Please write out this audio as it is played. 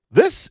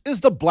This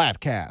is the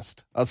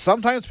Bladtcast, a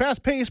sometimes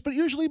fast-paced but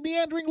usually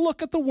meandering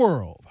look at the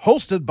world.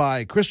 Hosted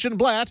by Christian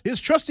Blatt, his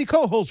trusty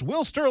co-hosts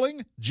Will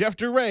Starling, Jeff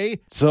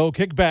DeRay. So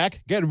kick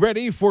back, get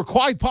ready for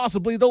quite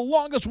possibly the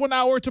longest 1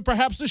 hour to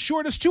perhaps the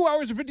shortest 2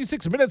 hours and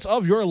 56 minutes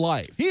of your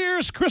life.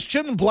 Here's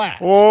Christian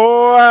Blatt.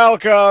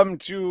 Welcome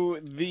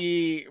to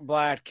the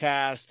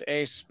Bladtcast,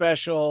 a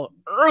special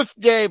Earth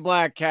Day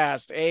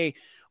Bladtcast, a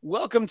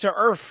welcome to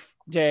Earth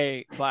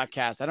Day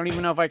Bladtcast. I don't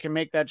even know if I can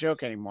make that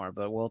joke anymore,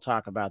 but we'll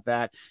talk about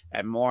that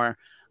and more.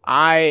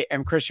 I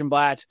am Christian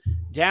Blatt,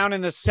 down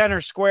in the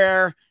center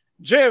square,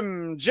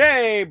 Jim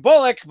J.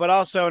 Bullock, but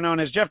also known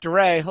as Jeff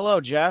DeRay.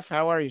 Hello, Jeff.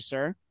 How are you,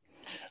 sir?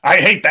 I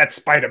hate that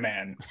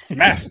Spider-Man.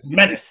 Mass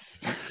menace.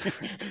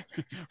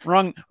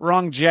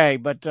 Wrong J,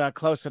 but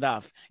close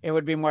enough. It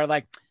would be more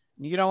like,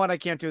 you know what? I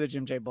can't do the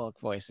Jim J. Bullock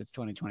voice. It's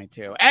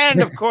 2022.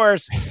 And, of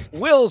course,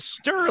 Will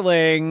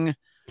Starling.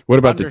 What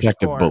about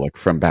Detective Bullock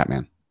from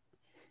Batman?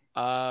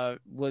 As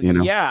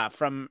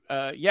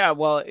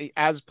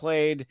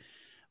played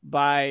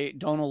by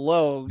Donald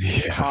Logue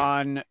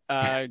on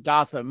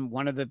Gotham.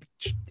 One of the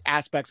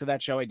aspects of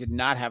that show I did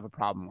not have a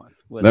problem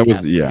with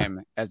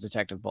him as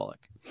Detective Bullock.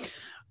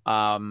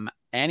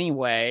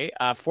 Anyway,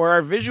 for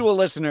our visual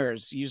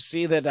listeners, you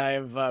see that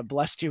I've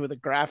blessed you with a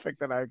graphic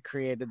that I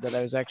created that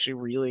I was actually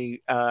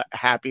really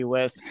happy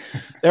with.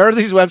 There are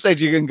these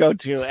websites you can go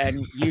to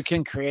and you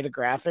can create a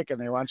graphic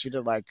and they want you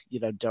to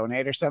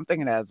donate or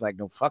something. And I was like,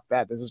 no, fuck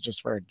that. This is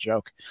just for a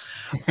joke.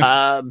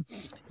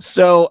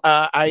 So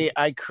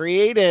I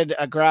created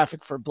a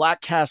graphic for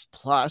Bladtcast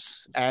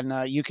Plus,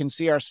 and you can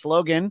see our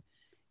slogan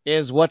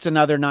is what's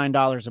another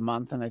 $9 a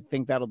month. And I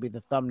think that'll be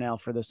the thumbnail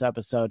for this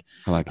episode.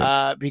 I like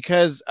it.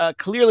 Because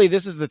clearly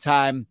this is the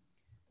time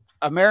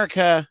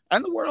America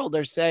and the world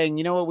are saying,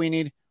 you know what, we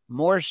need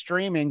more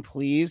streaming,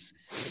 please.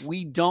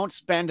 We don't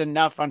spend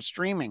enough on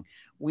streaming.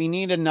 We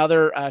need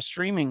another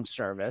streaming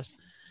service.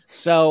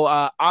 So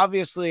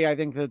obviously I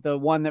think that the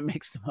one that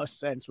makes the most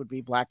sense would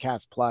be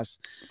Bladtcast Plus.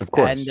 Of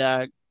course.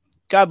 And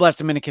God bless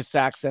Dominicus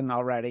Saxon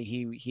already.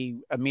 He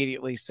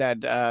immediately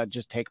said,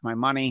 just take my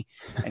money.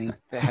 And he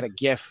had a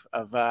gif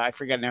of, I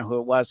forget now who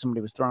it was.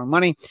 Somebody was throwing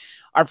money.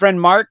 Our friend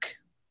Mark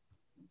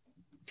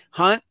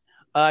Hunt,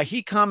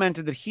 he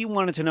commented that he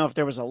wanted to know if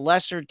there was a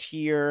lesser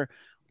tier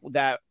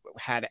that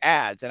had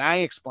ads. And I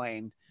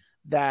explained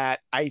that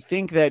I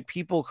think that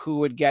people who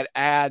would get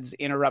ads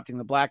interrupting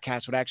the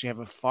Bladtcast would actually have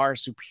a far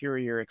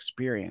superior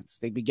experience.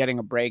 They'd be getting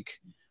a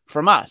break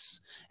from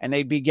us, and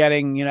they'd be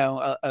getting,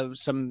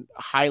 some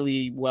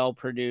highly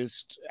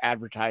well-produced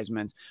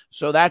advertisements.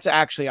 So that's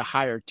actually a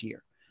higher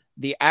tier.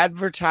 The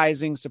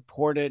advertising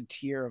supported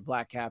tier of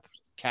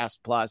Bladtcast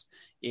Plus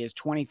is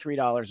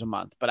 $23 a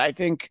month. But I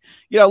think,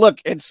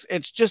 look, it's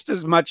just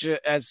as much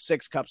as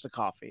 6 cups of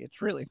coffee.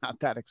 It's really not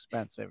that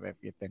expensive if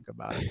you think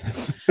about it.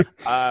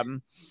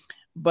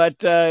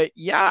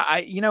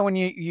 When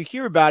you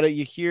hear about it,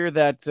 you hear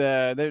that,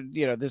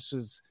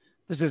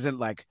 this isn't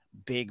like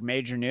big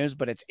major news,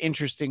 but it's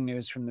interesting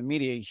news from the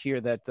media. You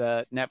hear that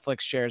Netflix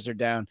shares are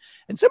down,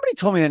 and somebody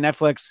told me that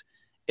Netflix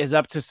is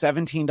up to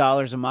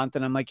 $17 a month.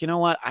 And I'm like, you know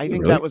what? I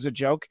think that was a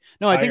joke.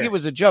 No, I think it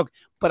was a joke,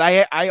 but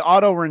I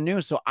auto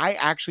renew. So I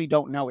actually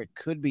don't know. It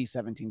could be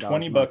 $17.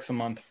 $20 a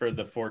month for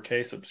the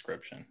 4K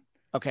subscription.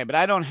 Okay. But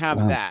I don't have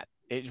that.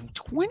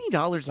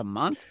 $20 a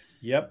month.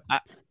 Yep.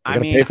 I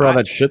mean, pay for all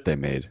that shit they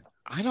made.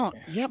 I don't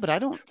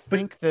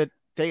think that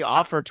they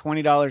offer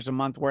 $20 a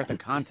month worth of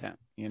content.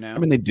 I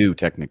mean, they do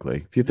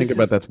technically. If you think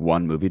about that's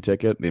one movie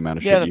ticket, the amount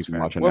of shit you can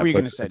watch on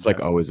Netflix, it's like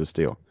always a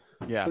steal.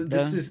 Yeah,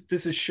 this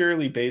is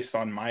surely based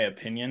on my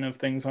opinion of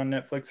things on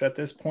Netflix at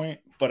this point,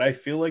 but I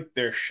feel like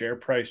their share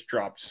price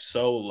dropped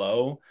so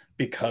low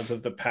because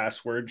of the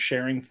password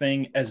sharing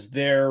thing as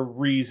their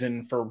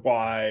reason for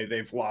why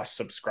they've lost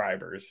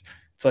subscribers.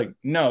 It's like,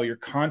 no, your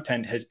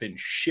content has been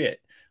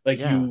shit.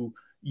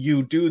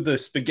 You do the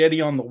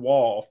spaghetti on the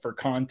wall for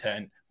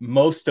content.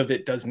 Most of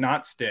it does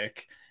not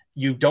stick.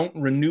 You don't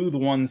renew the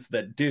ones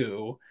that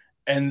do.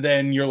 And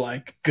then you're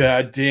like,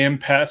 goddamn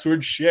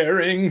password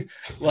sharing.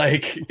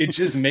 Like, it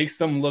just makes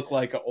them look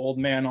like an old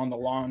man on the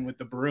lawn with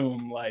the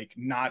broom, like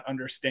not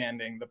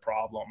understanding the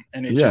problem.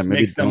 And it just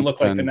makes them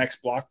look like the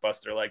next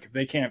Blockbuster. Like, if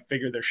they can't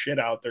figure their shit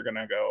out, they're going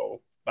to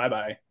go,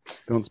 bye-bye.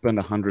 Don't spend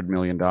 $100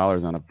 million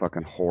on a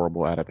fucking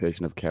horrible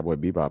adaptation of Cowboy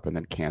Bebop and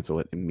then cancel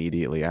it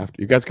immediately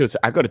after. You guys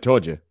I could have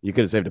told you. You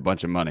could have saved a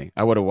bunch of money.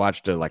 I would have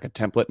watched a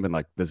template and been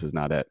like, this is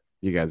not it.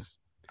 You guys...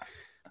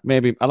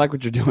 Maybe I like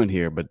what you're doing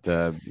here, but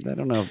I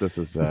don't know if this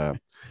is. I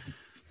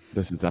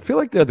feel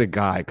like the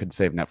guy could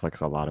save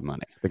Netflix a lot of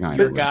money. The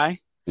guy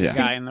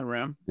in the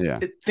room. Yeah.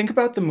 Think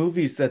about the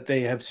movies that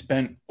they have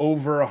spent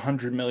over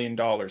 $100 million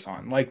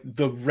on, like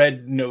the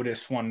Red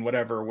Notice one,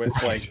 whatever, with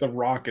like The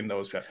Rock and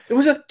those guys. It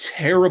was a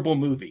terrible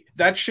movie.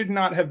 That should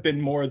not have been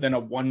more than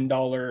a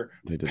 $1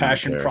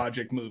 passion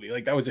project movie.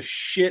 Like, that was a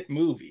shit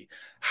movie.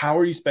 How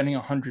are you spending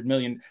 $100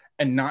 million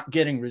and not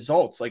getting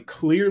results? Like,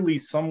 clearly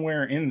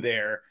somewhere in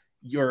there,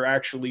 you're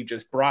actually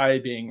just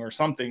bribing or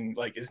something.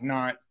 Like,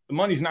 the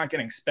money's not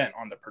getting spent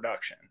on the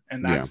production,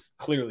 and that's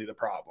clearly the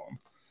problem.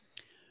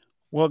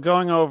 Well,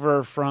 going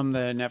over from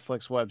the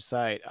Netflix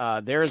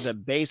website, there is a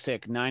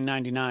basic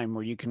 $9.99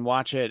 where you can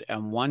watch it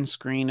on one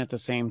screen at the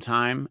same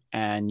time,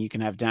 and you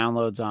can have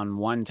downloads on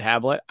one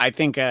tablet. I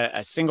think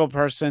a single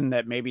person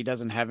that maybe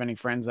doesn't have any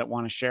friends that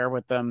want to share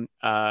with them,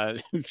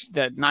 that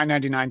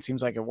 $9.99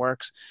 seems like it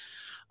works.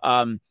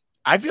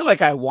 I feel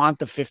like I want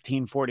the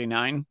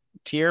 $15.49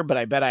 tier, but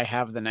I bet I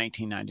have the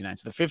 $19.99.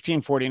 So the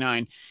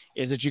 $15.49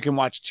 is that you can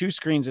watch two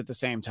screens at the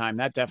same time.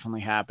 That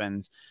definitely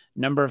happens.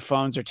 Number of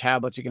phones or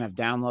tablets you can have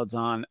downloads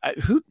on.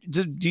 Who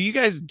do you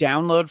guys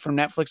download from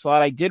Netflix a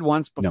lot? I did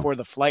once before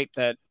the flight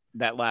that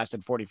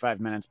lasted 45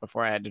 minutes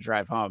before I had to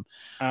drive home.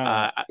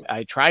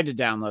 I tried to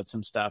download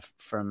some stuff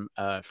from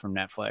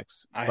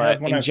Netflix,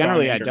 but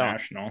generally I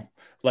don't.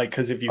 Like,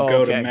 because if you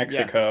go to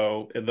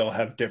Mexico, they'll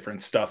have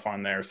different stuff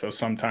on there. So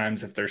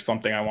sometimes if there's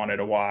something I wanted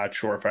to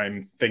watch, or if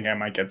I think I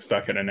might get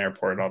stuck at an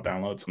airport, I'll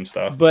download some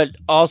stuff. But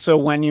also,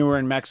 when you were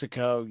in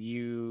Mexico,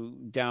 you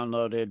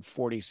downloaded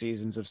 40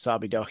 seasons of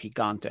Sabido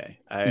Gigante.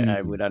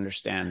 I would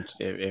understand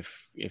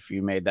if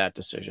you made that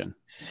decision.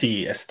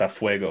 Sí, está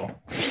fuego.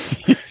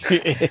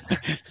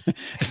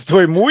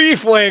 Estoy muy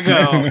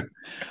fuego.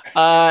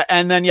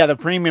 And then, the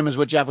premium is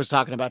what Jeff was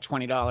talking about,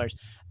 $20.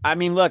 I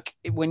mean, look,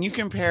 when you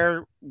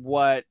compare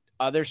what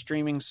other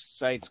streaming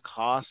sites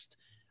cost,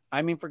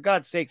 I mean, for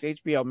God's sakes,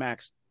 HBO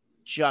Max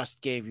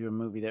just gave you a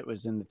movie that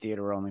was in the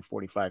theater only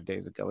 45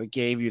 days ago. It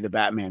gave you the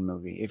Batman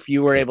movie. If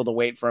you were able to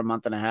wait for a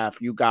month and a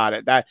half, you got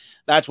it.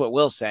 That's what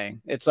Will's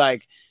saying. It's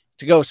like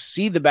to go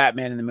see the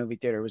Batman in the movie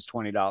theater was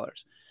 $20.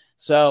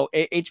 So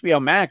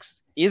HBO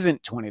Max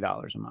isn't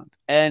 $20 a month.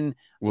 And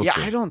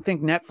I don't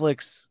think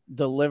Netflix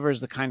delivers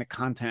the kind of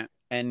content,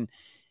 and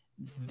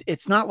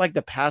it's not like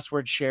the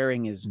password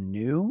sharing is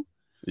new.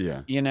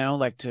 Yeah.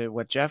 Like to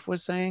what Jeff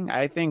was saying,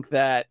 I think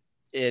that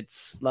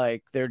it's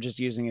like they're just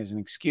using it as an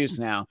excuse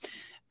now.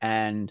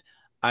 And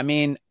I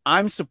mean,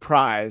 I'm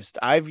surprised.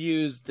 I've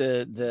used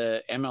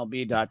the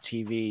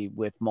MLB.TV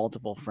with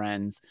multiple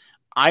friends.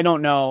 I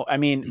don't know. I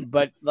mean,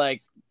 but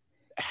like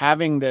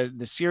having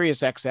the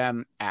Sirius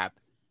XM app,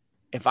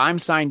 if I'm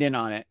signed in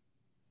on it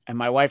and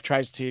my wife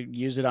tries to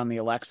use it on the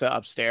Alexa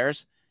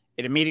upstairs,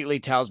 it immediately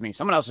tells me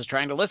someone else is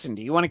trying to listen.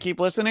 Do you want to keep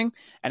listening?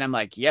 And I'm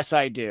like, yes,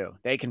 I do.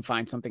 They can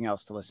find something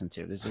else to listen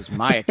to. This is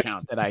my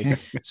account that I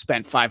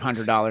spent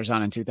 $500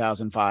 on in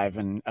 2005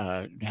 and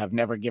have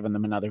never given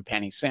them another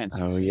penny since.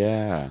 Oh,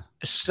 yeah.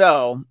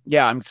 So,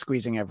 I'm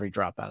squeezing every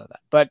drop out of that.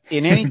 But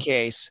in any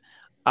case,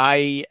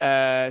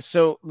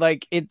 so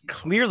like it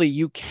clearly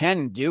you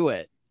can do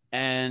it.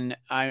 And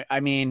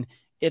I mean,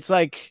 it's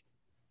like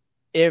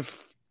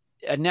if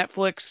a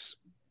Netflix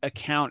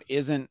account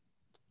isn't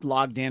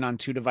logged in on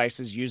two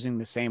devices using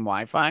the same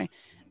Wi-Fi,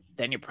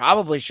 then you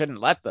probably shouldn't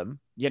let them.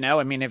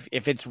 I mean,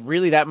 if it's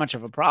really that much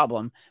of a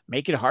problem,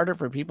 make it harder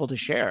for people to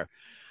share.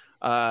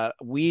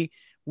 We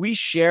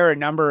share a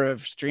number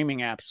of streaming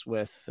apps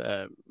with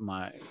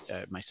my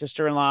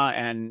sister-in-law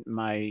and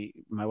my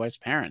wife's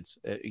parents.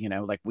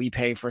 Like we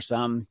pay for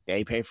some,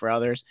 they pay for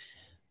others.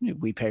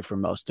 We pay for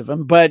most of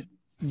them, but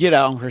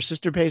her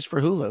sister pays for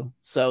Hulu.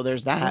 So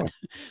there's that,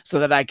 so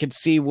that I could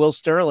see Will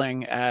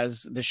Sterling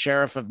as the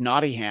sheriff of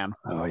Nottingham.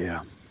 Oh,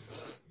 yeah.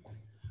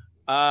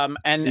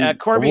 And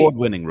Corby,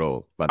 award-winning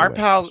role, by the way. Our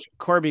pal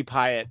Corby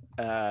Pyatt,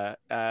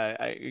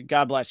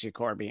 God bless you,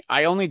 Corby.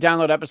 I only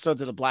download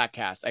episodes of the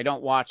Bladtcast. I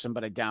don't watch them,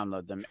 but I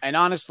download them. And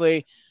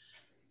honestly,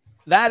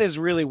 that is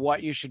really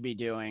what you should be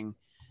doing.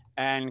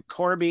 And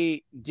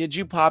Corby, did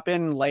you pop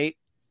in late?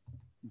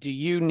 Do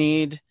you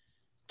need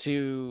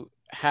to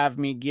have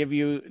me give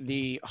you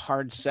the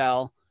hard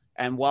sell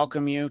and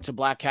welcome you to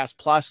Bladtcast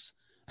Plus,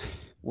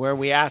 where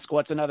we ask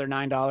what's another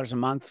 $9 a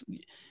month?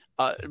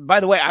 By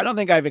the way, I don't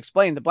think I've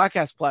explained the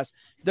Bladtcast Plus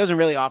doesn't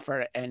really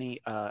offer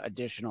any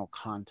additional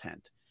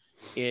content.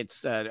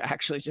 It's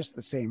actually just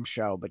the same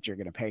show, but you're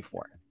going to pay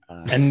for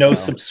it. And no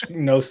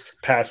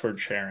password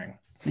sharing.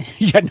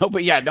 Or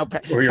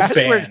you're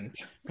banned.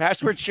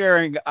 Password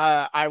sharing.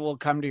 I will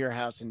come to your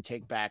house and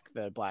take back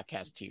the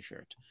Bladtcast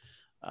T-shirt.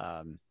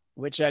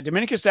 Which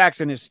Dominicus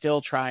Saxon is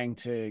still trying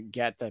to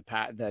get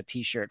the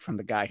T-shirt from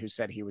the guy who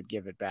said he would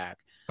give it back.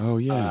 Oh,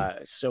 yeah.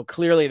 So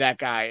clearly that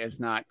guy is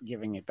not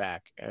giving it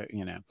back, I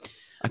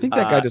think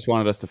that guy just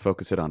wanted us to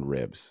focus it on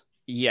ribs.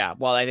 Yeah,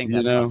 well, I think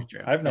that's probably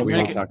true. I have no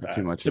idea talking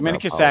too much.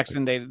 Dominicus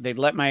Saxon, they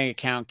let my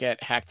account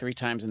get hacked 3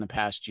 times in the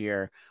past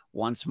year,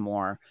 once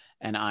more,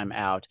 and I'm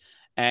out.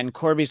 And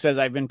Corby says,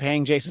 I've been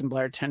paying Jason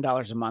Blair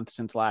 $10 a month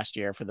since last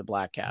year for the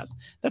Bladtcast.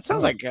 That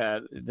sounds like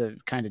the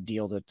kind of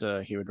deal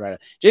that he would write.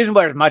 Jason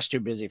Blair is much too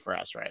busy for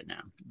us right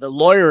now. The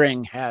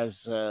lawyering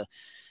has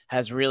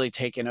really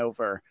taken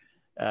over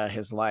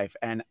his life.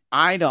 And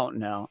I don't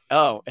know.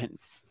 Oh,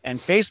 and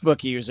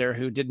Facebook user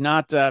who did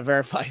not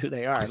verify who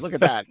they are. Look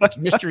at that. It's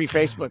mystery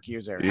Facebook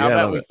user. How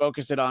about we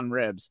focus it on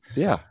ribs?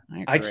 Yeah.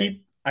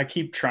 I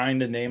keep trying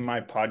to name my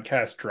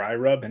podcast Dry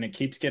Rub, and it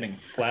keeps getting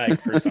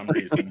flagged for some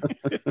reason.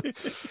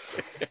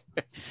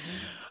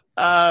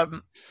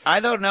 I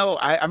don't know.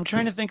 I'm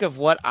trying to think of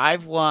what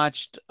I've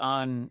watched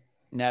on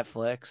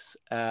Netflix.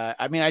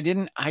 I mean, I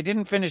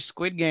didn't finish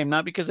Squid Game,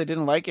 not because I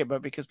didn't like it,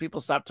 but because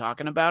people stopped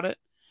talking about it.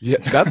 Yeah,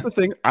 that's the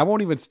thing. I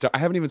won't even start. I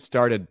haven't even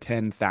started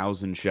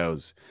 10,000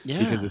 shows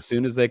because as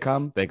soon as they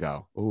come, they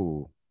go,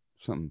 "Ooh,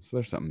 something." So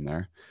there's something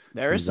there.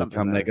 There is As soon as something they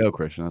come, there. they go,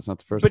 Christian. That's not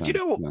the first But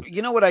time.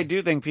 you know what I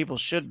do think people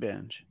should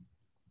binge?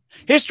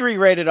 History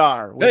Rated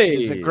R, which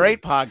is a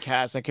great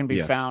podcast that can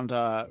be found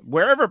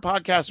wherever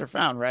podcasts are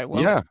found, right?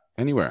 Well, yeah,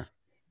 anywhere.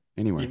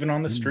 Even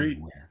on the street.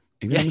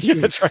 Even on the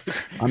street. That's right.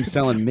 I'm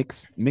selling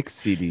mix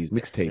CDs,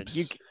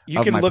 mixtapes.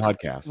 You can my look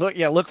podcast.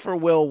 Look for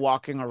Will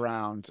walking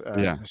around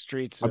the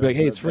streets. I'll be like,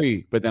 hey, it's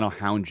free, but then I'll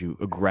hound you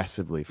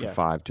aggressively for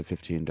 $5 to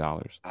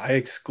 $15. I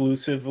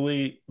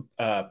exclusively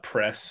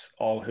press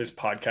all his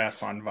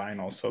podcasts on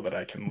vinyl so that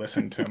I can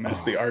listen to him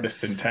as the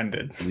artist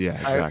intended. Yeah,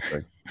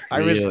 exactly.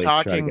 I was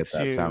talking to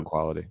that sound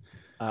quality.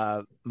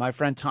 My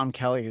friend Tom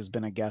Kelly, who's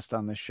been a guest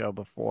on this show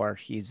before,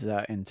 he's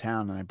in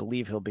town, and I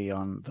believe he'll be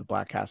on the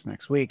Bladtcast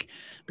next week.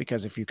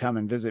 Because if you come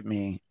and visit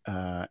me,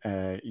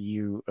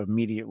 you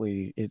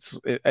immediately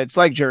it's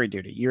like jury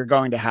duty. You're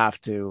going to have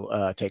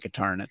to take a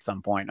turn at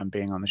some point on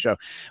being on the show.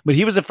 But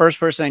he was the first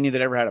person I knew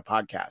that ever had a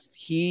podcast.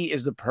 He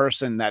is the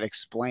person that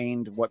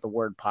explained what the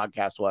word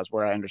podcast was,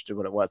 where I understood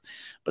what it was.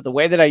 But the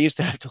way that I used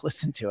to have to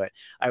listen to it,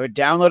 I would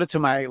download it to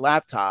my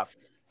laptop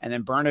and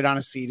then burn it on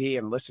a CD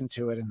and listen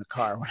to it in the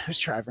car when I was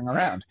driving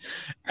around.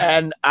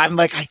 And I'm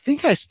like, I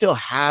think I still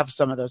have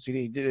some of those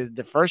CDs.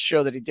 The first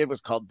show that he did was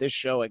called This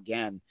Show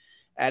Again.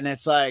 And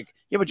it's like,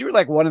 yeah, but you were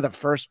like one of the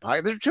first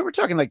podcasts. We're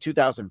talking like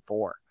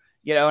 2004,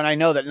 and I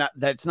know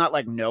that's not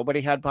like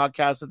nobody had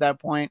podcasts at that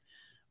point,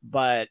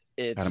 but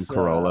it's Adam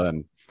Carolla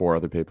and 4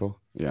 other people.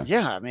 Yeah.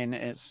 Yeah. I mean,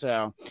 it's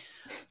so,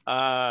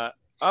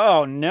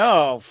 oh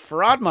no,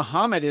 Farad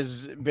Muhammad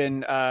has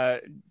been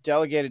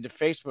delegated to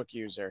Facebook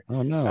user.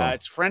 Oh no.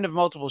 It's friend of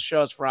multiple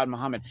shows, Farad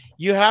Muhammad.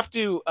 You have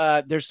to,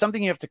 there's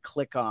something you have to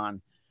click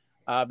on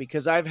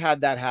because I've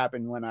had that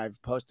happen when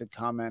I've posted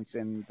comments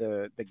in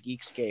the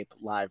Geekscape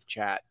live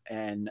chat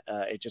and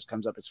it just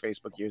comes up as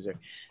Facebook user.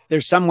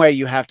 There's some way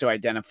you have to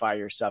identify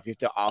yourself. You have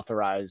to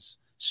authorize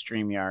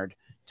StreamYard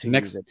to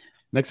use it.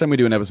 Next time we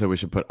do an episode, we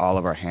should put all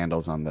of our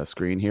handles on the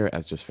screen here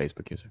as just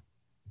Facebook user.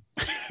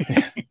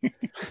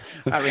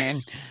 I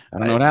mean, I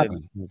don't know what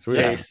happened. It's weird.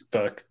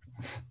 Facebook.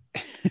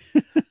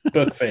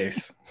 Book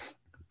face.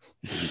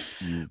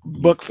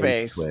 Book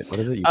face. What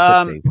is it? You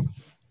face.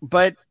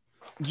 But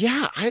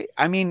yeah,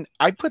 I mean,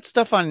 I put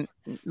stuff on,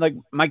 like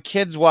my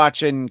kid's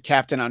watching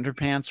Captain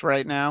Underpants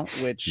right now,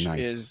 which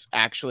is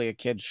actually a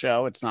kid's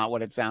show. It's not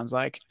what it sounds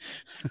like.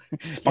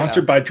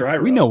 Sponsored by Dry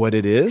Rub. We know what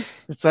it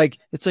is. It's like,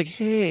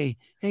 hey,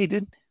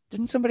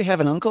 didn't somebody have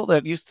an uncle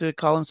that used to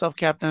call himself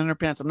Captain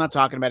Underpants? I'm not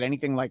talking about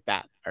anything like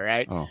that. All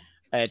right. Oh.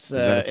 It's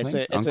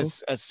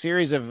a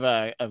series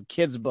of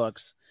kids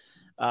books,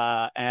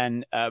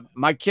 and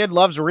my kid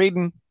loves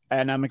reading,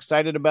 and I'm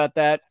excited about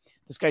that.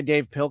 This guy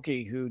Dave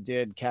Pilkey, who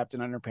did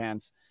Captain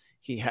Underpants,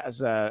 he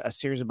has a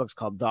series of books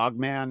called Dog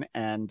Man,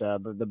 and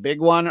the big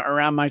one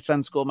around my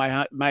son's school.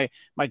 My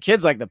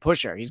kid's like the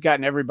pusher. He's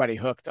gotten everybody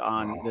hooked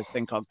on this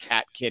thing called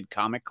Cat Kid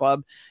Comic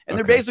Club, and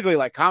they're basically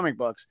like comic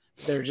books.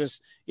 They're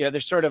just they're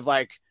sort of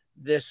like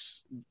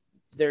this.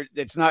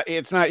 He's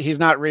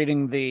not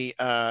reading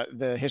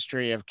the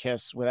history of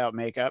Kiss without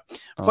makeup,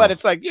 but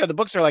it's like the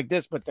books are like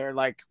this, but they're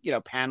like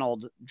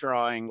paneled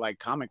drawing like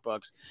comic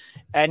books.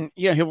 And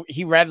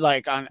he read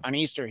like on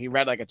Easter he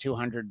read like a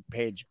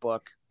 200-page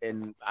book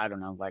in I don't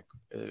know like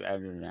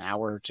an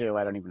hour or two.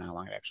 I don't even know how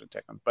long it actually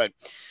took him, but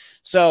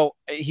so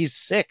he's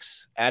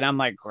 6 and I'm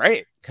like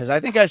great, because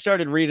I think I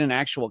started reading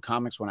actual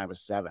comics when I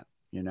was 7.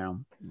 But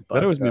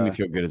that always made me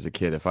feel good as a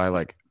kid. If I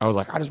was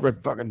like, I just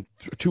read fucking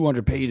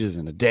 200 pages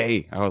in a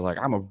day. I was like,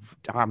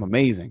 I'm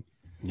amazing.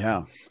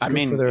 Yeah.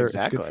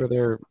 It's good for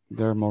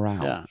their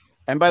morale. Yeah.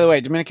 And by the way,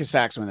 Dominicus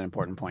Sacks with an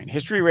important point.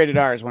 History Rated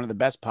R is one of the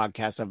best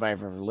podcasts I've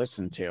ever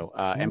listened to.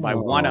 And by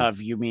one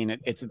of, you mean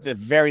it's at the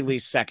very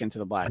least second to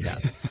the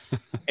Bladtcast.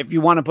 If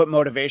you want to put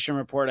Motivation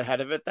Report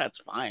ahead of it, that's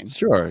fine.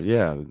 Sure.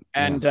 Yeah.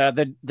 And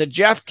the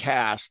Jeff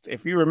cast,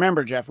 if you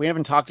remember, Jeff, we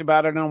haven't talked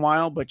about it in a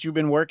while, but you've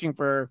been working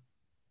for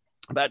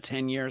about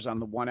 10 years on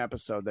the one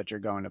episode that you're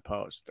going to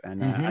post.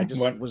 And I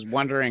just was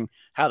wondering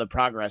how the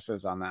progress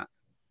is on that.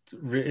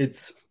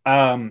 It's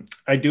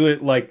I do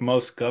it like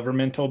most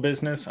governmental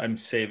business. I'm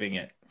saving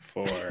it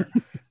for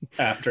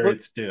after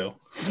it's due.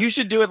 You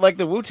should do it like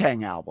the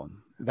Wu-Tang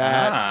album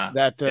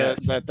that the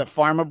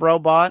Pharma Bro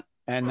bought.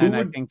 And then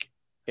I think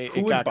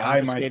who would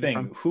buy my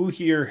thing? Who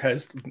here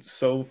has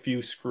so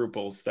few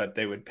scruples that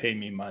they would pay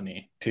me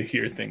money to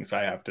hear things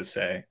I have to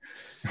say?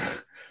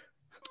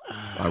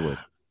 I would.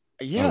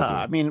 Yeah,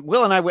 I mean,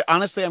 Will and I would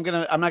honestly.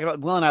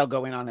 Will and I'll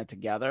go in on it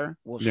together.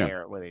 We'll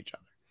share it with each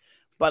other.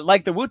 But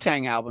like the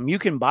Wu-Tang album, you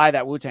can buy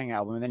that Wu-Tang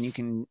album and then you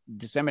can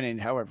disseminate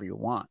it however you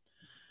want.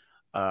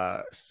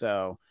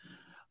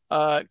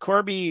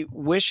 Corby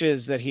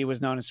wishes that he was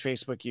known as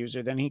Facebook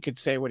user. Then he could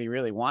say what he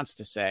really wants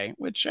to say,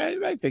 which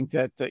I think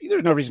that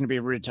there's no reason to be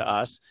rude to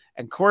us.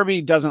 And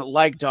Corby doesn't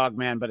like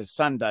Dogman, but his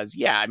son does.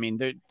 Yeah, I mean,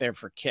 they're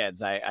for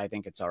kids. I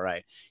think it's all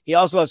right. He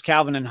also has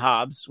Calvin and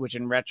Hobbes, which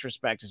in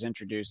retrospect has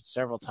introduced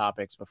several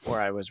topics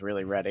before I was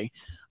really ready.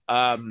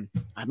 I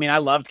mean, I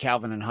loved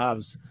Calvin and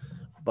Hobbes,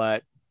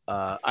 but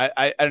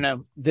I don't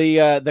know.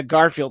 The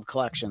Garfield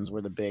collections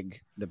were the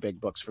big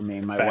books for me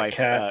and my Fat wife.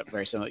 Cat.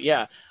 Very similar.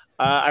 Yeah.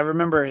 I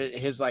remember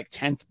his like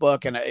 10th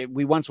book, and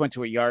we once went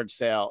to a yard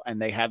sale,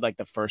 and they had like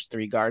the first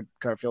 3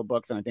 Garfield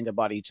books, and I think I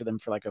bought each of them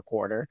for like a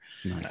quarter.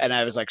 Nice. And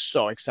I was like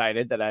so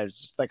excited that I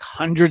was just, like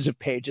hundreds of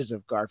pages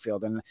of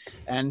Garfield,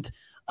 and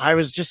I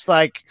was just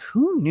like,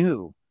 who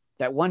knew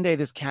that one day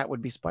this cat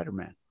would be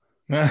Spider-Man?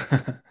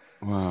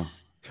 Wow.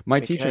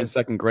 My teacher in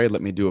 2nd grade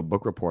let me do a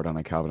book report on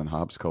a Calvin and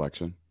Hobbes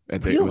collection.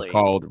 It was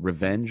called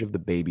Revenge of the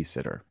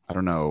Babysitter. I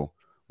don't know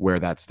where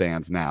that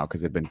stands now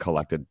because they've been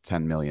collected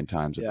 10 million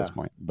times at this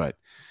point. But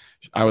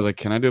I was like,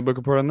 can I do a book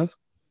report on this?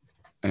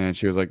 And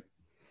she was like,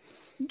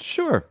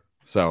 sure.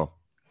 So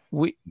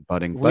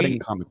budding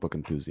comic book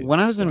enthusiast. When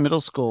I was in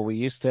middle school, we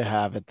used to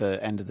have at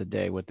the end of the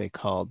day what they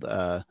called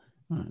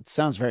it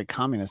sounds very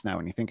communist now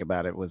when you think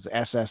about it, was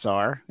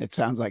SSR. It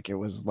sounds like it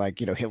was like,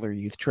 Hitler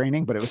Youth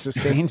Training, but it was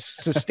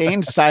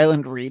sustained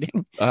silent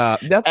reading. Right.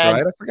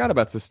 I forgot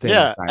about sustained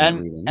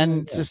silent reading.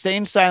 And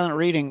sustained silent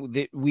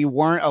reading, we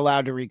weren't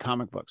allowed to read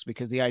comic books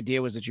because the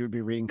idea was that you would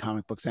be reading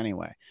comic books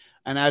anyway.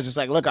 And I was just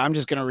like, look, I'm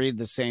just going to read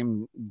the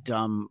same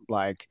dumb,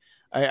 like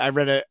I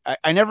read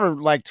I never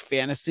liked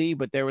fantasy,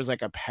 but there was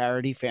like a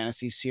parody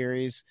fantasy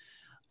series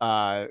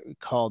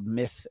called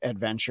Myth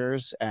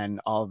Adventures,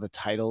 and all the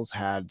titles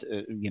had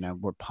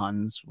were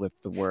puns with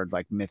the word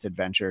like Myth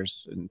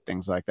Adventures and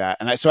things like that.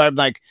 And I'm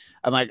like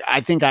I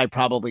think I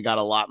probably got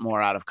a lot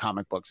more out of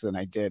comic books than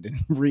I did in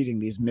reading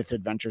these Myth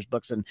Adventures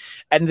books and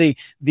the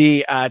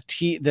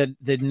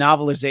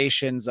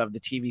novelizations of the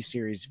TV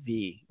series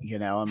V.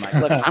 I'm like,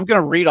 look, I'm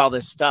gonna read all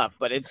this stuff,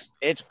 but it's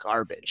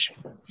garbage,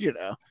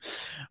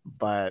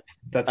 But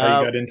that's how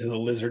you got into the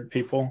lizard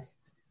people.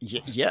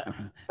 Yeah.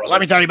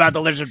 Let me tell you about the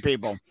lizard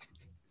people.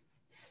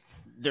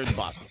 They're the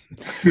bosses.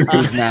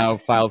 Who's now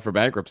filed for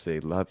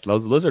bankruptcy.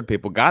 Those lizard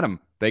people got him.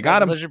 They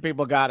got him. Lizard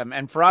people got him.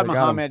 And Farad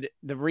Muhammad,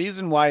 the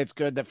reason why it's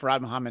good that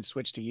Farad Muhammad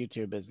switched to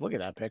YouTube is look at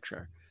that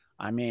picture.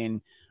 I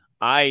mean,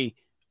 I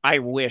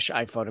wish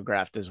I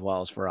photographed as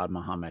well as Farad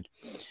Muhammad.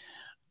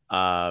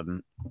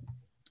 Oh,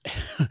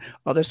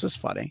 this is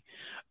funny.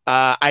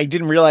 I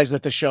didn't realize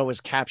that the show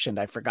was captioned.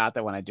 I forgot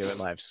that when I do it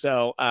live.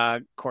 So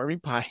Corby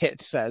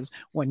Pyatt says,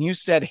 when you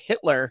said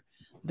Hitler,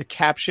 the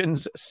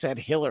captions said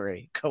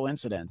Hillary.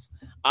 Coincidence.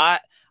 I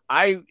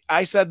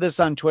said this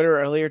on Twitter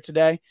earlier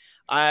today.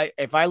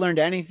 If I learned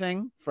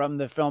anything from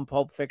the film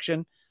Pulp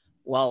Fiction,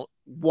 well,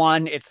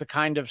 one, it's the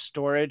kind of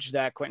storage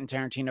that Quentin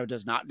Tarantino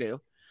does not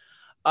do.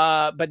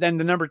 But then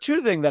the number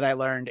 2 thing that I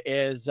learned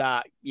is,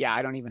 I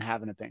don't even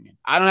have an opinion.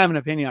 I don't have an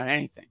opinion on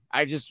anything.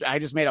 I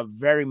just made a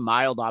very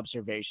mild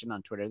observation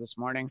on Twitter this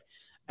morning,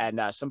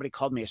 and somebody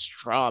called me a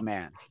straw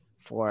man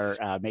for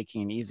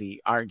making an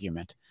easy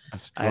argument. A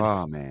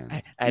straw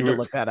man. I had to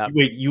look that up.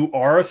 Wait, you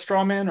are a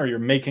straw man, or you're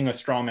making a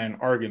straw man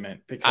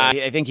argument? Because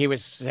I think he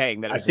was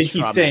saying that. I think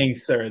he's saying,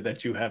 sir,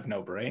 that you have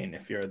no brain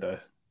if you're the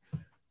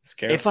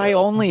scarecrow. If I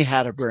only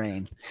had a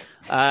brain.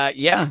 I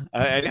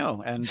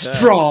know. And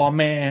straw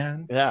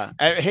man. Yeah.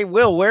 Hey,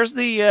 Will, where's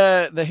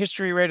the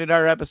history rated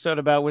R episode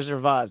about Wizard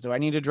of Oz? Do I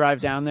need to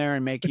drive down there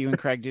and make you and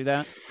Craig do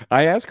that?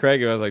 I asked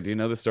Craig, I was like, do you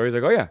know the story? He's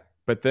like, oh yeah.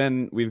 But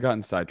then we've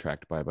gotten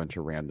sidetracked by a bunch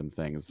of random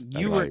things.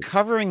 You were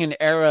covering an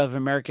era of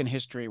American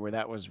history where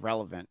that was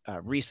relevant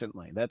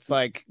recently. That's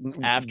like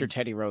after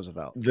Teddy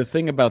Roosevelt. The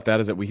thing about that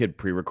is that we had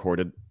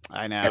pre-recorded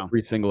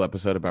every single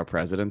episode about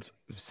presidents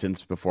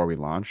since before we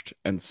launched.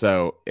 And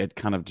so it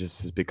kind of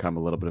just has become a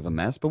little bit of a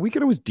mess, but we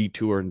could always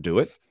detour and do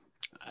it.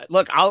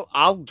 Look,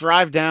 I'll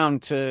drive down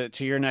to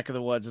your neck of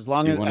the woods as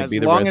long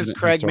as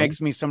Craig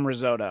makes me some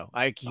risotto.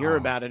 I hear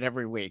about it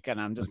every week, and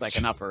I'm just like,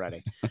 enough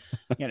already.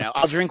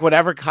 I'll drink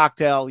whatever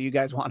cocktail you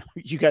guys want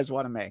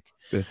to make.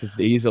 This is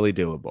easily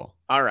doable.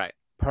 All right,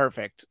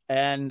 perfect.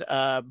 And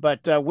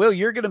but Will,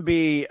 you're gonna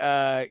be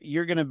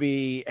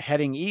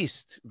heading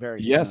east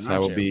very soon. Yes, I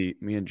will be.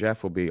 Me and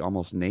Jeff will be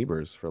almost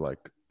neighbors for like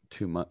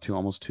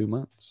almost 2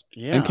 months.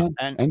 Yeah,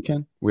 and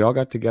Ken, we all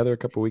got together a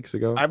couple weeks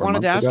ago. I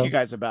wanted to ask you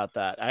guys about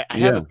that. I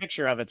have a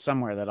picture of it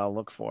somewhere that I'll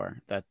look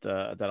for that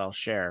I'll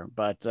share.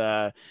 But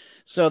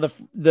so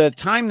the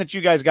time that you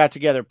guys got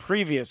together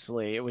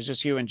previously, it was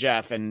just you and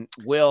Jeff and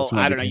Will.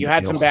 I don't know. You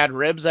had some bad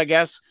ribs, I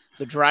guess.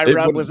 The dry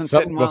rub wasn't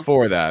sitting well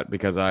before that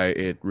because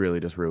it really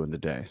just ruined the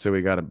day. So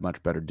we got a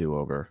much better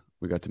do-over.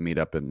 We got to meet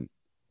up in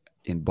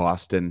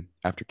Boston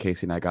after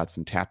Casey and I got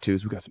some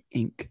tattoos. We got some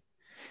ink.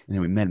 And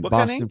then we met in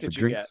Boston for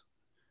drinks.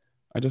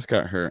 I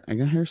got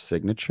her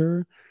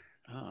signature.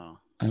 Oh,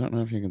 I don't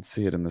know if you can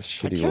see it in this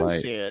shitty light. I can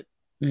see it.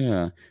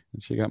 Yeah,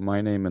 and she got my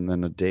name and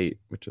then a date,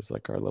 which is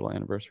like our little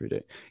anniversary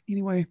date.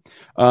 Anyway,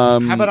 how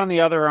about on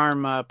the other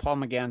arm, Paul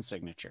McGann's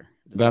signature?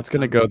 That's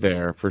gonna go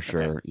there for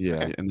sure. Okay. Yeah,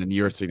 okay. And then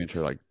your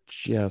signature, like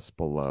just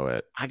below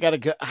it. I got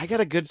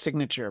a good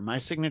signature. My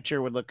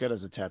signature would look good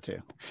as a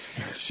tattoo.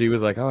 She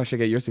was like, "Oh, I should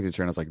get your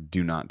signature," and I was like,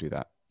 "Do not do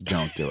that.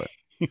 Don't do it."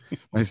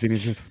 My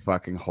signature is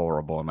fucking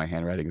horrible, and my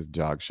handwriting is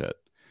dog shit.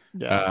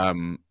 Yeah.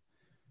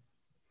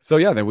 So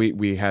yeah, then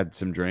we had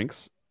some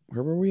drinks.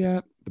 where were we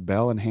at? The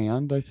Bell in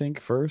Hand, I think,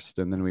 first,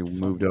 and then we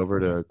moved over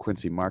to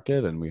Quincy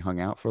Market, and we hung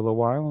out for a little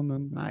while, and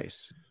then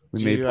Nice.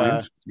 we made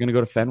plans. Going to go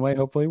to Fenway,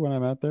 hopefully, when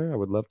I'm out there. I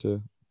would love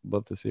to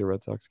see a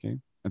Red Sox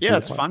game. Yeah,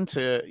 it's fun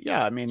to.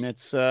 Yeah, I mean,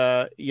 it's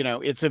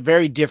it's a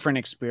very different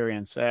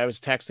experience. I was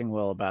texting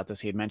Will about this.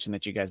 He had mentioned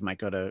that you guys might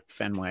go to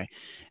Fenway,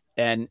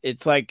 and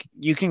it's like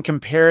you can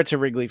compare it to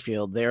Wrigley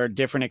Field. There are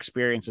different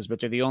experiences,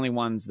 but they're the only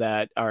ones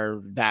that are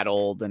that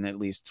old and at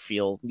least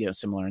feel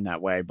similar in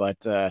that way.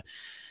 But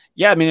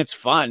yeah, I mean, it's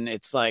fun.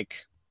 It's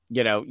like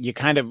you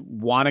kind of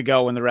want to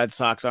go when the Red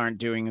Sox aren't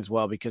doing as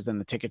well because then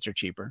the tickets are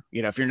cheaper.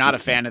 If you're not a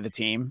fan of the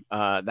team,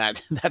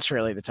 that's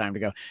really the time to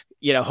go.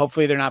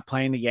 Hopefully they're not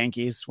playing the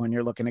Yankees when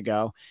you're looking to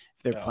go.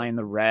 If they're playing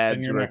the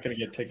Reds, then you're not going to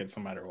get tickets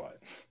no matter what.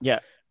 Yeah.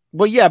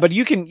 Well, yeah, but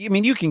you can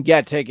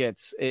get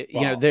tickets.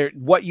 They're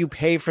what you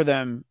pay for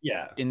them.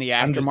 Yeah. In the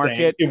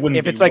aftermarket,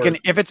 if it's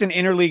if it's an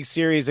interleague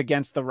series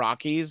against the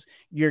Rockies,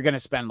 you're going to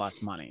spend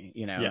less money.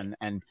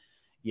 And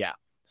yeah.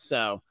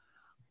 So,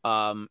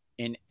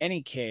 in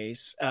any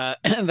case,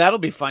 that'll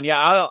be fun.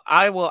 Yeah,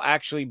 I will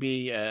actually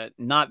be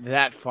not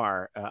that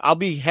far. I'll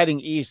be heading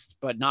east,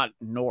 but not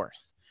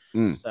north.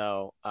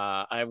 So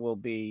I will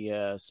be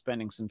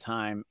spending some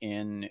time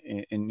in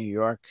New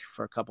York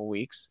for a couple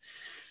weeks.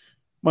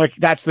 Like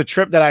that's the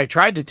trip that I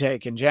tried to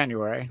take in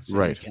January. So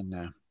right.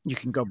 You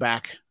can go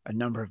back a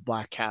number of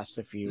Bladtcasts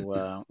if you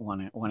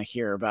want to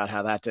hear about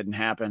how that didn't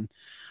happen.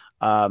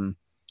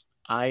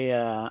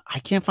 I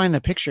can't find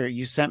the picture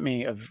you sent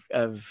me of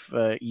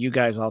you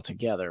guys all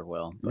together,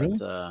 Will. But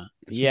really?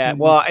 Yeah,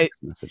 well,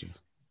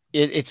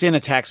 it's in a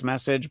text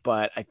message,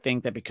 but I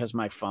think that because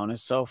my phone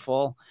is so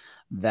full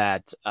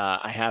that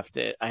I have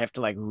to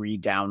like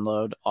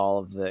re-download all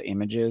of the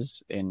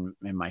images in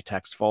my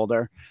text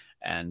folder,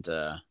 and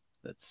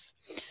it's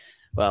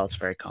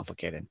very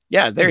complicated.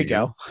 Yeah, there you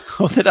go.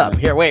 Hold it up.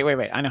 Here,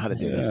 wait. I know how to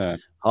do this.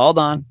 Hold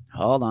on.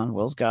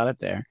 Will's got it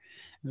there.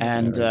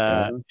 And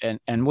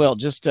Will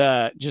just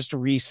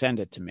resend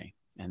it to me,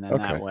 and then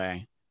that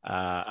way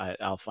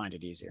I'll find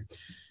it easier.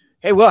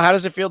 Hey, Will, how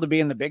does it feel to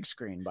be in the big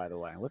screen? By the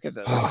way, look at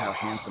how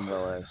handsome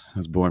Will is. I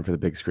was born for the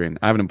big screen.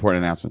 I have an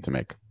important announcement to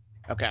make.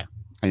 Okay.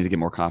 I need to get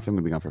more coffee. I'm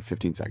gonna be gone for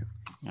 15 seconds.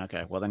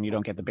 Okay. Well, then you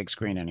don't get the big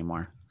screen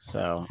anymore.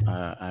 So,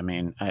 I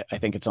mean, I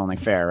think it's only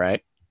fair,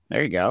 right?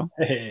 There you go.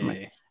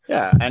 Hey.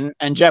 Yeah,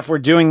 and Jeff, we're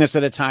doing this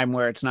at a time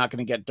where it's not going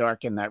to get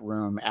dark in that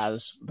room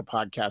as the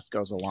podcast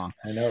goes along.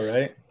 I know,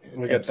 right?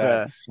 Look at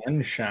that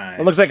sunshine.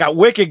 It looks like a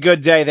wicked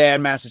good day there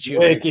in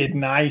Massachusetts. Wicked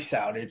nice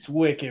out. It's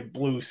wicked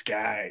blue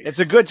skies. It's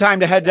a good time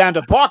to head down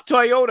to Bach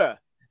Toyota.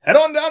 Head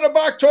on down to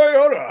Bach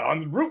Toyota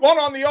on Route 1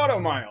 on the Auto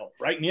Mile,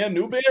 right near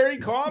Newberry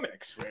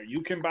Comics, where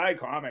you can buy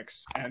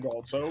comics and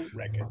also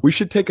rent it. We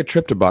should take a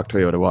trip to Bach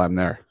Toyota while I'm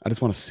there. I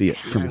just want to see it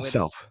for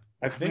myself.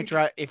 I think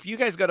if you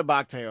guys go to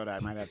Bach Toyota, I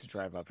might have to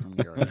drive up from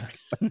New York.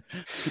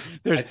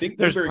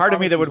 there's part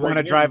of me that would want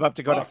to drive up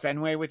to go to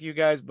Fenway with you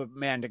guys, but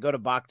man, to go to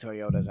Bach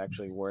Toyota is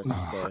actually worth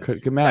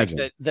could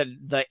imagine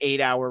the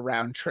 8-hour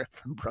round trip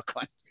from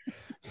Brooklyn.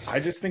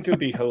 I just think it would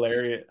be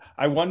hilarious.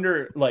 I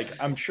wonder,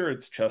 I'm sure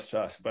it's just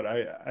us, but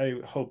I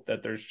hope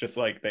that there's just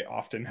they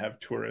often have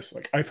tourists.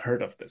 I've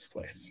heard of this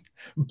place.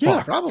 Yeah,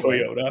 Bach probably.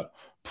 Toyota.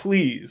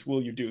 Please,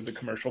 will you do the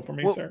commercial for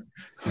me, sir?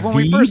 When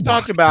we first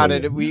talked about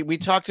it, we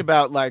talked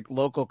about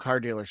local car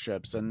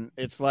dealerships, and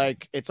it's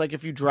like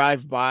if you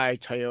drive by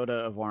Toyota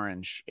of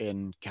Orange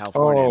in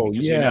California,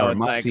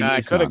 because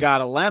I could have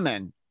got a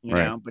lemon,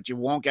 but you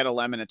won't get a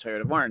lemon at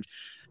Toyota of Orange.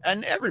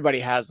 And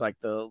everybody has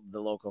the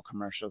local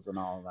commercials and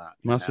all of that.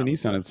 Must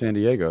Nissan in San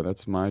Diego.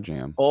 That's my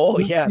jam. Oh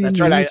yeah, that's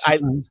right.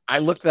 I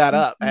looked that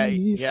up.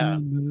 Yeah.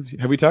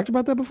 Have we talked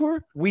about that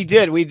before? We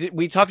did.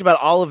 We talked about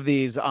all of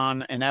these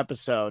on an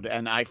episode,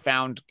 and I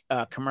found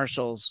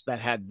commercials that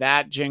had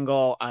that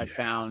jingle. I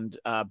found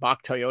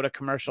Bach Toyota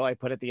commercial I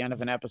put at the end of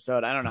an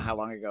episode. I don't know how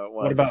long ago it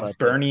was. What about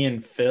Bernie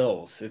and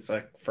Phil's? It's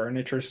a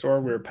furniture store.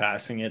 We were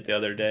passing it the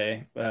other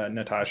day,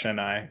 Natasha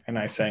and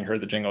I sang her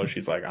the jingle.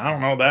 She's like, I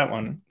don't know that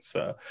one.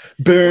 So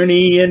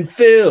Bernie and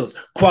Phil's,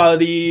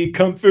 quality,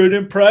 comfort,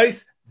 and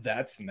price.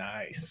 That's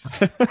nice.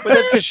 But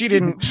that's because she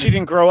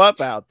didn't grow up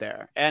out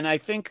there. And I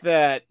think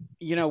that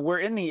we're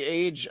in the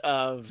age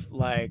of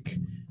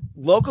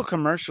local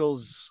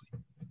commercials.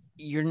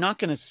 You're not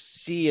going to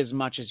see as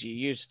much as you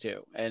used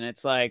to. And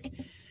it's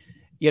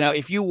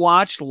if you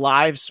watch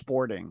live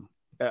sporting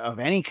of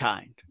any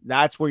kind,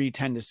 that's where you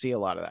tend to see a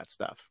lot of that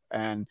stuff.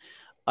 And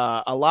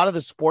a lot of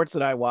the sports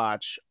that I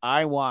watch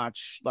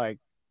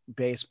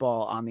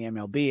baseball on the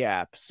MLB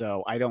app,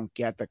 so I don't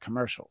get the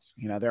commercials.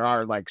 There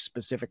are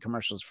specific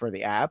commercials for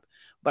the app,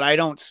 but I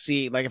don't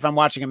see if I'm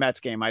watching a Mets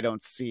game, I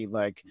don't see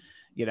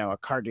a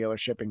car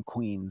dealership in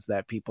Queens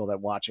that people that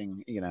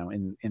watching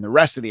in the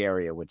rest of the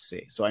area would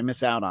see. So I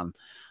miss out on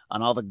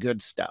all the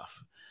good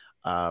stuff.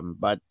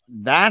 But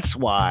that's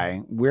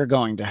why we're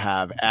going to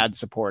have ad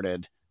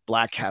supported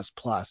Bladtcast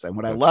Plus. And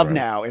what I love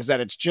now is that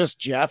it's just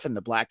Jeff and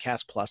the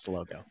Bladtcast Plus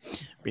logo,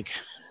 because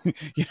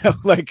you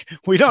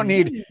don't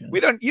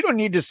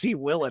need to see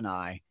Will and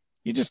I.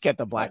 You just get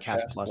the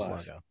Bladtcast Plus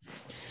logo.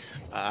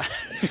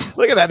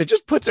 Look at that. It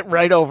just puts it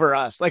right over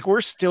us. Like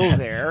we're still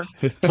there.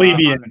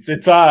 Plebeians,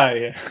 it's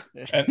I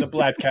at the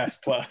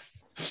Bladtcast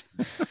Plus.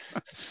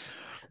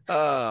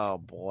 Oh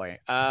boy.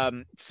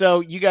 So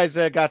you guys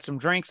got some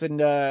drinks and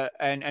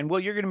Will,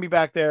 you're going to be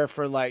back there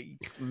for like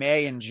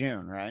May and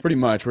June, right? Pretty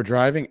much. We're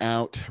driving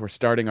out. We're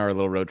starting our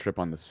little road trip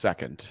on the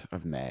 2nd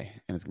of May,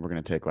 and we're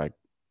going to take like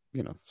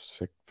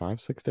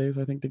 5-6 days,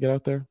 I think, to get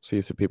out there, see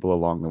some people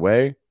along the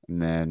way,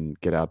 and then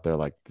get out there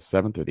like the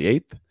 7th or the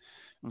 8th.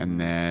 And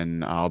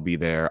then I'll be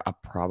there. I'll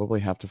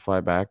probably have to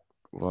fly back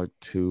like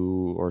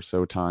 2 or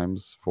so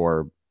times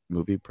for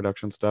movie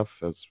production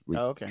stuff as we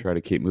try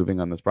to keep moving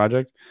on this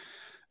project.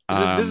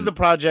 This is the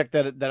project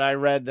that I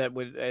read that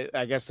would,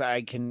 I guess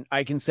I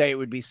can say it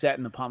would be set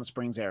in the Palm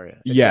Springs area.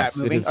 Yes,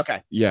 it is.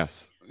 Okay.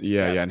 Yes.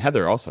 Yeah. And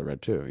Heather also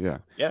read too. Yeah.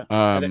 Yeah.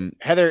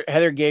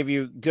 Heather gave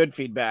you good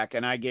feedback,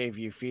 and I gave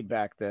you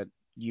feedback that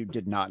you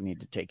did not need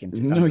to take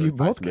into. No, you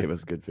both gave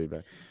us good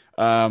feedback.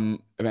 And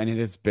it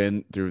has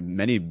been through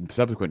many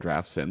subsequent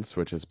drafts since,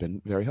 which has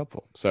been very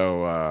helpful.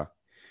 So,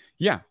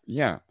 yeah,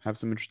 have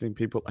some interesting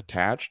people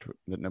attached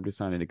that nobody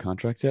signed any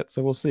contracts yet.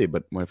 So we'll see.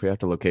 But if we have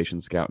to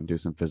location scout and do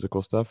some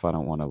physical stuff, I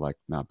don't want to like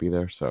not be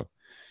there. So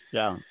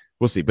yeah,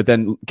 we'll see. But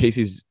then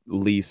Casey's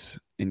lease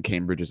in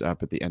Cambridge is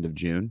up at the end of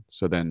June.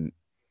 So then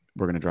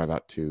we're going to drive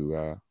out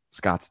to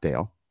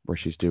Scottsdale, where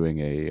she's doing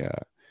a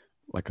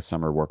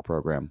summer work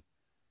program,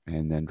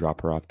 and then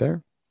drop her off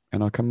there.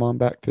 And I'll come on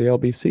back to the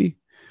LBC.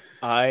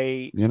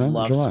 I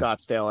love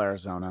Scottsdale,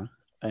 Arizona.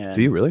 And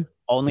do you really?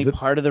 Only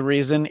part of the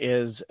reason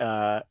is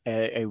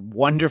a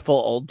wonderful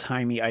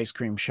old-timey ice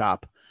cream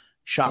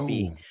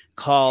shoppy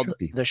called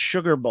the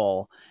Sugar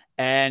Bowl.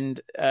 And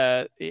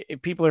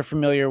if people are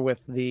familiar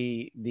with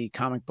the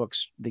comic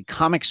books, the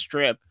comic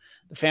strip,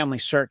 The Family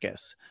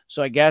Circus.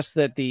 So I guess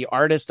that the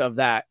artist of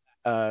that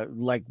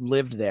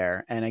lived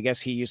there, and I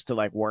guess he used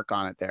to work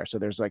on it there. So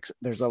there's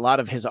a lot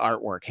of his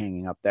artwork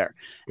hanging up there.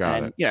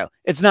 Got it.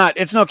 It's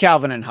no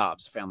Calvin and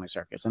Hobbes Family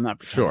Circus. I'm not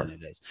pretending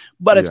it is,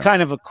 but it's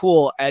kind of a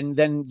cool. And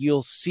then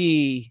you'll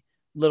see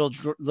little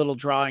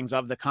drawings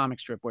of the comic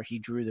strip where he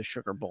drew the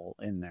Sugar Bowl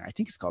in there. I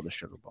think it's called the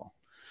Sugar Bowl.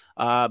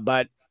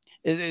 But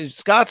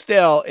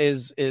Scottsdale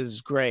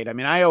is great. I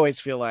mean, I always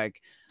feel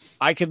like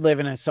I could live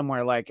in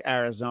somewhere like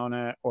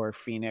Arizona or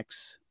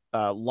Phoenix.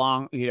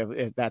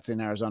 If that's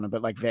in Arizona,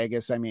 but like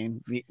Vegas, I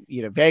mean,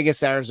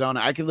 Vegas, Arizona,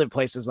 I could live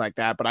places like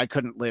that, but I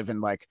couldn't live in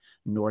like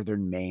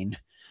northern Maine,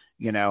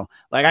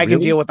 I can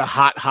deal with the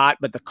hot,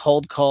 but the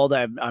cold,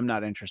 I'm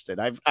not interested.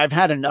 I've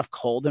had enough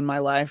cold in my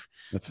life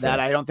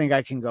that I don't think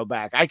I can go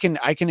back. I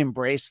can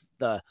embrace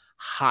the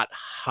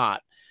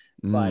hot,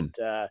 but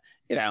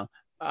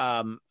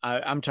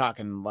I'm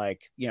talking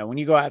when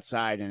you go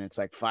outside and it's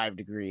like 5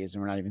 degrees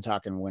and we're not even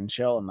talking wind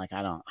chill. I'm like,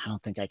 I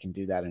don't think I can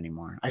do that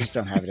anymore. I just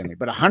don't have it in me.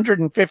 But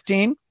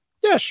 115,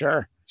 yeah,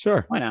 sure.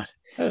 Why not?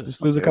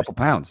 Just lose a couple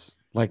pounds.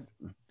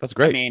 That's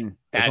great. I mean,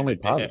 that's only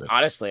positive.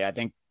 Honestly, I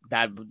think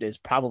that is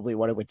probably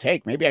what it would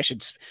take. Maybe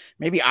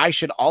I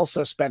should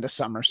also spend a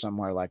summer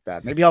somewhere like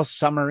that. Maybe I'll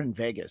summer in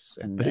Vegas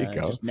and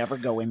just never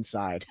go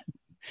inside.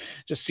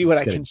 Just see what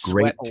I can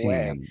sweat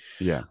away.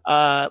 Yeah.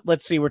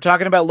 Let's see. We're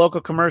talking about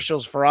local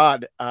commercials for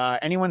Odd.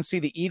 Anyone see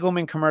the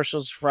Eagleman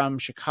commercials from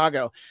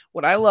Chicago?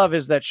 What I love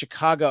is that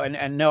Chicago,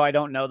 and no, I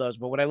don't know those,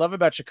 but what I love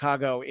about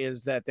Chicago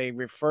is that they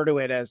refer to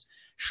it as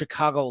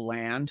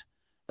Chicagoland.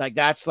 Like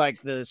that's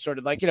like the sort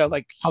of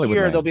Hollywood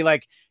here land. They'll be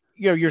like,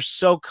 your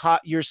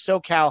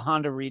SoCal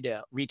Honda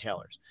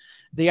retailers.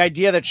 The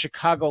idea that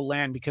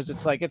Chicagoland, because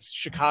it's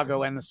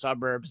Chicago and the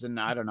suburbs, and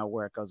I don't know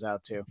where it goes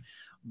out to.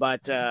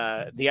 But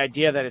the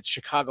idea that it's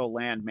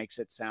Chicagoland makes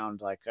it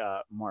sound like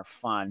more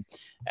fun.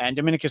 And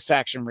Dominicus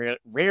Saxon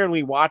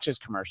rarely watches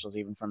commercials,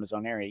 even from his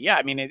own area. Yeah,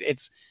 I mean,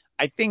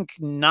 I think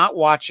not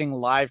watching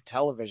live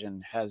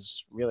television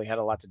has really had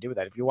a lot to do with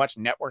that. If you watch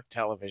network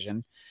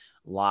television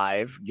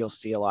live, you'll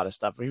see a lot of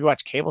stuff. But if you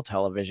watch cable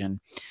television,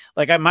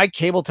 my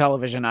cable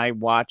television, I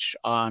watch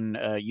on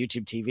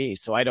YouTube TV,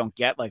 so I don't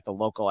get the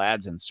local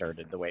ads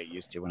inserted the way it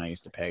used to when I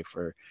used to pay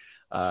for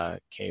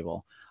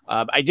cable.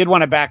 I did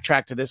want to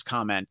backtrack to this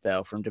comment,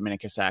 though, from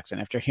Dominicus Saxon.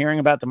 After hearing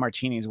about the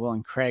martinis Will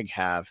and Craig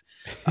have,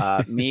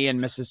 me and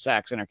Mrs.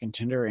 Saxon are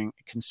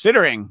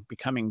considering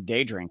becoming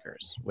day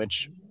drinkers,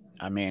 which,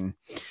 I mean,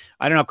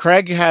 I don't know.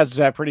 Craig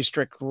has pretty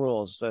strict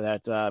rules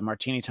that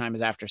martini time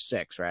is after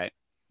 6, right?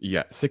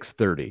 Yeah,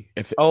 6:30.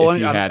 If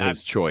he had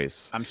his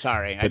choice. I'm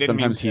sorry. But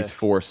sometimes he's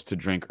forced to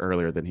drink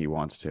earlier than he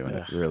wants to, and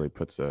it really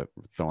puts a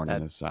thorn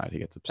in his side. He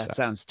gets upset. That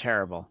sounds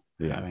terrible.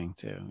 Yeah. Having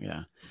to,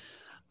 yeah.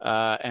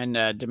 And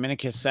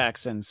Dominicus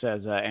Saxon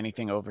says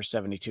anything over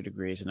 72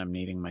 degrees, and I'm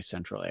needing my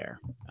central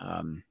air.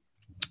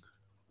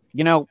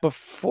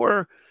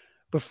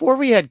 Before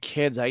we had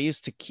kids, I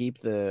used to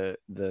keep the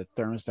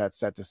thermostat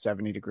set to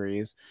 70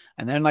 degrees.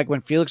 And then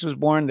when Felix was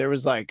born, there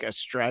was a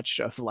stretch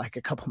of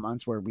a couple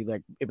months where we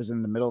it was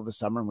in the middle of the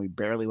summer and we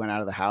barely went out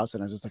of the house.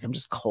 And I was just I'm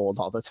just cold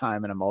all the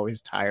time and I'm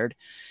always tired.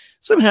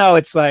 Somehow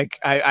it's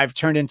I've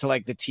turned into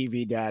the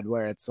TV dad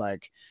where it's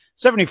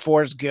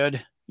 74 is good.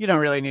 You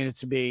don't really need it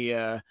to be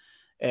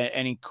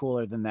any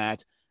cooler than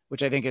that.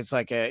 which I think is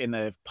like in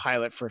the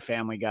pilot for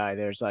Family Guy.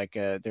 There's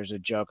a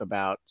joke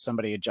about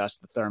somebody adjusts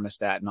the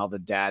thermostat and all the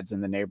dads in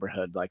the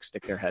neighborhood like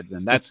stick their heads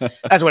in. That's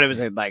what it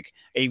was, like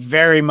a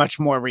very much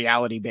more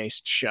reality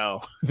based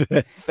show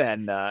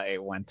than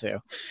it went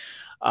to.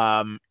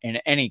 In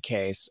any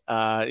case,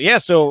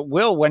 so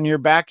Will, when you're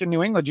back in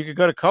New England, you could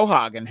go to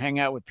Quahog and hang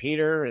out with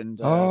Peter and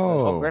the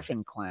whole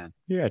Griffin clan.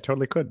 Yeah, I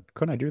totally could.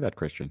 Couldn't I do that,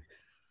 Christian?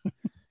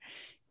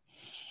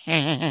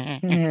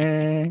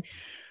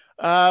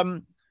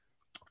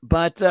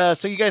 But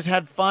so you guys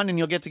had fun and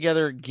you'll get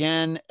together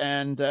again.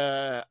 And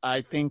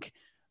I think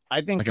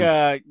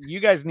you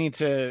guys need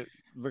to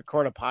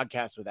record a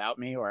podcast without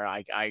me, or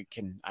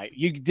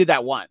you did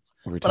that once,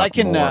 but I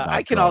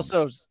can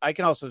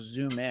also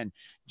zoom in.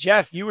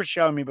 Jeff, you were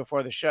showing me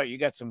before the show, you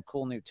got some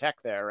cool new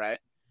tech there, right?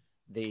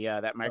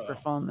 That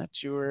microphone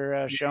that you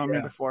were showing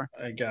me before.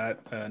 I got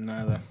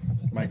another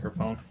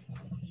microphone.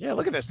 Yeah,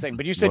 look at this thing.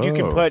 But you said you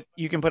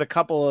can put a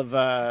couple of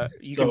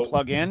can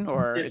plug in,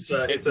 or it's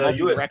a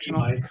USB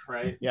mic,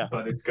 right? Yeah,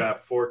 but it's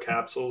got 4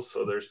 capsules,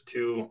 so there's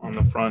 2 on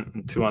the front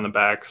and 2 on the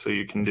back, so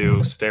you can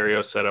do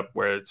stereo setup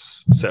where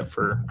it's set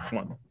for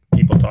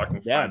people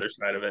talking from either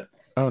side of it.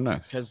 Oh,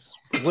 nice. Because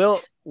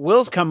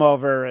Will's come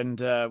over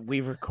and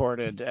we've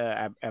recorded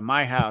at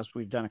my house.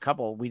 We've done a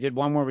couple. We did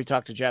one where we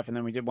talked to Jeff, and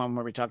then we did one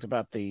where we talked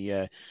about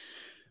the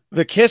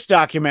Kiss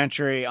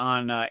documentary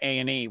on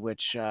A&E,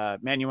 which,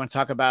 man, you want to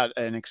talk about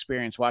an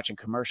experience watching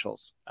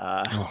commercials.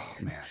 Oh,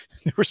 man.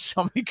 There were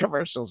so many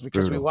commercials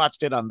because we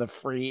watched it on the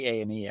free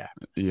A&E app.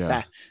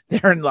 Yeah.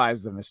 Therein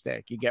lies the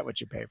mistake. You get what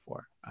you pay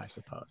for, I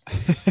suppose.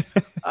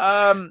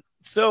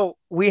 So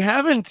we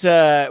haven't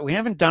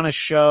done a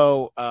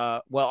show,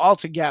 all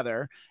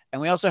together.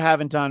 And we also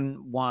haven't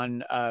done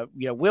one,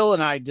 Will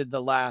and I did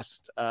the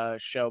last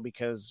show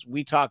because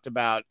we talked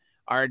about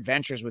our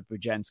adventures with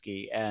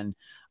Bujenski, and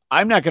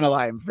I'm not going to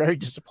lie, I'm very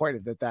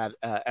disappointed that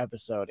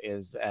episode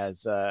is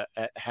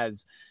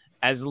has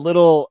as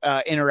little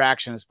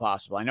interaction as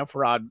possible. I know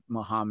Farad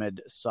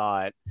Muhammad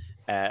saw it.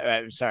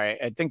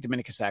 I think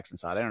Dominica Saxon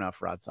saw it. I don't know if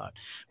Farad saw it,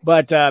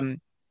 but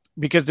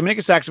because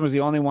Dominica Saxon was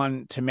the only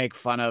one to make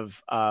fun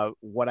of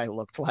what I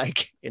looked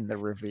like in the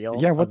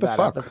reveal. Yeah, what the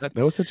fuck? Episode.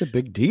 That was such a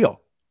big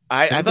deal.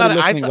 I thought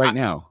right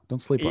now. Don't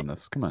sleep on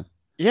this. Come on.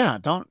 Yeah,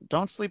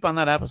 don't sleep on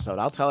that episode.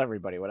 I'll tell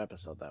everybody what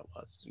episode that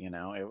was.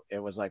 It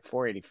was like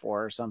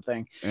 484 or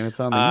something. And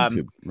it's on the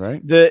YouTube,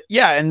 right? The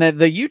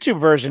YouTube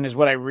version is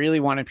what I really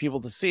wanted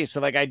people to see.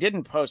 So like I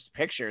didn't post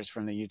pictures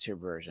from the YouTube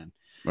version.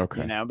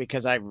 Okay.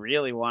 Because I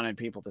really wanted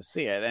people to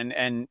see it.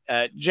 And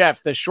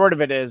Jeff, the short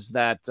of it is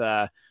that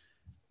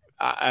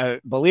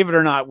believe it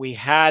or not, we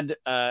had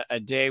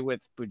a day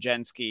with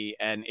Bujenski,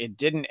 and it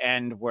didn't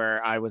end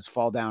where I was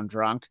fall down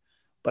drunk.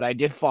 But I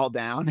did fall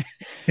down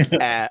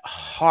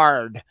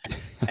hard.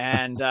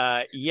 And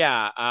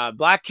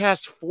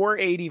Bladtcast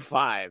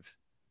 485,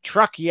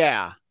 Truck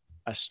Yeah,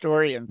 a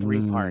story in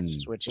 3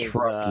 parts, which is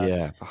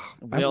Will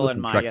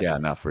and my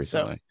enough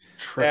recently.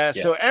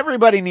 So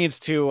everybody needs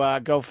to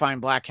go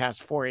find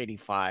Bladtcast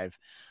 485.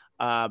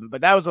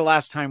 But that was the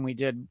last time we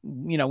did,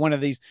 one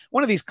of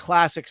these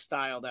classic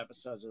styled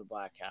episodes of the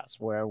Bladtcast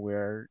where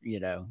we're,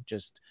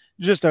 just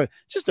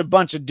a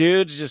bunch of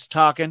dudes just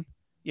talking,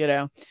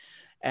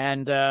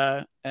 And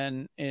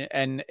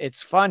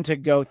it's fun to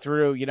go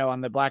through,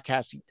 on the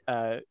Bladtcast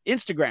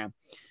Instagram.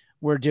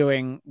 We're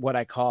doing what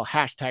I call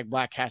hashtag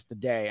Bladtcast a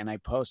day. And I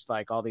post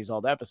like all these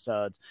old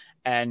episodes,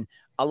 and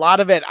a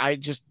lot of it, I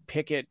just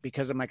pick it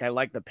because I'm like, I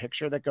like the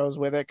picture that goes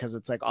with it. Cause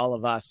it's like all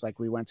of us, like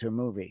we went to a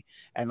movie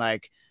and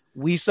like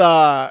we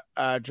saw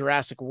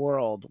Jurassic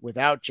World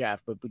without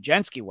Jeff, but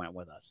Bujenski went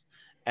with us.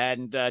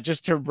 And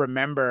just to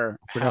remember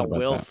how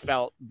Will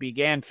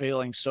began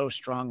feeling so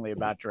strongly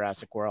about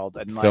Jurassic World,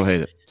 and still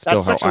hate it.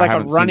 That's such like a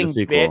running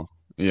bit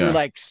through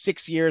like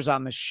 6 years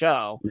on the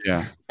show.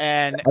 Yeah,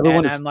 and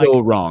everyone is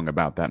still wrong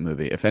about that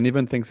movie. If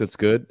anyone thinks it's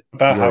good,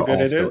 about how good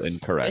it is,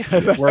 incorrect.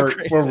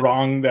 We're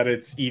wrong that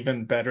it's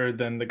even better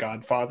than The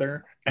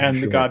Godfather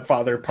and The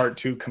Godfather Part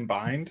 2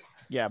 combined.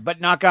 Yeah,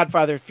 but not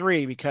Godfather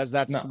 3 because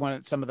that's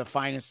some of the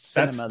finest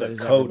cinema that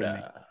is ever been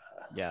made.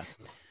 Yeah.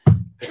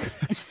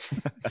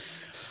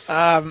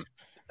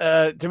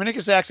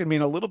 Dominica Saxon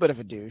being a little bit of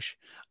a douche.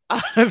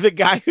 The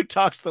guy who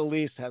talks the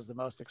least has the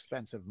most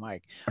expensive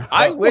mic.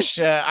 I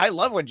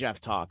love when Jeff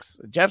talks.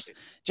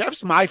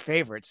 Jeff's my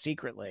favorite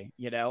secretly,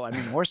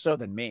 more so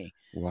than me.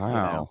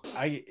 Wow.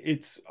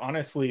 It's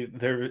honestly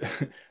there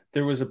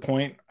was a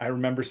point, I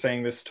remember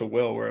saying this to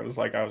Will, where it was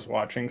like I was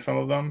watching some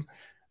of them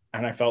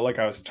and I felt like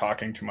I was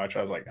talking too much.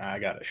 I was like, I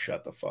gotta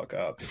shut the fuck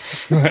up.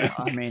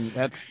 I mean,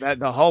 that's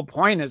the whole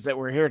point is that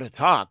we're here to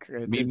talk.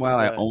 Meanwhile,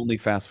 I only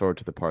fast forward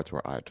to the parts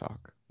where I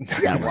talk.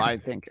 Yeah, well, I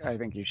think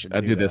you should.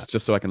 I do this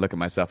just so I can look at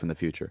myself in the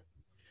future.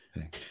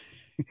 Hey.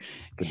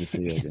 Good to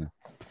see you again.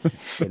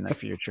 In the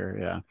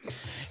future,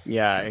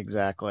 yeah,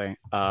 exactly.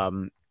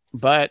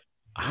 But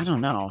I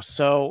don't know.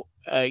 So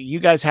you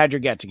guys had your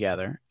get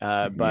together,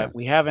 but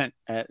we haven't.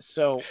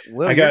 So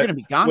Will, you're going to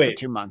be gone for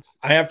 2 months.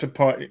 I have to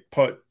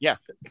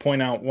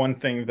point out one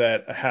thing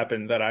that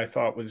happened that I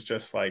thought was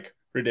just like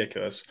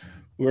ridiculous.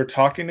 We were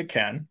talking to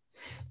Ken,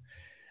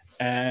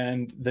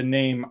 and the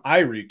name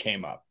Irie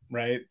came up,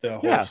 right? The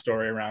whole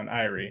story around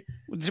Irie.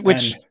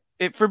 Which,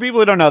 for people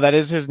who don't know, that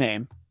is his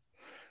name.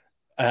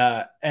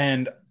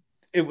 And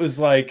it was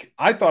like,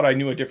 I thought I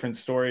knew a different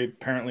story.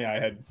 Apparently I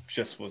had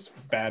just was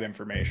bad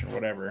information,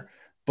 whatever.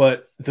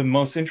 But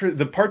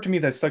the part to me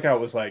that stuck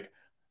out was like,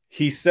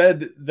 he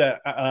said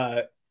that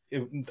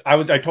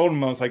I told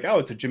him, I was like, oh,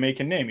 it's a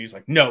Jamaican name. He's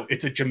like, no,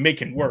 it's a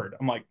Jamaican word.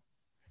 I'm like,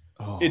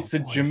 it's a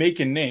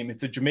Jamaican name.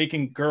 It's a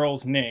Jamaican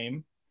girl's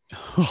name.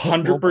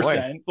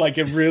 100%. Like,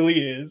 it really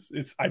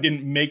is. I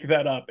didn't make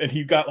that up. And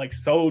he got like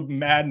so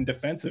mad and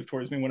defensive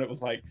towards me when it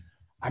was like,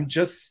 I'm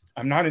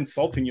not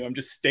insulting you. I'm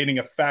just stating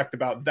a fact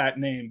about that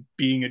name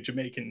being a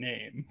Jamaican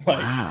name. Like,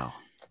 wow.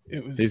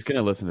 He's going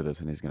to listen to this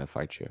and he's going to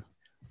fight you.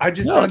 I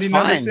didn't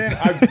understand.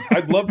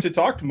 I'd love to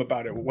talk to him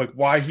about it. Like,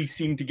 why he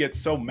seemed to get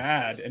so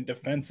mad and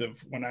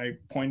defensive when I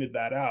pointed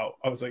that out.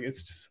 I was like,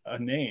 it's just a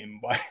name.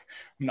 Why?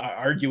 I'm not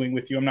arguing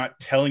with you. I'm not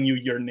telling you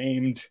you're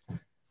named.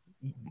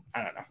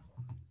 I don't know.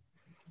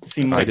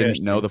 I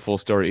didn't know the full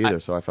story either,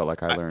 so I felt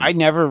like I learned. I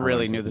never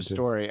really knew the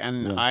story,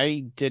 and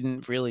I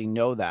didn't really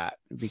know that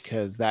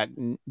because that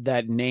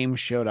name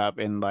showed up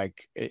in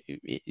like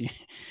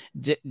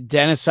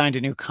Dennis signed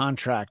a new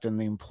contract, and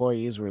the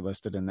employees were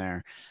listed in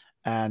there,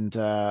 and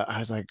I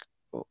was like,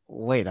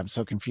 "Wait, I'm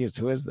so confused.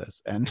 Who is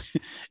this?" And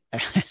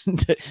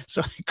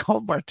so I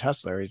called Bart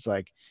Tussler. He's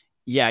like,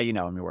 "Yeah, you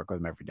know him. You work with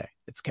him every day.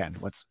 It's Ken.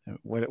 What's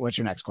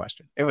your next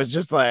question?" It was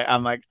just like,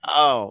 I'm like,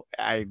 "Oh,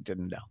 I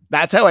didn't know."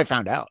 That's how I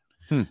found out.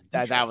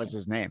 That was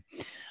his name.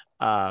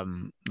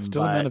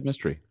 Still a man of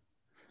mystery.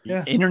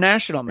 Yeah,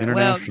 international man. Man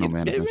of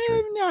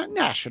mystery.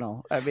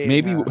 National. I mean,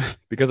 maybe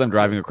because I'm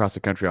driving across the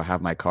country, I'll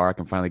have my car. I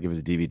can finally give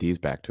his DVDs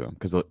back to him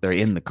because they're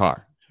in the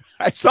car.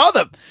 I saw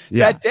them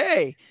that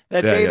day.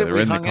 That day that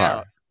we in hung the car.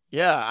 out.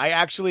 Yeah,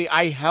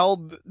 I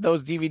held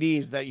those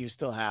DVDs that you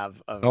still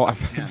have.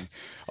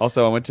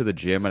 Also, I went to the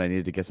gym and I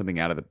needed to get something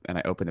out of and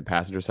I opened the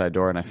passenger side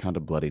door and I found a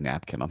bloody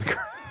napkin on the ground.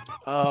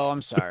 Oh,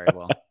 I'm sorry.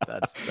 Well,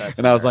 that's.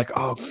 And I was like,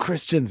 "Oh,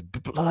 Christian's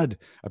blood."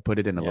 I put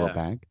it in a little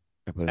bag.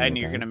 And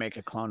you're gonna make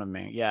a clone of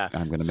me. Yeah,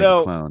 I'm gonna make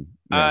a clone.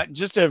 Yeah.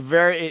 Just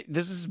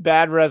this is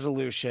bad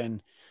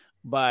resolution,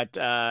 but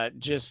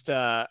just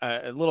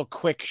a little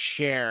quick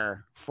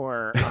share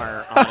for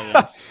our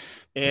audience.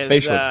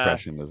 Facial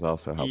expression is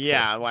also helpful.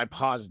 Yeah, well, I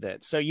paused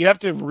it. So you have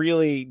to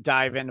really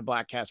dive into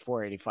Bladtcast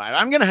 485.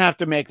 I'm gonna have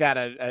to make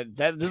that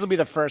this will be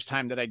the first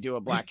time that I do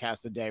a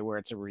Bladtcast a day where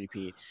it's a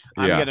repeat.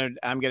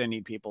 I'm gonna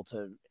need people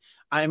to.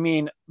 I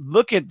mean,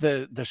 look at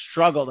the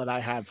struggle that I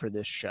had for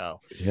this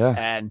show. Yeah,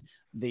 and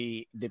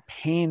the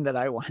pain that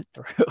I went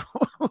through.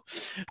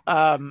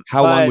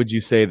 How long would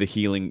you say the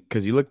healing?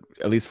 Because you look,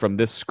 at least from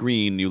this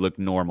screen, you look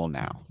normal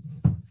now.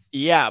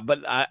 Yeah,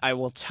 but I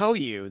will tell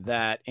you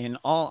that in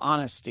all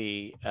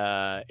honesty,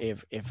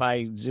 if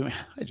I zoom,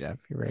 hi Jeff,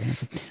 you're very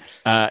handsome.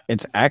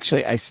 It's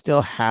actually, I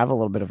still have a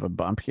little bit of a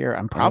bump here.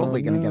 I'm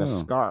probably going to get a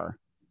scar.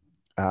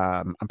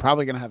 I'm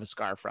probably going to have a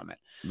scar from it.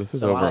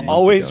 So I'll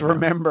always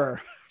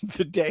remember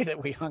the day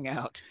that we hung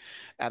out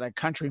at a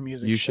country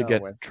music show. You should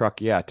get Truck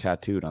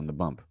tattooed on the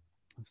bump.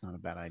 That's not a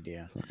bad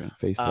idea. Okay.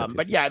 Face tattoos.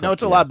 But yeah, no,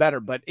 it's a lot better.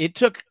 But it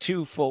took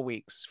 2 full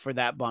weeks for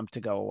that bump to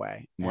go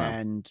away. Wow.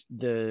 And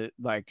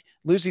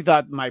Lucy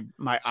thought my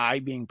eye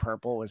being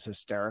purple was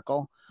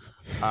hysterical.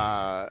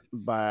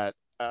 But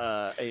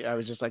I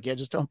was just like, yeah,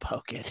 just don't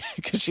poke it,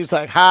 because she's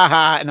like, ha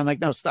ha, and I'm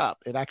like, no,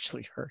 stop. It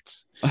actually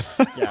hurts.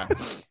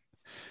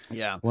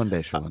 Yeah. One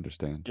day she'll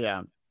understand.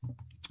 Yeah.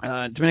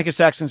 Dominica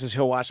Saxon says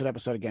he'll watch that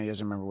episode again. He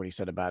doesn't remember what he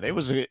said about it.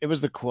 It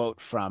was a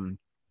quote from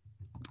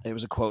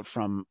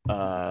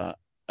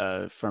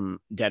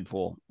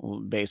Deadpool,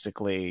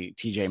 basically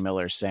TJ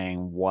Miller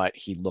saying what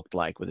he looked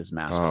like with his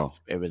mask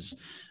off. It was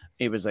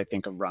I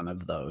think a run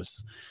of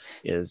those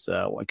is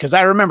because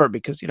I remember,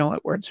 because you know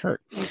what, words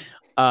hurt.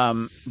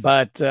 So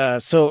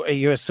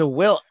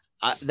Will,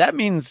 that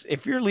means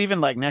if you're leaving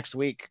like next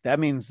week, that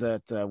means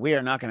that we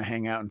are not going to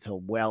hang out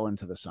until well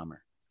into the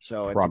summer.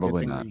 So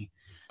probably it's not.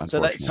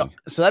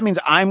 So that means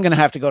I'm going to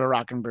have to go to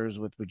Rock and Brews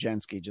with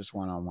Bujenski just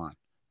one-on-one.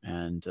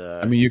 And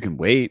I mean, you can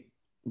wait.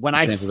 When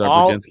Chances I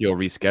fall, are Bujenski will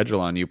reschedule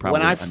on you.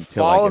 Probably when I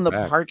fall in the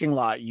back. parking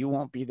lot, you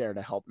won't be there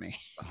to help me.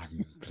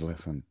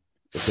 Listen,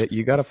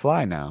 you got to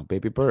fly now,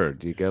 baby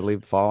bird. You got to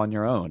fall on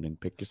your own and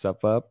pick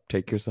yourself up.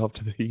 Take yourself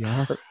to the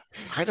ER.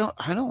 I don't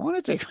want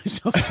to take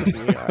myself to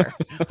the ER.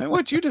 I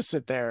want you to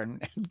sit there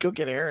and go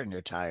get air in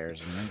your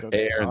tires, and then go get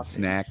air and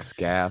snacks,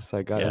 gas.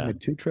 I made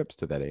 2 trips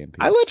to that AMP.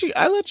 I let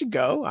you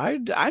go. I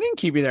didn't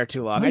keep you there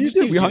too long. No, you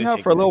did. We hung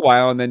out for a little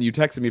while, and then and then you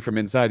texted me from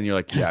inside, and you're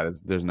like, "Yeah,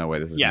 there's no way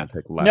this is going to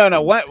take less."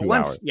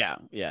 Once, yeah.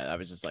 I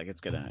was just like,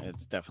 it's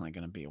definitely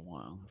gonna be a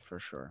while for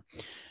sure.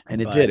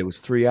 And it did. It was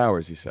 3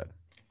 hours. You said.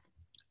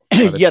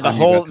 Yeah, the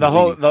whole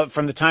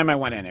from the time I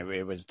went in,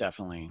 it was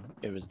definitely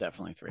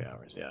 3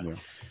 hours.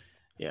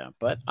 Yeah,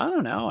 but I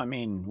don't know. I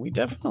mean,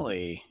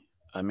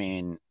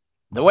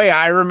 the way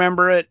I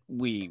remember it,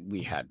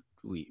 we had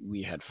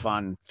we had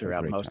fun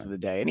throughout most time. of the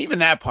day. And even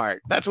that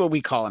part, that's what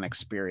we call an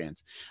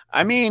experience.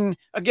 I mean,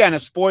 again, a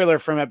spoiler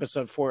from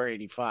episode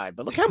 485,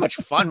 but look how much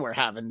fun we're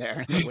having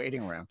there in the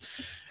waiting room.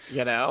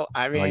 You know,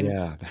 I mean,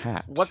 the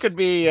hat. what could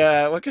be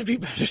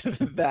better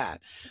than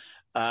that?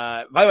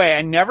 By the way,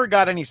 I never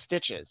got any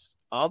stitches.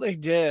 All they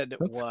did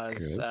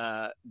was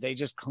they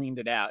just cleaned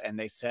it out, and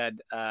they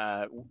said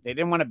they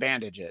didn't want to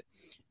bandage it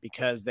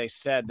because they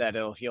said that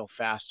it'll heal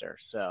faster.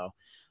 So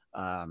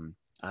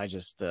I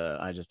just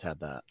had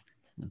that.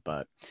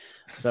 But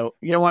so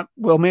you know what?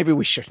 Well, maybe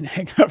we shouldn't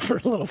hang out for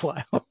a little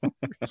while.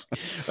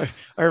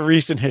 Our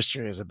recent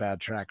history is a bad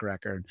track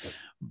record,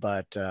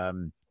 but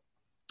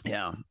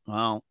yeah,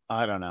 well,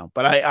 I don't know,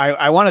 but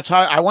I want to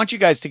talk. I want you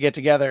guys to get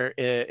together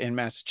in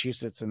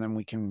Massachusetts, and then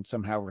we can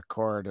somehow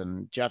record.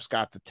 And Jeff's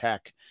got the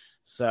tech,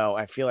 so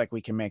I feel like we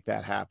can make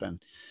that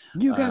happen.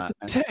 You got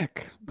the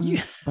tech.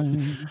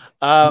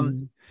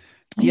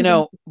 You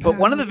know, but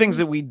one of the things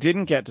that we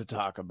didn't get to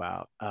talk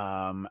about,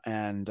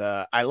 and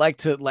I like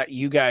to let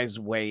you guys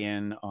weigh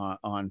in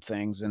on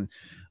things, and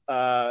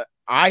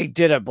I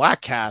did a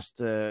Bladtcast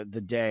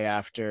the day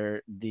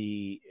after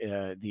the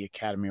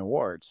Academy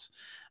Awards.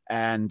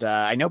 And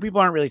I know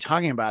people aren't really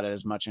talking about it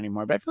as much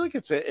anymore, but I feel like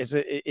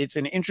it's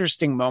an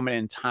interesting moment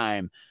in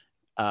time.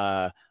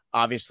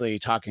 Obviously,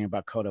 talking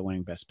about Coda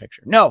winning Best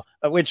Picture. No,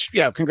 which,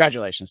 you know,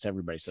 congratulations to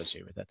everybody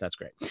associated with that. That's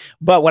great.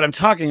 But what I'm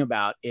talking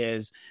about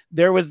is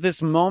there was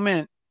this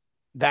moment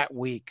that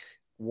week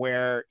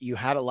where you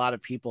had a lot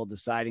of people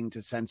deciding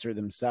to censor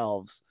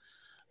themselves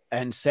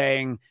and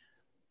saying,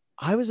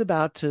 I was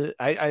about to.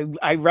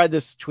 I read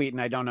this tweet,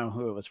 and I don't know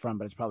who it was from,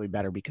 but it's probably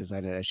better because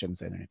I shouldn't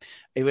say their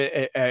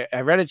name.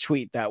 I read a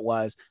tweet that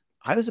was,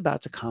 I was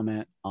about to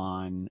comment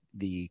on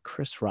the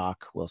Chris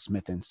Rock Will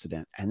Smith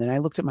incident, and then I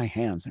looked at my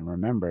hands and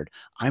remembered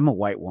I'm a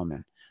white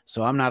woman,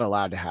 so I'm not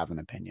allowed to have an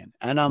opinion.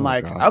 And I'm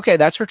okay,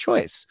 that's her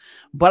choice.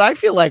 But I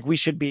feel like we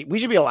should be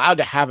allowed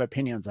to have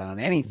opinions on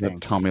anything.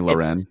 Tommy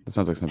Loren. That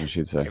sounds like something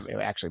she'd say. It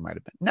actually might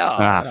have been.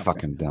 No,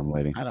 fucking dumb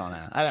lady. I don't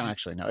know. I don't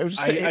actually know. It was.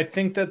 I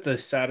think that the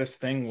saddest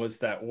thing was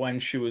that when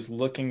she was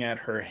looking at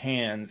her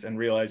hands and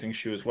realizing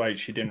she was white,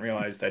 she didn't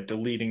realize that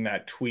deleting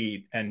that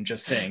tweet and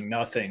just saying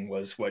nothing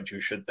was what you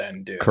should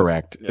then do.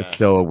 Correct. Yeah. It's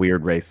still a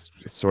weird race.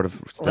 It's sort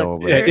of still a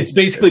race. It's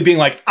basically being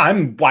like,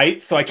 I'm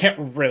white, so I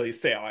can't really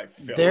say how I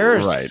feel.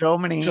 There's so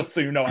many. Just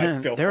so you know, I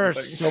feel. There are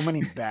so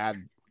many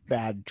bad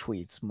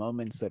tweets,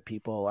 moments that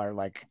people are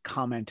like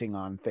commenting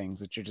on things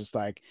that you're just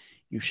like,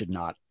 you should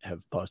not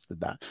have posted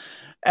that.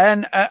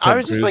 And I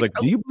was just like,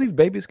 do you believe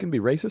babies can be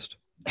racist?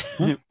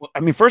 I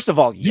mean, first of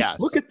all, yes.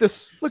 Look at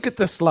this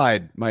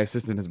slide my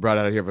assistant has brought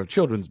out of here of a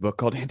children's book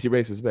called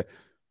Anti-Racist.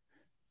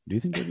 Do you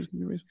think babies can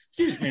be racist?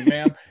 Excuse me,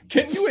 ma'am.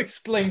 Can you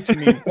explain to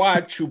me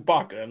why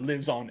Chewbacca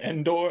lives on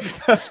Endor?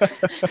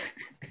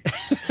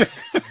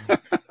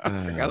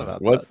 I forgot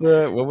about what's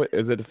that. What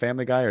is it, a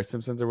Family Guy or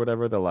Simpsons or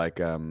whatever?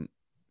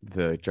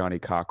 The Johnny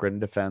Cochran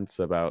defense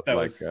about that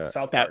like was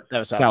South Park. That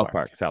was South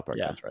Park.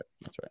 Yeah. That's right.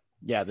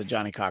 Yeah, the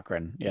Johnny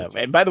Cochran. Yeah.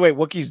 And by the way,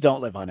 Wookiees don't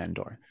live on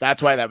Endor.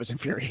 That's why that was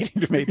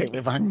infuriating to me. They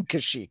live on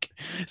Kashyyyk.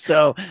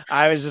 So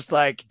I was just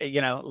like,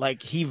 you know,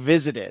 like he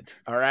visited.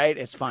 All right.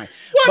 It's fine.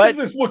 Why does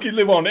this Wookiee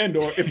live on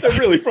Endor if they're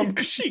really from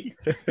Kashyyyk?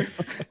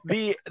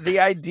 The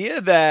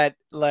idea that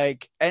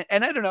like,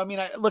 and I don't know. I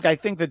mean, I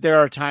think that there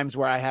are times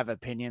where I have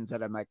opinions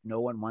that I'm like, no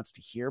one wants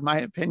to hear my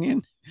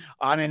opinion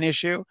on an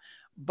issue.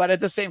 But at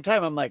the same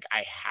time, I'm like,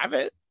 I have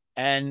it.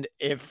 And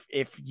if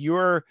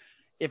your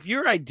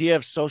idea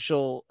of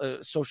social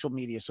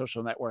media,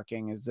 social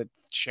networking is that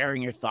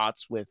sharing your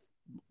thoughts with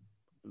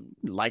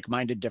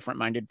like-minded,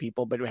 different-minded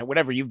people, but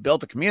whatever, you've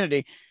built a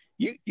community,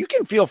 you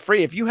can feel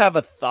free. If you have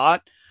a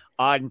thought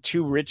on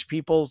two rich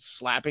people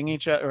slapping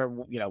each other,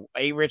 or, you know,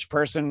 a rich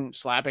person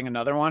slapping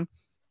another one,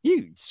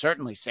 you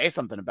certainly say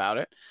something about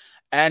it.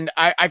 And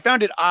I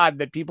found it odd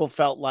that people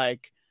felt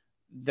like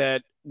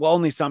that, well,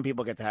 only some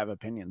people get to have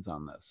opinions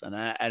on this. And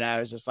I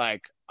was just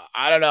like,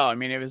 I don't know. I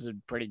mean, it was a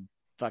pretty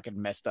fucking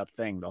messed up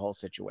thing, the whole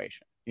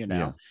situation, you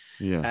know?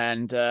 Yeah.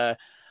 And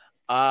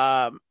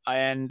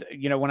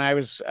you know, when I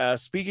was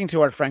speaking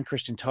to our friend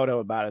Christian Toto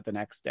about it the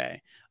next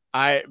day,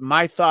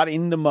 my thought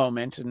in the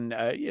moment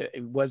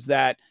was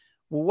that,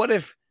 well, what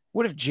if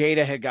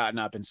Jada had gotten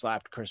up and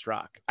slapped Chris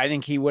Rock? I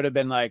think he would have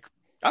been like,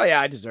 oh yeah,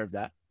 I deserve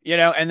that, you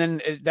know? And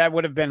then that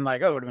would have been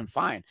like, oh, it would have been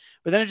fine.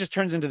 But then it just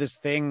turns into this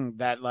thing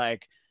that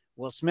like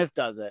Will Smith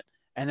does it.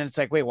 And then it's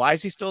like, wait, why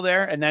is he still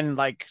there? And then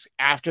like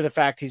after the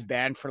fact, he's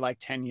banned for like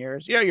 10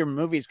 years. You know, your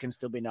movies can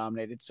still be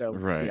nominated. So,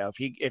 right. You know,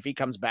 if he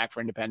comes back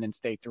for Independence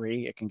Day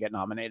 3, it can get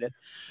nominated.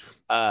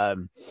 But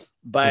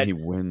and he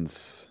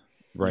wins.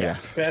 Right. Yeah.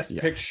 Best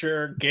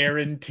picture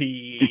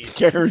guaranteed.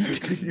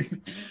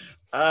 Guaranteed.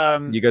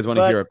 You guys want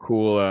to hear a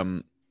cool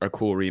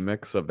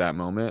remix of that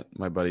moment?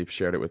 My buddy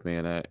shared it with me,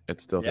 and I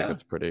still think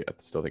it's pretty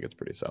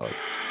solid.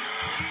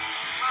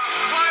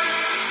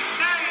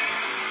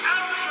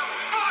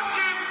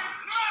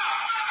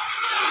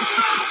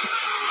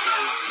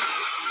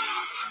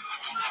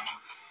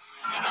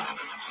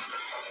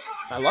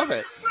 I love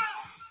it.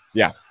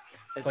 Yeah.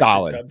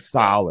 Solid.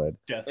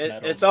 Death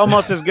metal. It's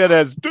almost as good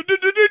as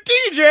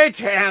DJ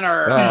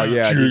Tanner. Oh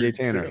yeah, DJ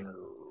Tanner.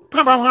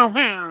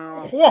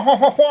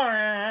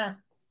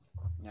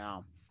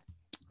 No.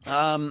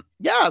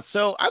 Yeah,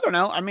 so I don't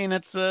know. I mean,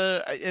 it's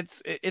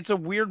a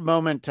weird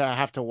moment to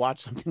have to watch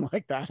something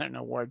like that at an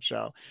award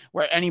show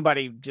where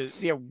anybody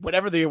just,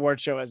 whatever the award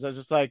show is, I was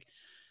just like,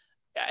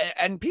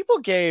 and people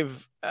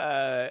gave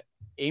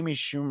Amy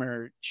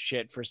Schumer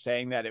shit for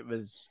saying that it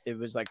was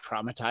like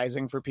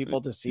traumatizing for people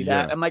to see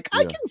that. I'm like,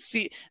 I can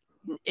see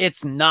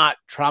it's not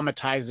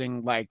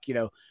traumatizing, like,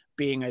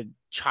 being a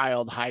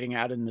child hiding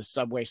out in the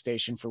subway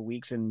station for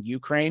weeks in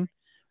Ukraine,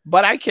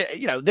 but I can,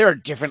 there are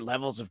different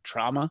levels of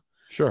trauma.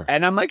 Sure.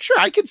 And I'm like, sure,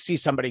 I could see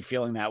somebody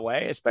feeling that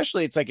way,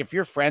 especially it's like if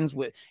you're friends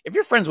with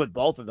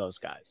both of those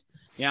guys.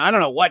 I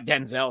don't know what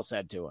Denzel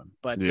said to him,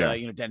 but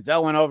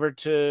Denzel went over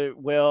to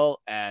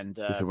Will, and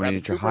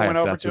when you're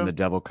highest, that's when the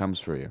devil comes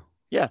for you.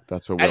 Yeah,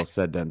 that's what Will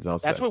said. Denzel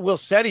said. That's what Will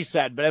said. He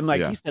said, but I'm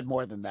like, he said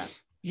more than that.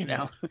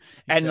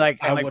 And said,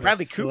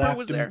 Bradley Cooper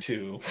was there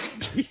too.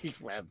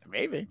 Well,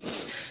 maybe.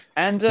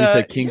 And he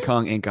said, "King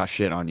Kong ain't got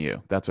shit on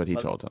you." That's what he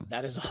told him.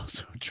 That is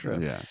also true.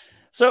 Yeah.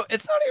 So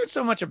it's not even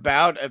so much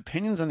about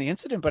opinions on the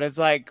incident, but it's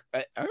like,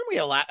 aren't we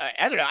allowed?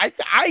 I don't know.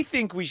 I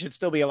think we should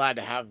still be allowed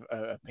to have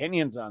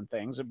opinions on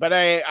things. But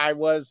I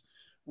was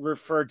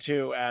referred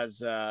to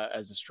as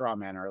a straw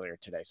man earlier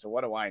today. So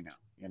what do I know?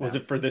 Was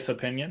it for this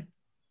opinion?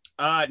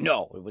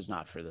 No, it was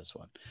not for this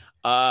one.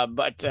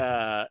 But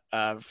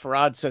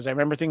Farad says, I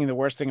remember thinking the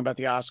worst thing about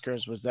the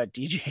Oscars was that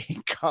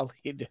DJ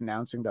Khalid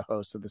announcing the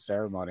host of the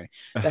ceremony.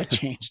 That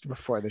changed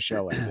before the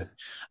show ended.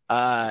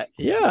 I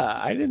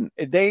didn't.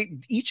 They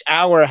each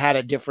hour had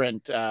a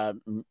different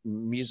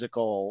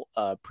musical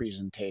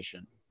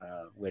presentation,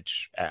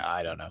 which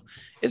I don't know.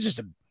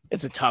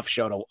 It's a tough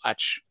show to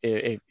watch.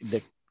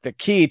 The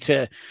key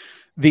to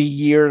the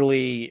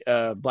yearly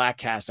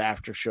Bladtcast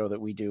after show that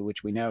we do,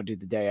 which we now do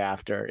the day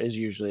after, is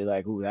usually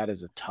like, ooh, that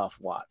is a tough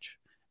watch.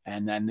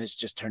 And then this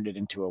just turned it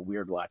into a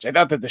weird watch. I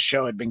thought that the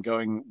show had been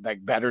going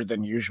like better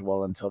than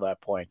usual until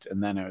that point.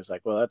 And then I was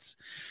like, well,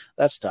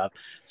 that's tough.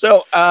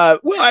 So,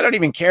 well, I don't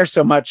even care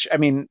so much. I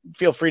mean,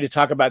 feel free to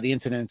talk about the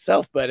incident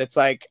itself, but it's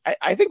like,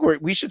 I think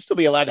we should still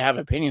be allowed to have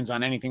opinions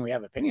on anything we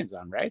have opinions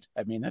on, right?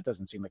 I mean, that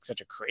doesn't seem like such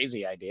a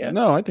crazy idea.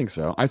 No, I think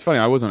so. It's funny.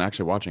 I wasn't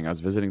actually watching. I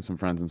was visiting some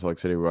friends in Salt Lake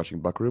City. We were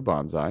watching Buckaroo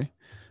Banzai.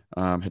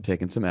 Had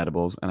taken some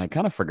edibles, and I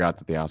kind of forgot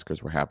that the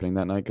Oscars were happening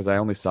that night because I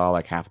only saw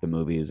like half the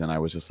movies, and I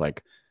was just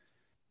like,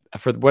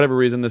 for whatever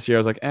reason this year, I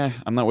was like,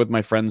 I'm not with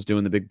my friends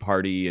doing the big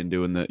party and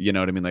doing the, you know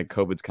what I mean? Like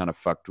COVID's kind of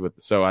fucked with.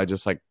 So I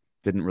just like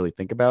didn't really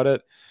think about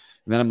it.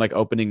 And then I'm like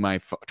opening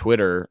my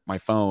Twitter, my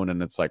phone,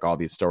 and it's like all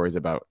these stories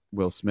about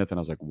Will Smith. And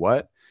I was like,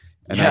 what?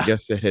 And I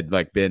guess it had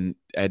like been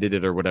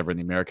edited or whatever in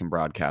the American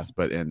broadcast,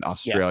 but in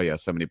Australia,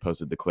 somebody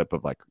posted the clip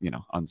of like,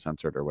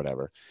 uncensored or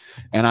whatever.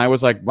 And I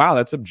was like, wow,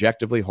 that's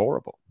objectively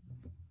horrible.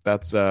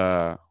 That's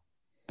a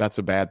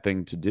bad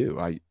thing to do.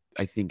 I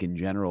think in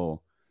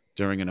general,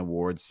 during an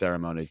awards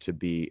ceremony, to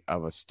be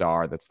of a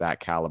star that's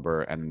that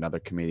caliber and another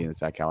comedian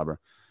that's that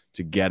caliber,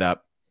 to get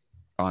up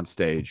on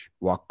stage,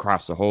 walk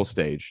across the whole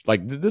stage.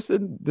 Like this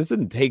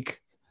didn't take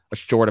a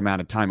short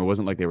amount of time. It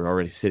wasn't like they were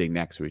already sitting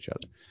next to each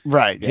other.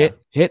 Right. Yeah.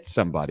 Hit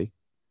somebody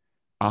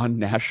on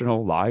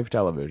national live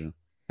television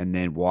and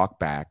then walk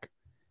back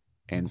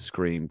and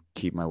scream,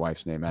 "Keep my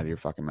wife's name out of your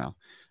fucking mouth."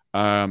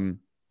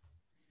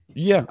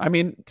 Yeah, I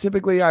mean,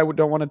 typically I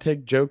don't want to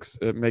take jokes,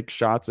 make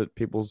shots at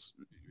people's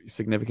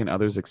significant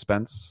other's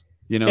expense.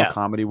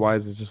 Comedy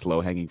wise, it's just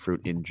low hanging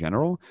fruit in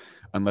general.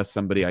 Unless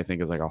somebody I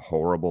think is like a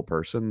horrible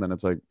person, then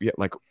it's like,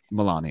 like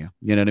Melania.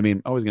 You know what I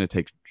mean? Always going to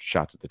take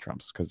shots at the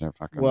Trumps because they're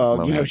fucking.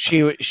 Well,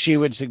 she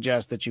would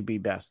suggest that you be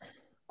best.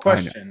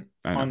 Question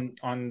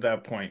on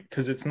that point,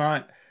 because it's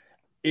not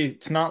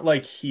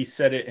like he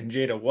said it and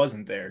Jada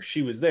wasn't there.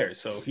 She was there,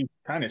 so he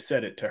kind of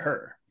said it to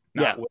her.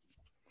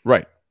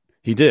 Right.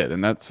 He did,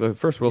 and that's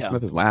first. Will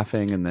Smith is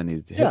laughing, and then he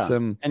hits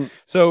him. And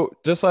so,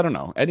 just I don't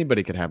know.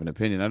 Anybody could have an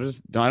opinion. I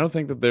don't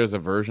think that there's a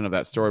version of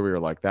that story where you're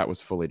like that was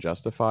fully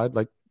justified.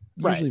 Like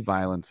usually,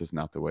 violence is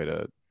not the way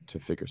to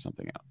figure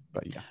something out.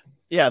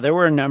 But there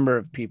were a number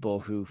of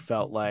people who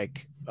felt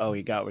like, oh,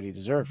 he got what he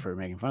deserved for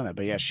making fun of that.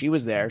 But yeah, she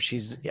was there.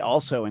 She's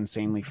also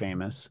insanely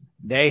famous.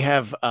 They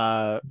have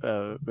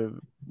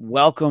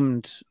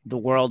welcomed the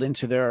world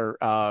into their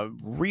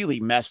really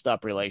messed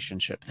up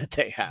relationship that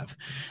they have.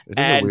 It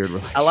is a weird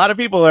relationship. A lot of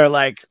people are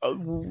like,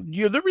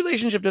 the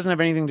relationship doesn't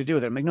have anything to do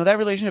with it. I'm like, no, that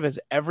relationship has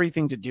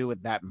everything to do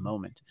with that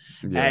moment.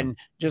 Yeah. And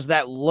just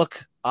that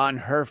look on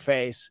her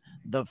face,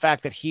 the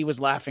fact that he was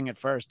laughing at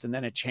first and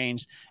then it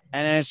changed.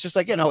 And it's just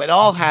like, it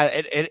all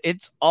had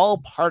it's all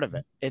part of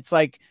it. It's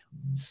like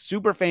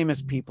super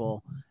famous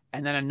people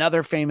and then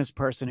another famous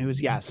person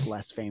who's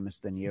less famous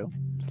than you,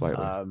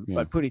 slightly,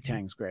 but Pootie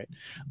Tang's great.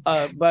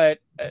 But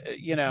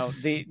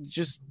the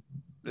just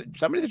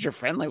somebody that you're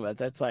friendly with.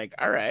 That's like,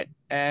 all right,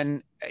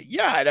 and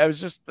I was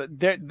just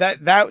there.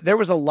 That there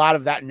was a lot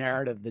of that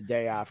narrative the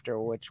day after,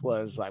 which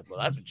was like, well,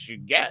 that's what you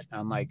get.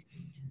 I'm like,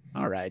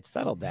 all right,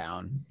 settle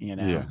down, you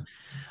know. Yeah.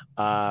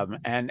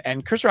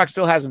 And Chris Rock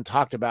still hasn't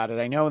talked about it.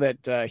 I know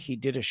that he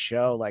did a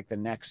show like the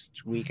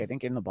next week, I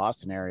think in the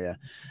Boston area,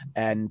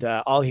 and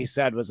all he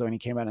said was when he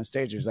came out on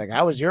stage, he was like,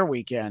 "How was your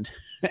weekend?"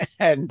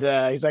 And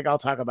he's like, "I'll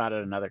talk about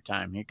it another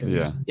time,"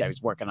 because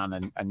he's working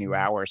on a new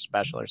hour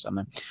special or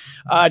something.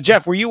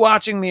 Jeff, were you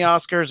watching the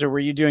Oscars, or were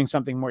you doing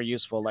something more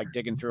useful like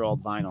digging through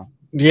old vinyl?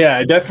 Yeah,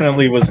 I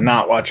definitely was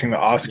not watching the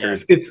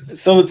Oscars. Yeah.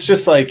 It's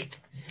just like,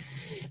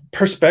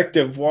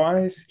 perspective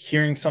wise,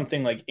 hearing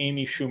something like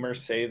Amy Schumer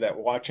say that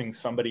watching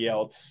somebody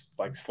else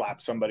like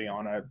slap somebody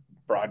on a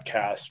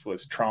broadcast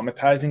was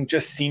traumatizing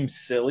just seems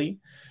silly.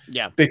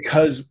 Yeah.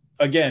 Because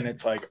again,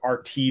 it's like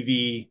our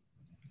TV,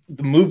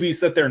 the movies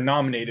that they're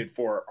nominated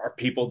for are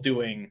people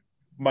doing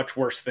much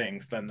worse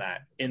things than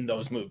that in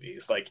those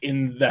movies. Like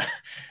in the,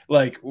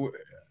 like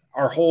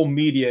our whole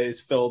media is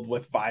filled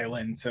with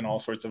violence and all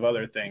sorts of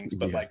other things.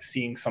 But like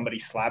seeing somebody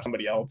slap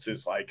somebody else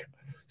is like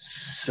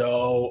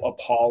so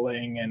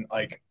appalling and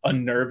like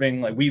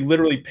unnerving. Like we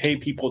literally pay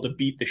people to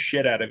beat the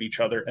shit out of each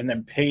other and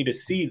then pay to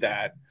see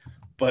that,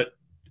 but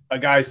a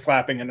guy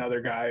slapping another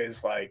guy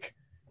is like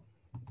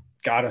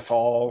got us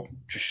all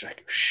just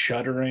like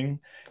shuddering.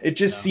 It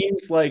just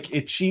seems like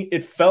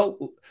it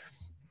felt,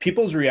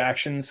 people's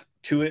reactions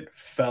to it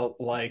felt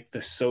like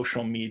the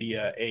social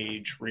media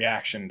age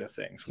reaction to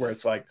things, where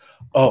it's like,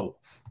 oh,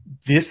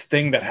 this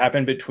thing that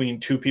happened between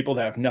two people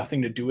that have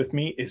nothing to do with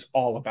me is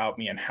all about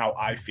me and how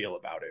I feel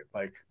about it.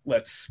 Like,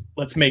 let's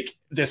make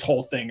this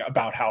whole thing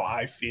about how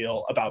I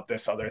feel about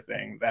this other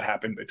thing that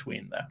happened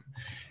between them.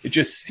 It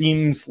just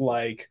seems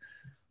like,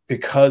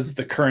 because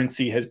the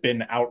currency has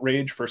been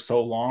outraged for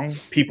so long,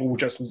 people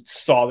just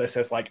saw this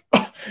as like,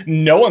 oh,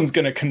 no one's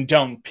going to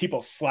condone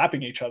people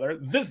slapping each other.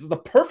 This is the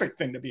perfect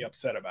thing to be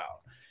upset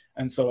about.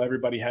 And so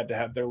everybody had to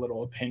have their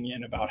little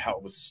opinion about how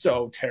it was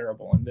so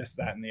terrible and this,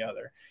 that, and the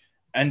other.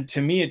 And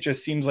to me, it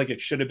just seems like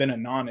it should have been a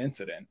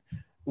non-incident.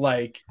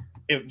 Like,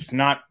 it's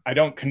not, I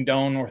don't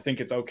condone or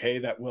think it's okay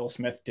that Will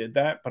Smith did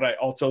that, but I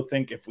also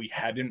think if we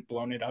hadn't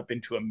blown it up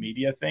into a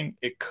media thing,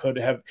 it could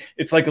have,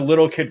 it's like a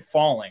little kid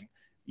falling.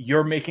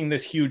 You're making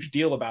this huge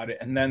deal about it,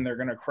 and then they're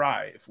going to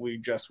cry. If we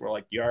just were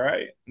like, you all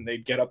right? And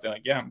they'd get up, they're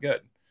like, yeah, I'm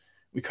good.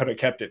 We could have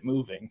kept it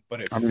moving,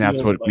 but I mean,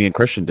 that's what me and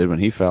Christian did when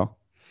he fell.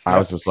 I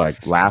was just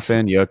like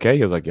laughing. You okay?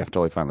 He was like, yeah,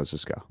 totally fine. Let's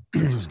just go.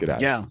 Let's just get out.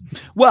 Yeah.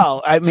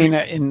 Well, I mean,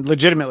 and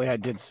legitimately, I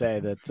did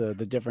say that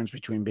the difference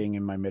between being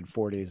in my mid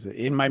 40s,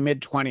 in my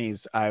mid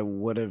 20s, I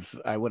would have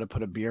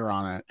put a beer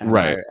on it, and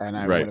right?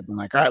 I would have been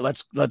like, all right,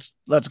 let's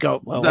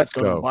go. Well, let's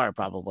go to the bar,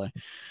 probably.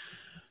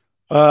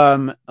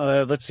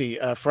 Let's see.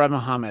 Fred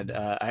Muhammad.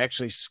 I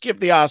actually skipped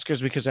the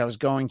Oscars because I was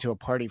going to a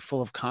party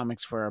full of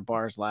comics for our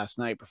bars last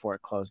night before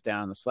it closed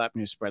down. The slap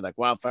news spread like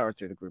wildfire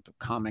through the group of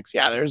comics.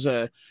 Yeah, there's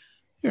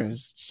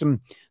some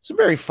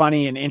very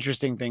funny and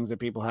interesting things that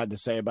people had to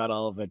say about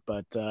all of it,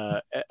 but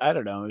I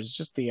don't know. It was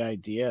just the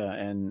idea,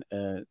 and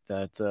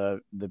that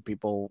the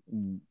people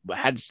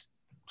had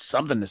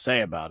something to say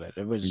about it.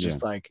 It was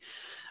just like,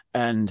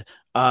 and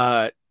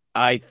I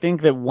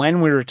think that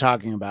when we were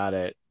talking about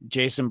it,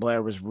 Jason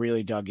Blair was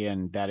really dug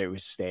in that it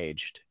was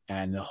staged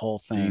and the whole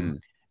thing.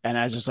 And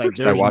I was just like,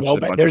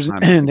 there's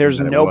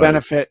no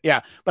benefit.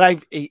 Yeah.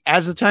 But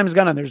as the time has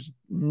gone on, there's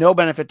no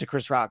benefit to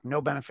Chris Rock,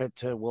 no benefit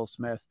to Will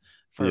Smith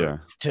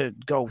to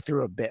go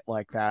through a bit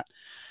like that.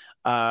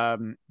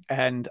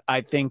 And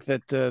I think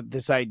that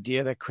this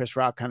idea that Chris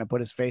Rock kind of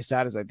put his face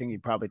out is, I think he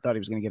probably thought he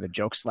was going to get a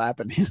joke slap,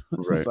 and he's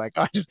like,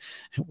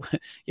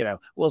 oh,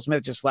 Will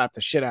Smith just slapped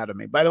the shit out of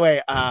me. By the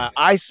way,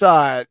 I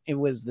saw it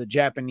was the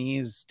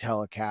Japanese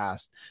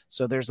telecast,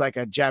 so there's like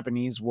a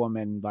Japanese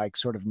woman like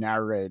sort of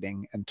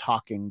narrating and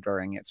talking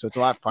during it, so it's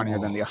a lot funnier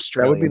than the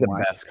Australian. That would be the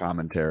one. best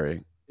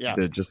commentary. Yeah,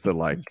 just the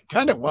like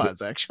kind of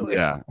was actually.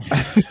 Yeah.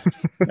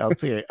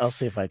 I'll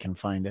see if I can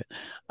find it.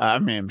 I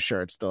mean, I'm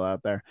sure it's still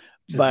out there.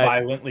 Just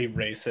violently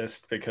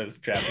racist, because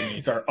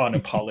Japanese are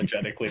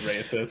unapologetically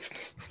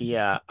racist.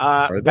 Yeah.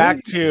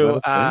 Back to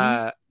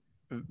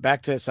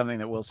something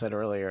that Will said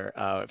earlier.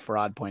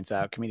 Farad points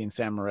out, comedian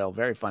Sam Morril,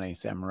 very funny.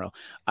 Sam Morril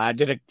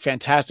did a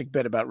fantastic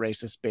bit about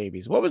racist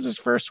babies. What was his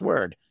first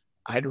word?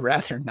 I'd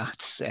rather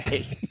not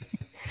say.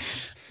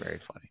 Very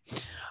funny.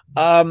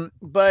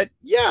 But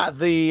yeah,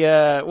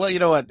 well, you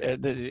know what?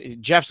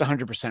 Jeff's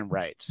 100%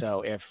 right.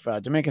 So if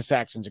Dominican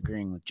Saxon's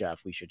agreeing with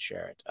Jeff, we should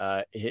share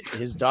it.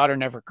 His daughter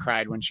never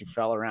cried when she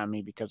fell around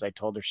me because I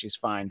told her she's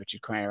fine, but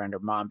she'd cry around her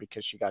mom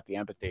because she got the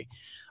empathy.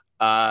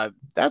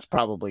 That's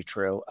probably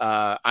true.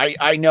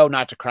 I know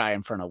not to cry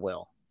in front of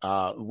Will.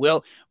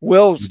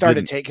 Will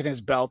started taking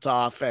his belt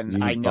off,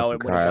 and I know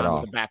it would have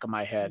gone to the back of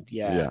my head.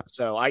 Yeah.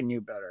 So I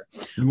knew better.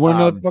 You want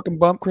another fucking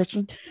bump,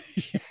 Christian?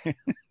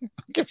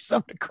 Give you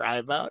something to cry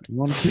about.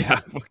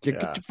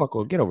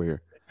 Get over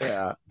here.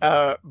 Yeah.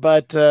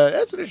 But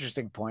that's an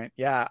interesting point.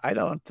 Yeah. I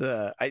don't,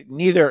 I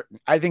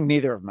think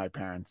neither of my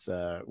parents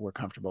were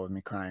comfortable with me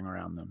crying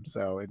around them.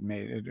 So it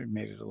made it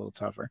a little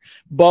tougher.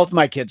 Both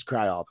my kids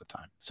cry all the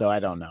time. So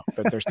I don't know,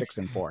 but they're 6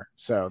 and 4.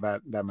 So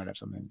that might have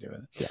something to do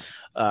with it.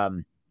 Yeah.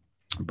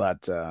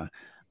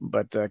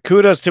 But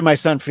kudos to my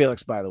son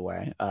Felix, by the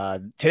way.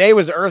 Today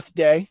was Earth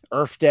Day,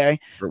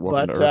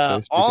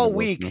 but all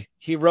week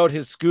he rode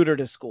his scooter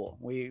to school.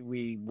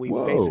 We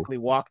basically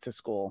walked to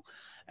school,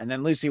 and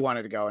then Lucy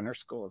wanted to go, and her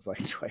school is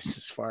like twice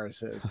as far as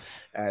his.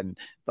 And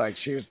like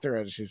she was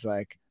through it, she's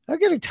like, "I'm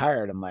getting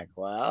tired." I'm like,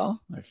 "Well,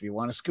 if you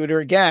want a scooter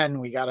again,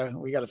 we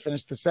gotta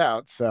finish this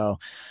out." So,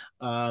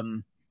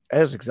 it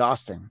was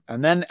exhausting.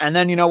 And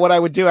then you know what I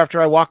would do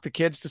after I walked the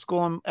kids to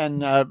school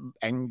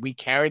and we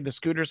carried the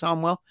scooters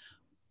home. Well,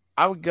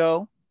 I would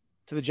go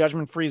to the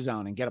Judgment Free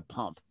Zone and get a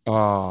pump.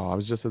 Oh, I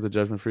was just at the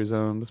Judgment Free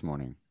Zone this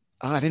morning.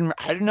 I didn't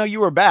know you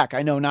were back.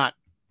 I know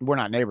we're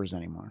not neighbors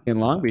anymore. In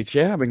Long Beach,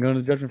 yeah. I've been going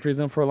to the Judgment Free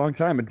Zone for a long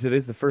time. And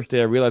today's the first day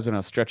I realized when I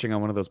was stretching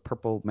on one of those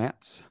purple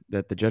mats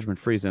that the Judgment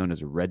Free Zone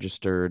is a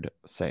registered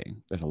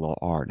saying. There's a little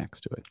R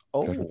next to it.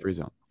 Oh, Judgment Free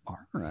Zone.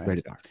 R. Right.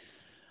 Rated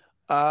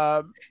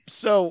R.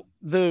 So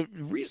the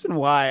reason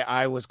why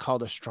I was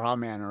called a straw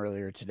man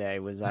earlier today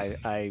was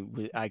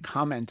I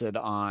commented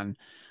on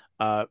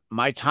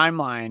my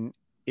timeline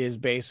is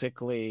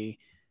basically,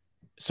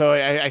 so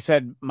I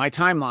said my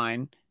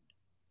timeline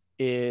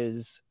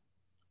is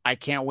I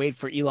can't wait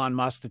for Elon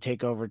Musk to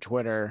take over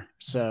Twitter.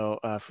 So,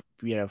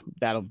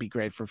 that'll be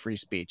great for free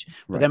speech.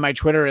 But then my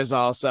Twitter is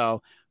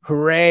also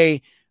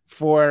hooray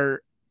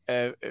for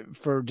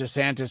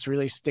DeSantis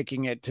really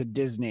sticking it to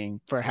Disney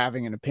for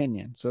having an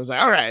opinion. So I was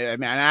like, all right, I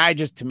mean, I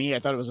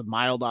thought it was a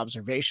mild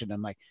observation.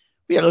 I'm like,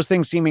 yeah, those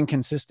things seem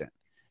inconsistent.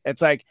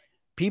 It's like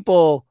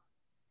people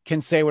can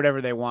say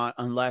whatever they want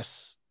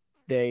unless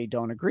they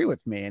don't agree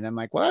with me. And I'm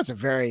like, well, that's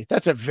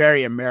a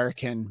very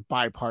American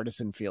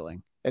bipartisan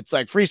feeling. It's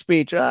like free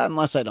speech,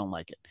 unless I don't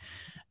like it.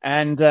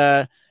 And,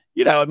 I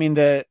mean,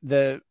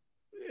 the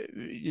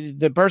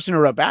person who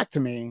wrote back to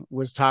me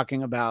was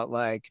talking about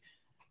like,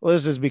 well,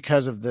 this is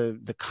because of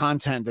the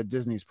content that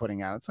Disney's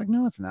putting out. It's like,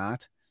 no, it's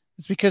not.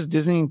 It's because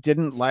Disney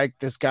didn't like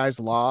this guy's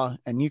law,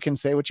 and you can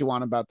say what you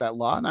want about that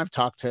law. And I've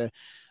talked to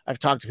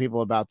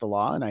people about the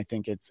law, and I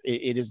think it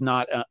is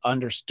not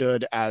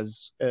understood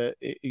as, I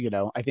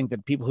think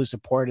that people who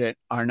support it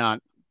are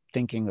not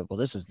thinking that, well,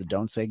 this is the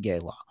don't say gay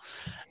law.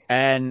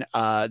 And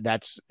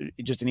that's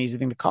just an easy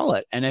thing to call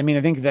it. And I mean,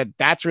 I think that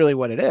that's really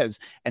what it is.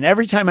 And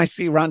every time I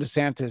see Ron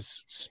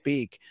DeSantis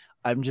speak,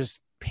 I'm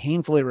just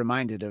painfully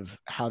reminded of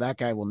how that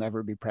guy will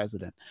never be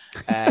president.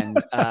 And,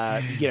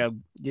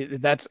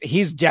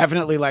 he's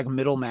definitely like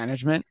middle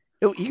management.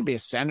 He can be a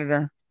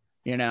senator.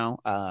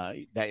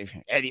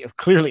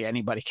 Clearly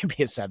anybody can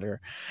be a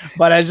senator,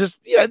 but there's just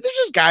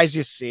guys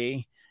you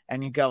see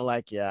and you go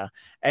like, yeah.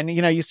 And,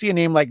 you see a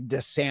name like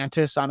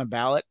DeSantis on a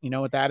ballot. You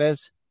know what that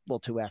is? A little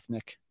too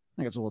ethnic.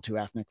 I think it's a little too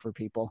ethnic for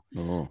people.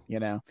 Oh.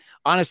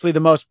 Honestly, the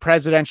most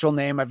presidential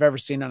name I've ever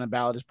seen on a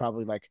ballot is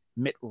probably like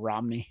Mitt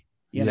Romney.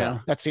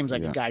 That seems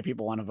like a guy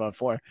people want to vote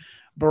for.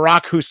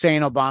 Barack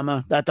Hussein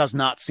Obama. That does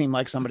not seem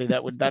like somebody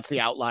that's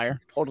the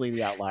outlier. Totally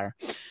the outlier.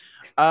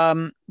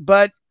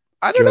 But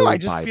I don't know. I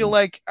just feel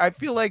like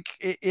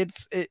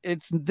it's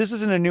this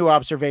isn't a new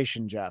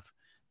observation, Jeff.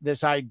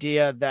 This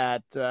idea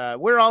that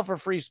we're all for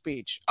free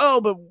speech.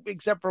 Oh, but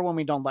except for when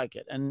we don't like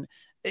it. And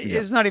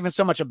it's not even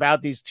so much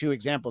about these two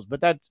examples,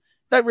 but that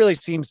really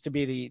seems to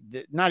be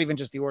the not even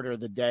just the order of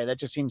the day. That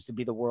just seems to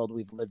be the world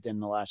we've lived in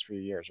the last few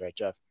years, right,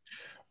 Jeff?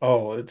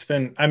 Oh, it's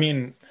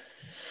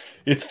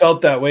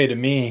felt that way to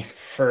me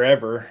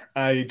forever.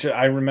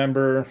 I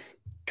remember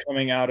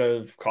coming out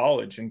of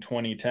college in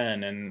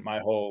 2010, and my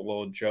whole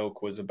little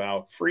joke was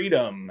about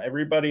freedom.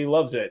 Everybody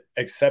loves it,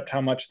 except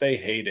how much they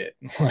hate it.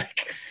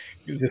 Like,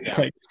 because it's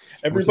like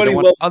everybody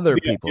loves other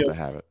people to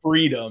have it.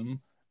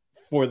 Freedom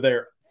for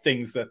their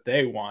things that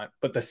they want,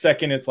 but the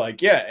second it's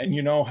like, yeah, and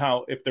you know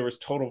how if there was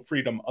total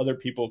freedom, other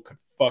people could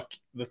fuck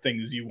the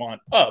things you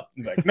want up.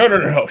 Like, no,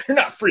 you're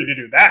not free to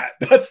do that.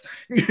 That's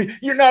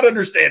you're not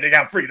understanding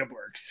how freedom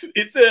works.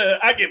 It's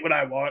I get what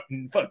I want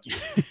and fuck you.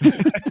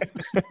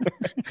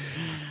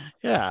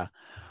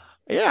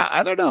 Yeah,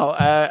 I don't know.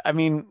 I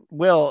mean,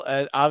 Will,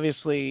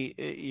 obviously,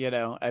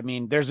 I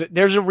mean, there's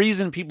a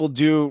reason people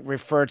do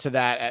refer to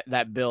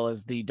that bill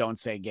as the "Don't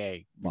Say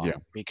Gay" law,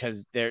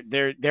 because there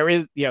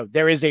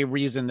is a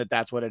reason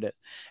that's what it is,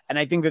 and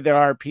I think that there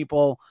are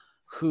people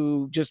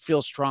who just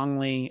feel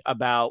strongly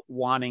about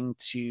wanting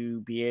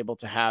to be able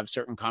to have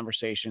certain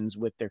conversations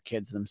with their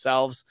kids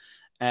themselves.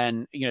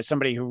 And,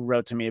 somebody who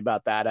wrote to me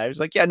about that, I was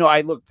like, yeah, no,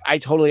 I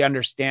totally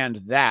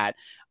understand that.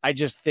 I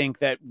just think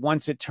that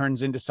once it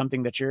turns into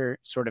something that you're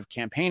sort of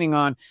campaigning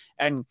on,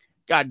 and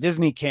God,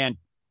 Disney can't,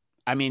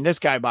 I mean, this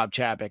guy, Bob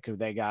Chapek, who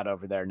they got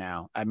over there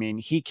now, I mean,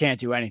 he can't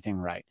do anything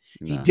right.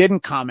 No. He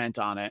didn't comment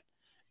on it.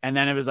 And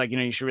then it was like,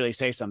 you should really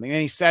say something. And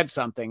then he said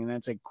something, and then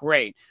it's like,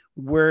 great,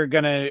 we're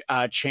going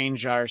to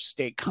change our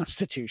state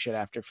constitution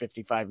after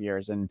 55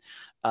 years and,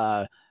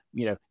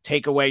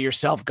 take away your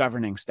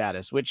self-governing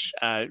status, which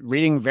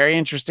reading very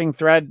interesting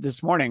thread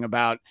this morning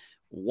about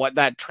what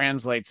that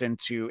translates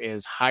into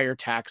is higher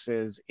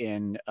taxes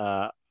in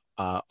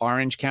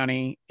Orange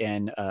County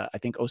and I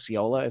think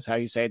Osceola is how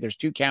you say it. There's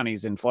two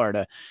counties in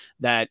Florida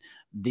that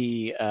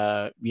the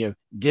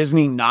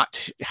Disney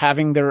not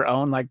having their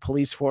own like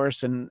police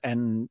force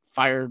and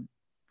fire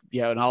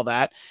and all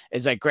that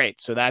is like,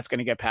 great. So that's going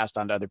to get passed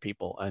on to other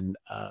people. And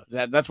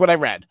that's what I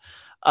read.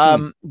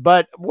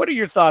 But what are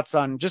your thoughts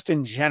on just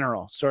in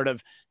general, sort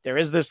of, there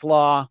is this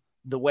law,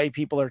 the way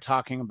people are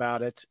talking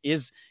about it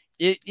is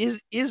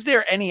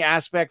there any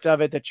aspect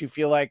of it that you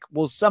feel like,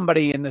 well,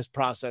 somebody in this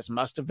process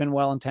must have been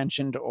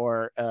well-intentioned,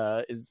 or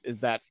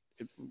is that,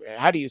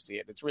 how do you see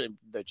it? It's really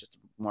just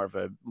more of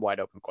a wide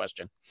open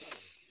question.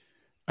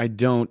 I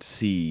don't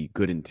see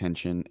good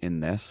intention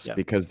in this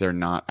because they're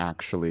not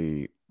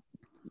actually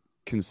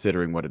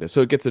considering what it is.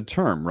 So it gets a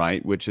term,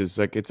 right? Which is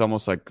like, it's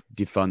almost like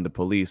defund the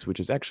police, which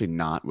is actually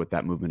not what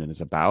that movement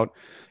is about.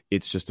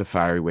 It's just a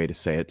fiery way to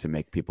say it to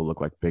make people look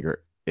like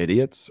bigger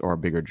idiots or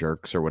bigger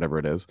jerks or whatever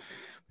it is.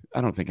 I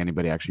don't think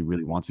anybody actually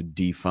really wants to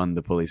defund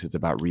the police. It's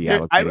about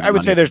reallocating. I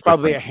would say there's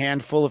probably a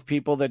handful of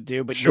people that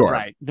do, but you're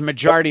right. The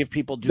majority of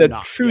people do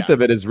not. The truth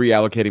of it is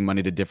reallocating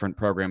money to different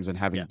programs and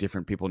having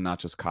different people, not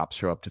just cops,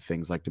 show up to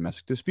things like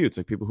domestic disputes,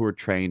 like people who are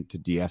trained to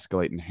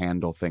de-escalate and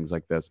handle things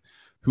like this,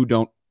 who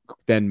don't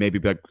then maybe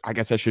be like, I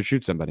guess I should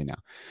shoot somebody now.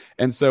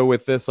 And so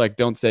with this, like,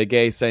 don't say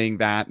gay, saying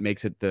that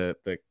makes it the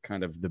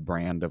kind of the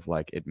brand of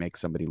like, it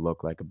makes somebody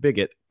look like a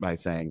bigot by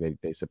saying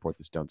they support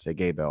this don't say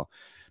gay bill.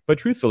 But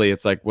truthfully,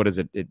 it's like, what does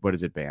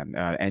it ban?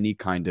 Any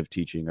kind of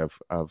teaching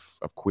of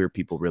queer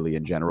people, really,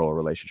 in general, or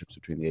relationships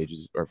between the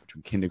ages, or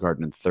between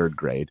kindergarten and third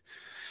grade,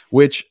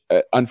 which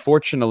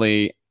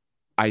unfortunately,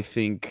 I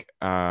think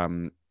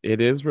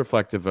it is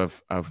reflective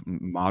of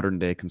modern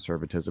day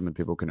conservatism. And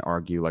people can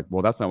argue like,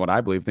 well, that's not what I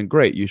believe. Then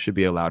great, you should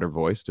be a louder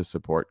voice to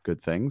support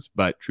good things.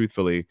 But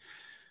truthfully,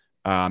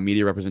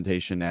 media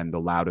representation and the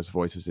loudest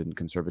voices in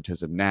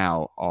conservatism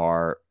now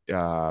are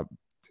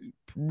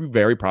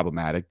very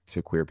problematic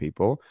to queer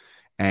people.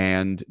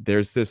 And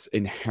there's this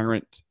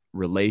inherent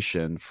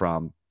relation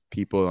from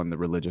people on the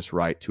religious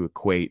right to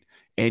equate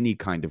any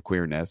kind of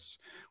queerness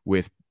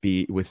with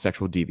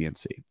sexual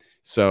deviancy.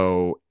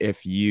 So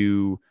if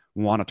you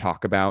want to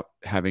talk about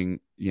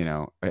having,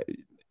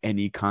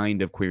 any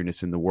kind of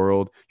queerness in the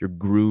world, you're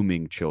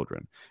grooming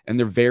children. And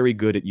they're very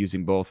good at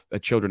using both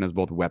children as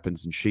both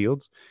weapons and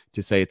shields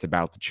to say it's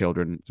about the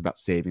children. It's about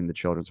saving the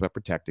children. It's about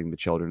protecting the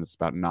children. It's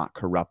about not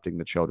corrupting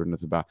the children.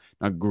 It's about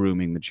not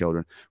grooming the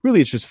children.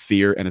 Really, it's just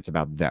fear, and it's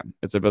about them.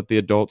 It's about the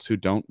adults who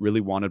don't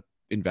really want to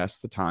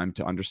invest the time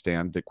to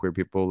understand that queer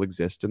people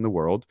exist in the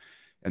world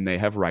and they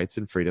have rights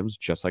and freedoms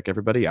just like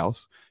everybody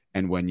else.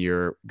 And when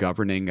you're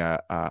governing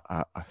a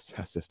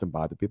system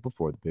by the people,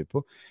 for the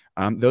people,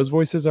 those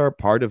voices are a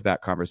part of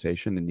that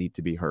conversation and need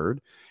to be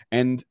heard.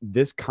 And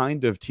this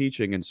kind of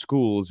teaching in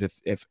schools,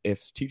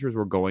 if teachers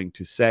were going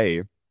to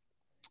say,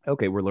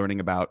 okay, we're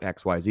learning about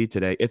XYZ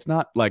today, it's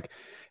not like,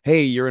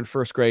 hey, you're in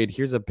first grade,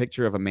 here's a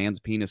picture of a man's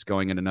penis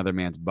going in another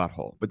man's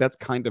butthole. But that's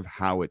kind of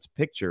how it's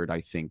pictured,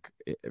 I think,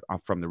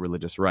 from the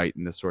religious right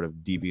in this sort of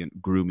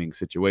deviant grooming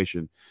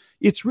situation.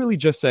 It's really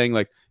just saying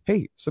like,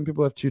 hey, some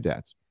people have two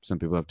dads, some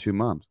people have two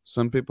moms,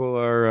 some people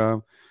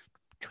are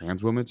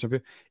trans women, some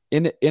people,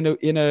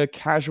 in a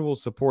casual,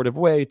 supportive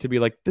way, to be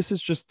like, this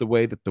is just the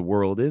way that the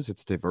world is.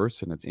 It's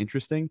diverse and it's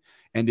interesting.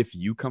 And if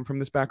you come from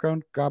this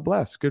background, God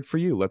bless. Good for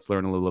you. Let's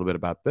learn a little bit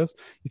about this.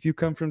 If you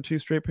come from two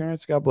straight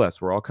parents, God bless.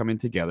 We're all coming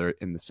together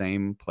in the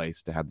same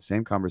place to have the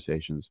same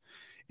conversations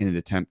in an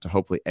attempt to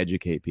hopefully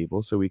educate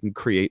people so we can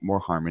create more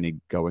harmony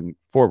going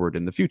forward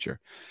in the future.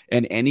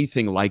 And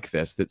anything like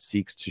this that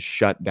seeks to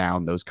shut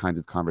down those kinds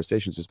of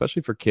conversations,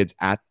 especially for kids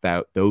at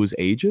those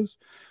ages,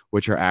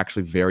 which are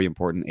actually very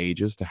important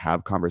ages to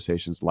have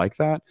conversations like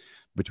that,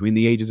 between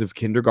the ages of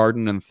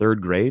kindergarten and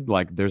third grade,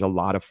 like there's a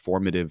lot of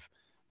formative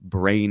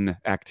brain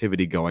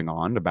activity going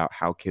on about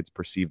how kids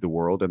perceive the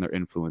world and their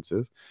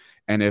influences.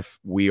 And if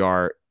we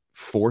are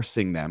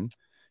forcing them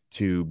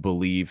to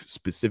believe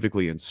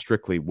specifically and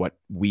strictly what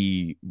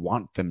we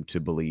want them to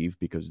believe,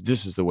 because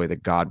this is the way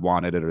that God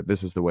wanted it, or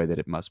this is the way that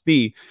it must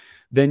be,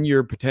 then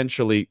you're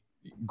potentially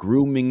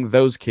grooming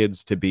those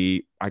kids to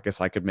be, I guess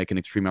I could make an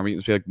extreme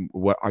argument, like,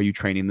 what are you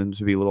training them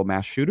to be? Little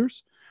mass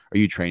shooters? Are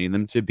you training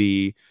them to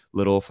be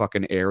little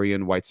fucking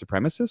Aryan white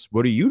supremacists?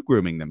 What are you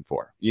grooming them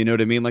for? You know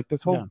what I mean? Like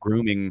this whole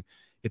grooming,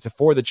 it's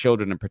for the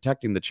children and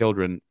protecting the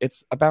children.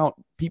 It's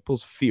about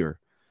people's fear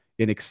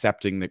in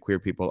accepting that queer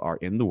people are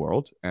in the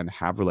world and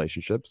have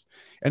relationships.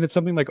 And it's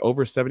something like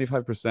over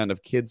 75%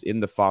 of kids in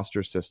the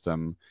foster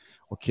system,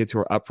 or kids who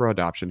are up for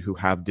adoption who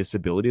have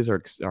disabilities,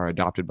 are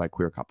adopted by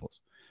queer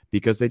couples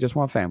because they just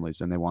want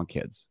families and they want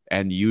kids.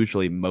 And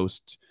usually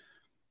most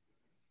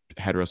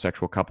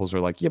heterosexual couples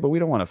are like, yeah, but we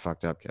don't want a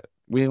fucked up kid.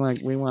 We want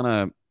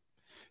to.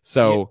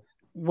 So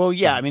well,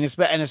 yeah, I mean,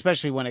 and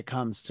especially when it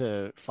comes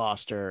to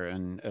foster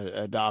and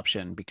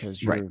adoption,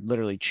 because you're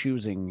literally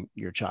choosing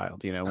your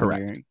child. You know, correct.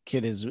 When your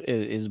kid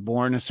is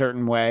born a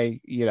certain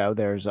way, you know,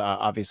 there's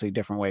obviously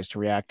different ways to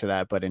react to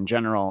that. But in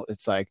general,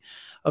 it's like,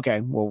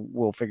 okay,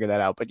 we'll figure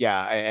that out. But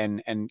yeah,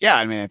 and yeah,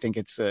 I mean, I think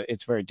it's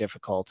very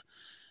difficult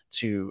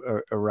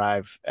to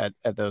arrive at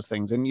those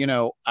things. And, you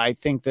know, I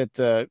think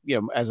that, you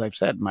know, as I've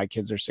said, my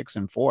kids are 6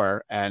 and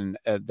 4, and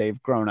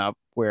they've grown up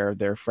where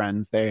their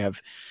friends, they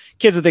have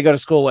kids that they go to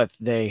school with,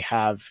 they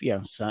have, you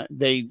know,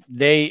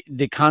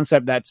 the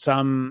concept that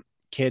some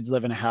kids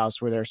live in a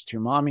house where there's two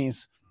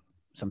mommies.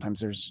 Sometimes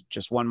there's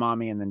just one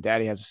mommy and then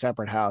daddy has a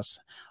separate house.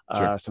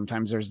 Sure.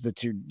 Sometimes there's the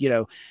two,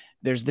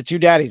 there's the two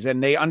daddies,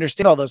 and they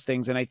understand all those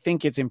things. And I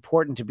think it's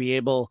important to be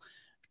able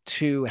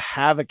to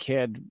have a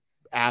kid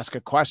ask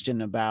a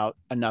question about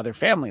another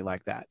family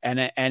like that.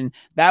 And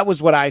that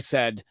was what I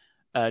said,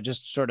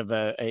 just sort of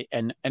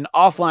an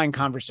offline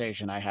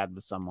conversation I had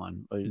with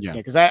someone.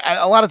 Because I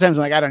a lot of times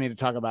I'm like, I don't need to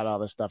talk about all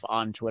this stuff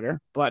on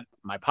Twitter, but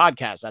my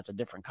podcast, that's a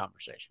different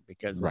conversation,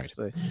 because it's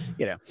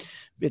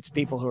it's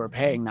people who are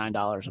paying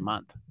 $9 a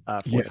month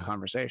for the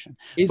conversation.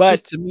 It's but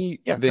just, to me,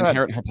 the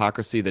inherent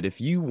hypocrisy that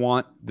if you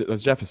want,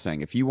 as Jeff is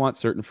saying, if you want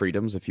certain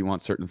freedoms, if you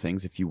want certain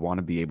things, if you want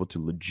to be able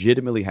to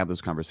legitimately have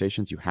those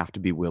conversations, you have to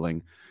be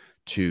willing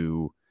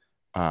to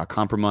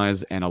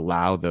compromise and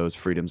allow those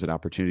freedoms and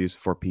opportunities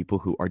for people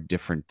who are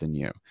different than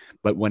you.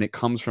 But when it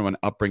comes from an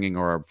upbringing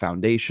or a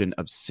foundation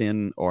of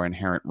sin or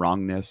inherent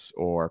wrongness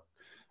or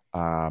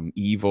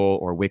evil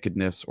or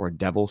wickedness or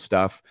devil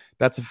stuff,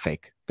 that's a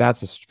fake.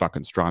 That's a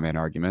fucking straw man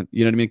argument.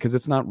 You know what I mean? Because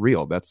it's not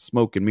real. That's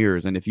smoke and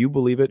mirrors. And if you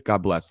believe it,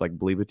 God bless. Like,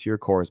 believe it to your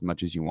core as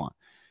much as you want.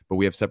 But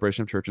we have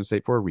separation of church and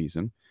state for a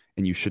reason.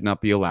 And you should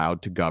not be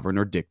allowed to govern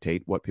or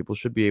dictate what people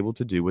should be able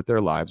to do with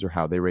their lives or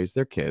how they raise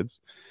their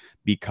kids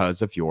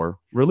because of your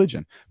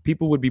religion.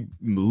 People would be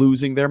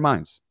losing their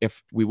minds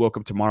if we woke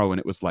up tomorrow and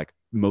it was like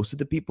most of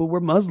the people were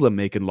Muslim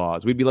making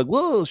laws. We'd be like,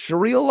 whoa,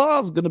 Sharia law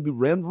is going to be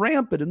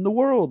rampant in the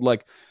world.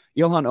 Like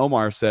Ilhan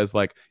Omar says,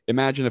 like,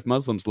 imagine if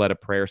Muslims led a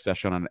prayer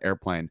session on an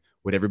airplane.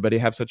 Would everybody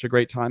have such a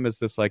great time as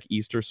this like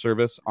Easter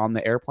service on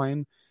the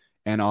airplane?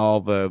 And all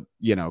the,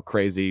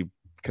 crazy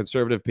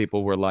conservative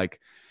people were like,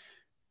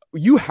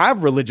 you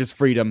have religious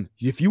freedom.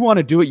 If you want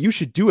to do it, you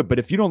should do it. But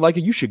if you don't like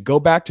it, you should go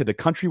back to the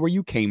country where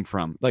you came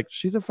from. Like,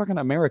 she's a fucking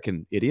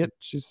American idiot.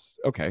 She's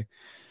okay.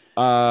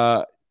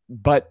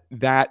 But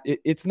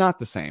it's not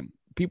the same.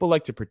 People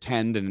like to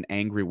pretend in an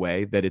angry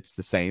way that it's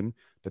the same,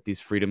 that these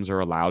freedoms are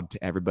allowed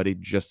to everybody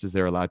just as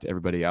they're allowed to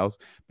everybody else.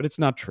 But it's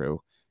not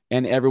true.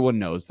 And everyone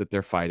knows that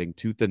they're fighting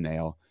tooth and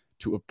nail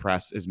to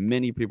oppress as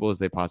many people as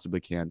they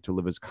possibly can, to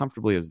live as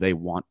comfortably as they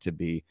want to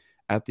be,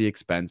 at the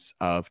expense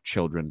of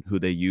children who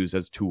they use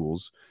as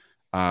tools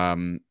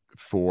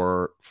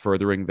for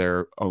furthering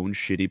their own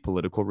shitty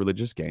political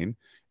religious gain.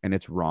 And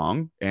it's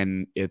wrong.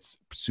 And it's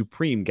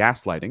supreme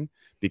gaslighting,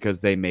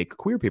 because they make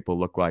queer people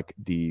look like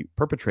the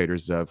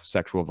perpetrators of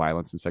sexual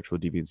violence and sexual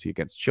deviancy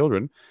against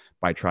children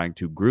by trying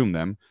to groom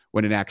them,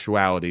 when in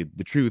actuality,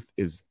 the truth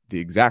is the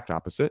exact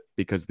opposite,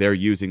 because they're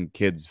using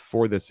kids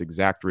for this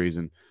exact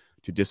reason,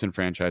 to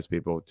disenfranchise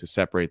people, to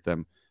separate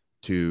them,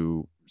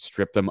 to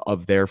strip them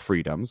of their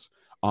freedoms,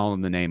 all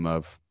in the name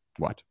of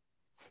what?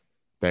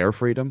 Their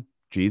freedom?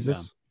 Jesus?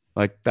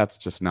 Yeah. Like, that's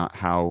just not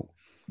how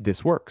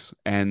this works.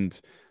 And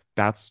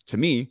that's, to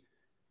me,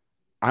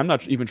 I'm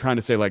not even trying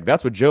to say like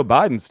that's what Joe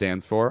Biden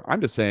stands for.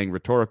 I'm just saying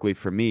rhetorically,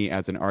 for me,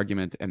 as an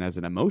argument and as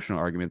an emotional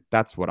argument,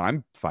 that's what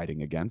I'm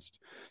fighting against.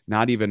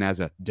 Not even as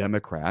a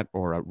Democrat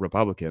or a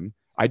Republican.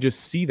 I just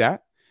see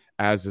that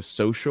as a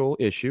social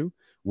issue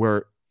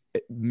where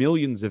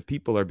millions of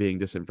people are being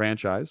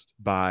disenfranchised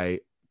by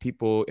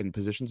people in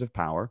positions of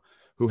power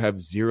who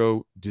have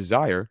zero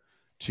desire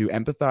to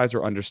empathize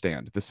or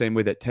understand, the same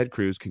way that Ted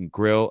Cruz can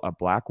grill a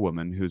black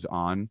woman who's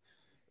on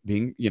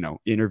being,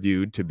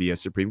 interviewed to be a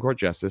Supreme Court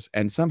justice,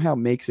 and somehow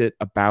makes it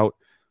about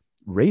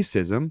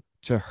racism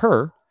to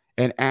her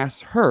and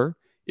asks her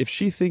if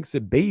she thinks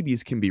that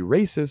babies can be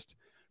racist,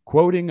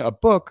 quoting a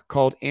book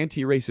called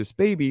Anti-Racist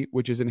Baby,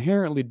 which is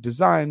inherently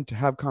designed to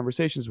have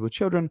conversations with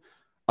children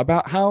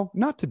about how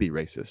not to be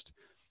racist.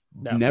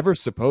 No. Never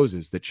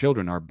supposes that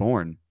children are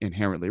born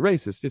inherently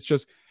racist. It's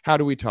just, how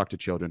do we talk to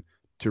children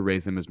to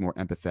raise them as more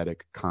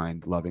empathetic,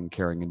 kind, loving,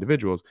 caring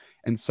individuals?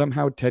 And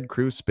somehow Ted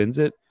Cruz spins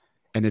it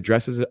and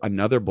addresses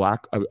another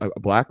a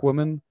black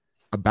woman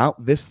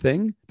about this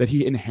thing that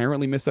he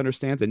inherently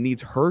misunderstands and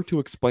needs her to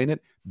explain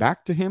it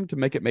back to him to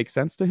make it make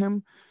sense to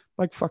him.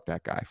 Like, fuck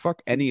that guy.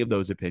 Fuck any of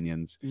those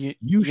opinions.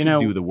 You should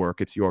do the work.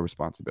 It's your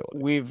responsibility.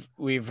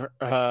 We've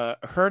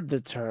heard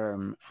the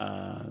term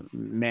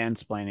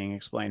mansplaining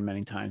explained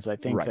many times. I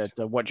think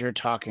that what you're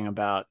talking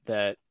about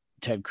that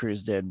Ted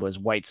Cruz did was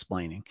white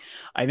splaining.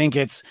 I think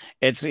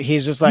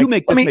he's just like, you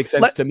make this make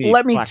sense to me.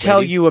 Let me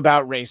tell you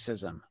about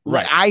racism.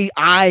 Right.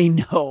 I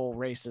know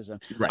racism.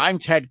 Right. I'm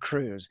Ted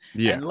Cruz.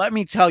 Yeah. And let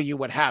me tell you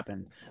what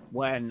happened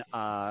when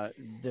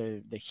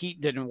the heat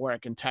didn't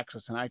work in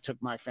Texas and I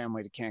took my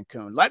family to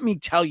Cancun. Let me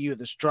tell you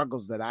the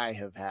struggles that I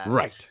have had.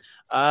 Right.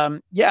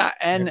 Yeah.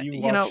 And have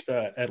you watched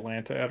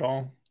Atlanta at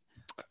all?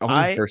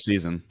 Only the first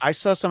season. I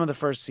saw some of the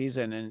first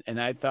season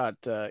and I thought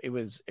it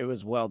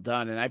was well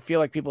done. And I feel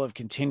like people have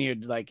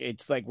continued, like,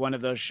 it's like one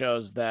of those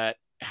shows that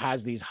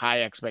has these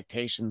high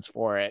expectations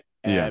for it,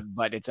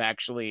 but it's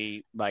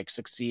actually like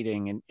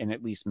succeeding in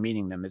at least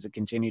meeting them. Has it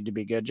continued to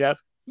be good,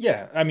 Jeff?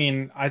 Yeah. I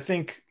mean, I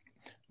think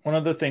one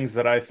of the things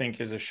that I think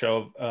is a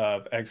show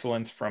of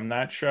excellence from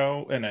that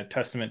show and a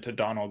testament to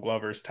Donald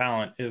Glover's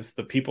talent is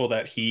the people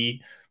that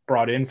he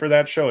brought in for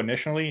that show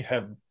initially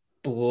have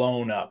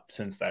blown up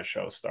since that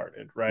show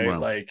started, right? Wow.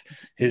 Like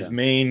his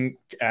main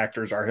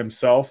actors are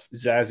himself,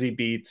 Zazie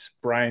Beetz,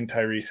 Brian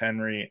Tyrese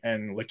Henry,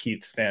 and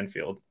Lakeith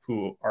Stanfield,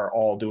 who are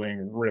all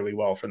doing really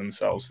well for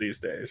themselves these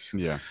days.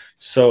 Yeah.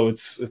 So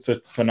it's a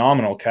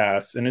phenomenal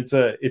cast, and it's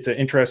an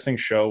interesting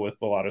show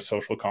with a lot of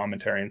social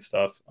commentary and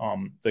stuff.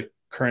 The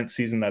current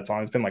season that's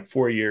on, it's been like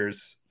 4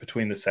 years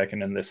between the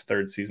second and this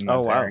third season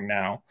that's airing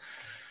now,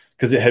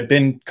 because it had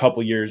been a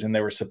couple years and they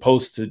were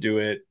supposed to do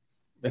it,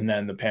 and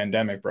then the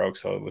pandemic broke,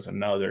 so it was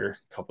another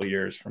couple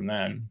years from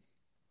then.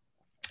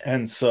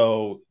 And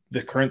so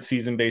the current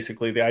season,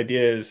 basically the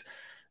idea is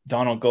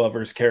Donald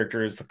Glover's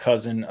character is the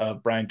cousin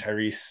of Brian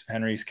Tyrese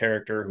Henry's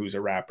character, who's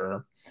a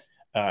rapper.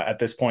 At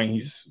this point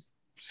he's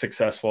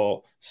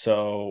successful,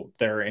 so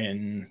they're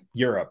in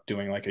Europe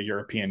doing like a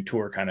European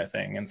tour kind of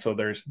thing, and so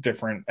there's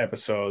different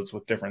episodes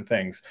with different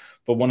things.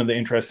 But one of the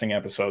interesting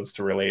episodes,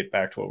 to relate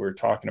back to what we were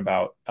talking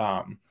about,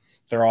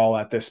 they're all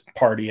at this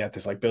party at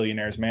this like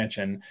billionaire's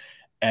mansion,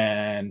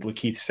 and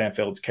Lakeith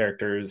Stanfield's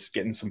character is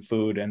getting some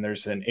food, and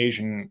there's an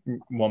Asian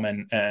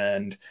woman,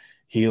 and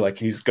he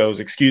goes,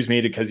 excuse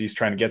me, because he's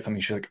trying to get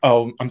something. She's like,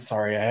 oh, I'm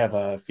sorry, I have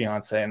a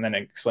fiance. And then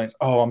it explains,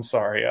 oh, I'm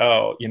sorry.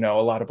 Oh, a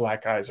lot of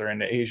black guys are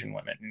into Asian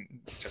women. And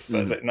just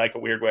says it in like a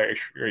weird way.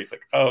 He's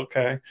like, oh,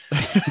 okay,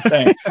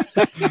 thanks.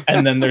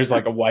 And then there's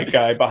like a white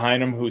guy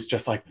behind him who's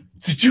just like,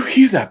 did you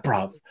hear that,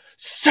 bruv?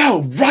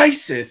 So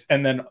racist.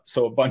 And then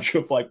so a bunch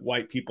of like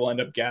white people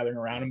end up gathering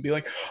around and be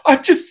like,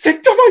 I'm just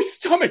sick to my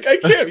stomach, I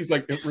can't. He's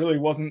like, it really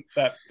wasn't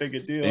that big a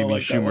deal. Amy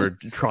like, Schumer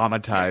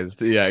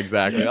traumatized. Yeah,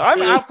 exactly.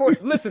 I'm out for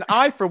listen,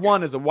 I for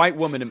one as a white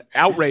woman am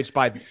outraged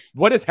by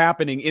what is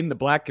happening in the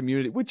black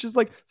community, which is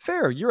like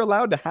fair. You're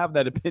allowed to have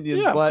that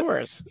opinion, but of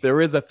course.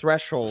 There is a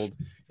threshold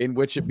in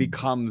which it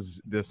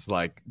becomes this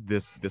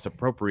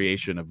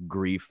appropriation of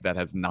grief that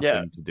has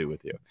nothing to do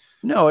with you.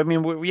 No, I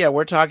mean,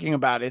 we're talking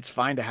about it's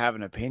fine to have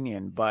an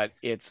opinion, but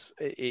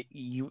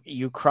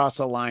you cross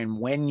a line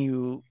when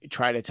you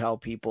try to tell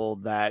people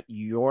that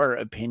your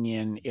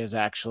opinion is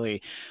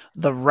actually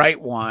the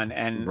right one,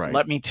 and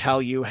let me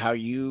tell you how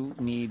you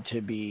need to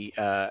be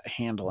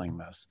handling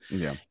this.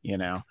 Yeah,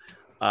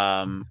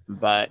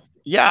 but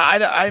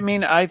yeah, I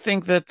mean, I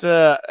think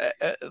that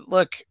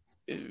look.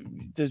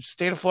 The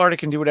state of Florida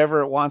can do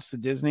whatever it wants to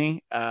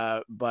Disney,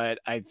 but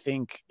I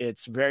think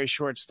it's very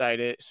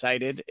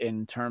short-sighted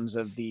in terms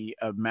of the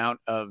amount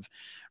of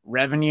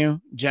revenue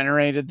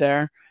generated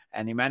there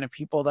and the amount of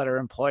people that are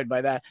employed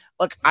by that.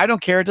 Look, I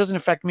don't care. It doesn't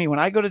affect me. When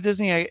I go to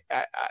Disney,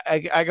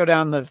 I go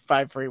down the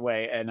 5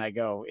 freeway and I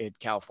go in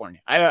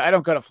California. I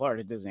don't go to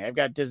Florida Disney. I've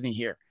got Disney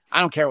here. I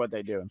don't care what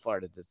they do in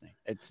Florida Disney.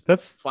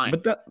 That's fine.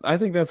 But I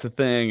think that's the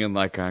thing. And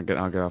like, I'll get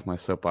off my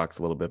soapbox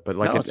a little bit, but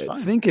like,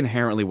 think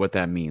inherently what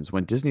that means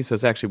when Disney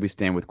says, actually, we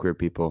stand with queer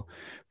people,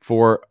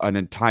 for an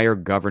entire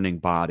governing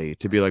body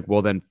to be like,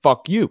 well, then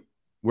fuck you.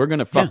 We're going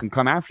to fucking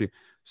come after you.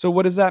 So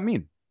what does that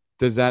mean?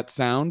 Does that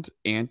sound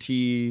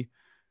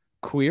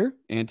anti-queer,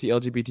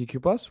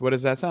 anti-LGBTQ+? What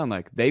does that sound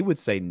like? They would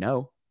say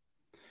no.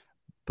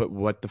 But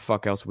what the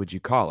fuck else would you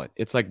call it?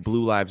 It's like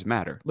Blue Lives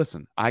Matter.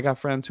 Listen, I got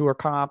friends who are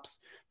cops,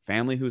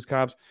 family who's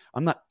cops.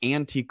 I'm not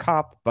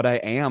anti-cop, but I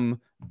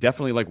am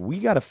definitely like, we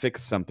got to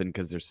fix something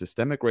because there's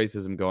systemic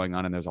racism going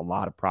on and there's a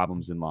lot of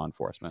problems in law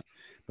enforcement.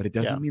 But it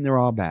doesn't mean they're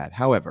all bad.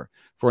 However,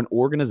 for an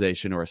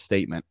organization or a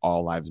statement,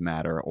 All Lives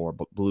Matter or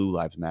Blue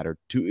Lives Matter,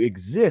 to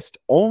exist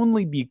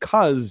only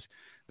because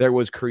there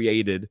was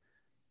created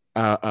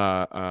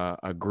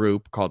a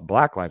group called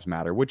Black Lives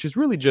Matter, which is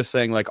really just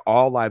saying like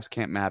all lives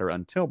can't matter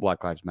until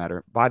Black Lives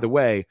Matter. By the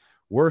way,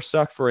 we're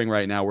suffering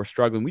right now. We're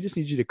struggling. We just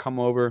need you to come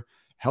over,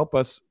 help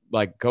us,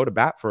 like go to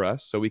bat for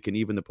us so we can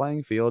even the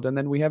playing field. And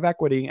then we have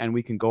equity and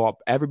we can go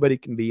up. Everybody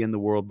can be in the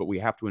world, but we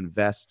have to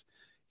invest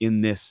in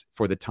this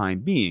for the time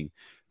being.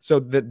 So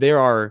that there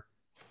are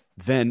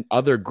then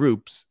other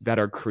groups that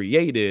are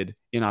created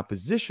in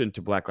opposition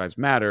to Black Lives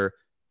Matter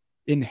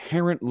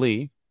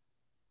inherently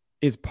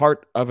is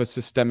part of a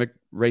systemic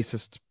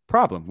racist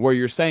problem where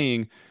you're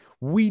saying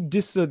we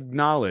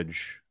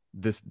disacknowledge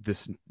this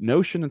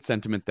notion and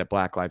sentiment that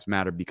Black Lives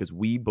Matter because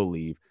we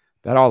believe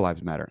that all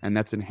lives matter. And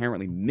that's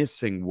inherently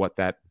missing what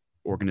that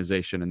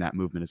organization and that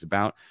movement is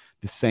about,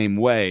 the same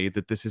way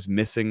that this is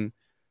missing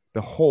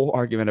the whole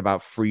argument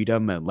about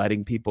freedom and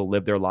letting people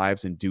live their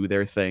lives and do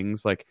their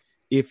things. Like,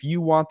 if you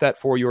want that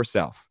for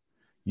yourself,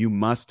 you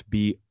must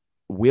be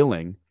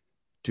willing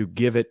to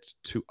give it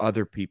to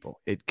other people.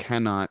 It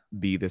cannot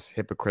be this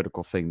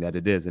hypocritical thing that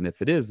it is. And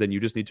if it is, then you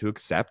just need to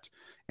accept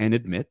and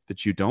admit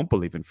that you don't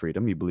believe in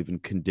freedom. You believe in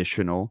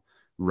conditional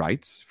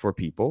rights for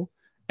people,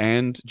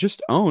 and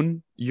just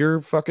own your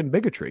fucking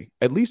bigotry.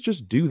 At least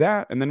just do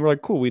that. And then we're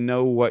like, cool, we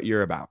know what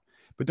you're about.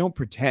 But don't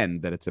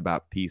pretend that it's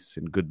about peace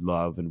and good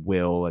love and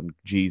will and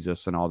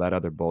Jesus and all that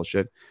other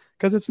bullshit,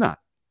 because it's not.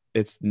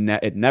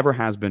 It never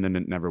has been and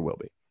it never will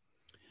be.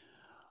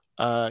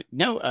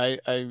 No, I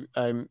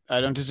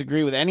don't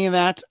disagree with any of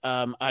that.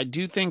 I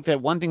do think that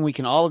one thing we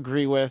can all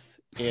agree with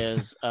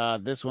is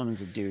this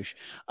woman's a douche.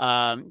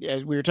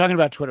 As we were talking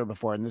about Twitter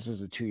before, and this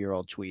is a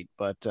 2-year-old tweet,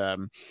 but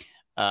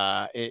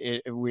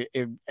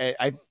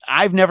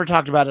I've never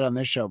talked about it on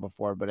this show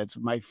before, but it's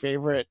my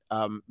favorite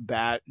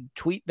bad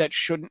tweet that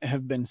shouldn't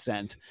have been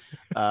sent.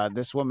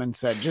 This woman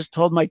said, "Just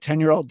told my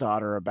 10-year-old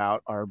daughter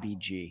about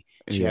RBG.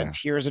 She had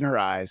tears in her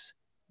eyes.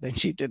 Then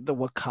she did the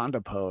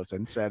Wakanda pose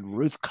and said,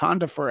 Ruth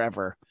Conda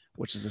forever,"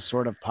 which is a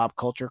sort of pop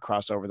culture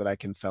crossover that I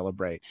can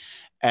celebrate.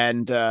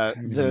 And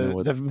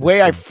the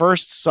way I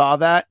first saw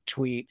that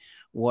tweet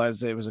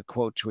was it was a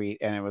quote tweet,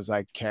 and it was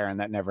like, "Karen,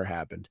 that never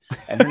happened,"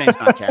 and her name's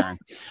not Karen.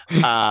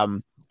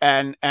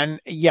 And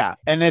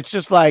it's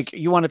just like,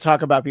 you want to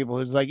talk about people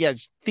who's like, yeah,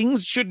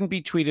 things shouldn't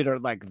be tweeted or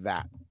like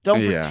that.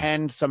 Don't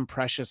pretend some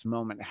precious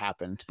moment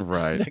happened,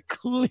 right? That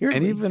clearly,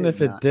 and even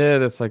if it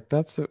did, it's like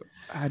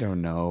I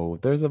don't know.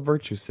 There's a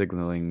virtue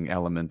signaling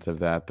element of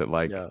that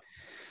like. Yeah.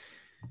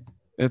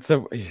 It's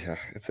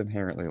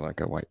inherently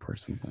like a white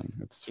person thing.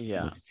 It's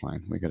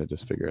fine. We got to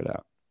just figure it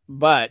out.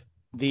 But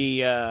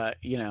the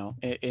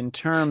in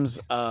terms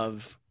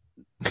of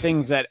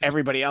things that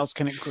everybody else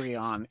can agree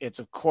on, it's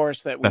of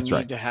course that we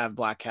need to have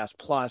Bladtcast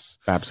Plus.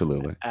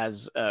 Absolutely.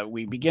 As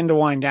we begin to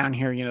wind down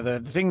here, the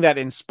thing that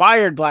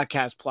inspired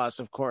Bladtcast Plus,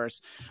 of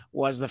course,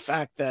 was the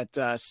fact that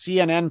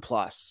CNN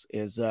Plus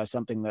is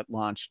something that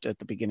launched at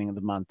the beginning of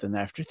the month, and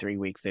after 3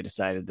 weeks, they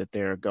decided that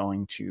they're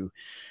going to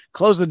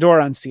close the door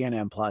on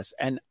CNN Plus,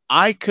 and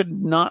I could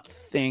not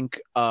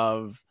think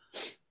of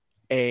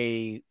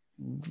a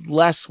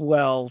less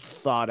well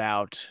thought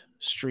out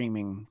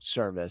streaming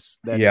service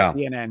than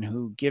CNN,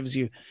 who gives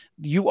you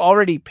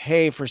already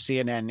pay for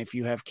CNN if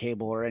you have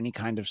cable or any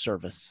kind of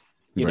service.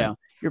 You know,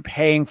 you're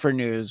paying for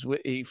news.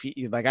 If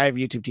you, like, I have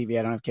YouTube TV,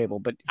 I don't have cable,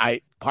 but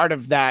part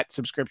of that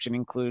subscription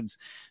includes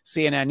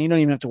CNN. You don't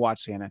even have to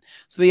watch CNN.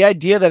 So the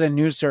idea that a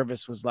news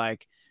service was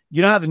like,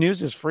 you know how the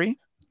news is free?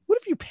 What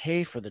if you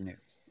pay for the news?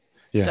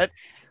 Yeah.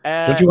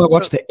 Don't you want to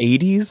watch the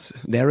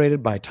 80s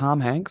narrated by Tom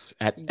Hanks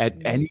at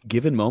any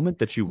given moment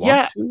that you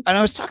want to? And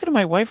I was talking to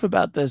my wife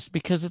about this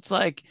because it's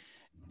like,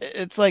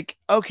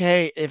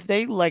 okay, if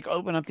they like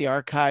open up the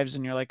archives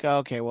and you're like, oh,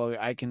 okay, well,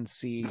 I can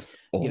see,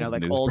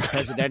 old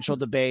presidential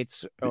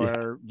debates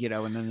or,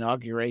 an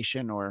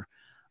inauguration, or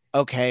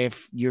okay,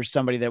 if you're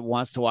somebody that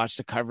wants to watch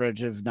the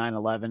coverage of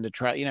 9/11 to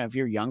try, if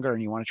you're younger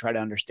and you want to try to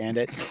understand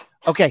it.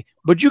 Okay.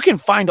 But you can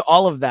find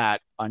all of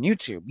that on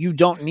YouTube. You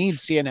don't need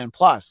CNN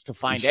Plus to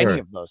find any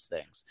of those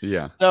things.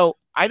 Yeah. So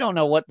I don't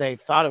know what they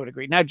thought it would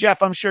agree. Now,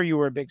 Jeff, I'm sure you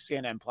were a big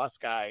CNN Plus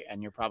guy,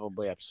 and you're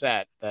probably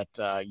upset that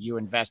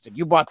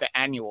you bought the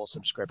annual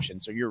subscription,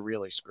 so you're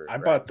really screwed. I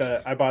bought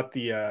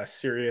the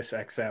Sirius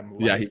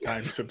XM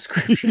lifetime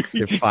subscription.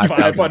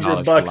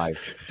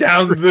 $500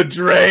 down the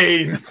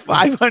drain.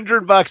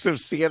 $500 of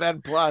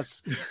CNN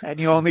Plus, and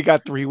you only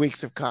got 3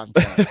 weeks of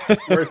content.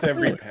 Worth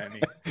every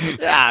penny.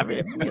 Yeah, I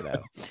mean,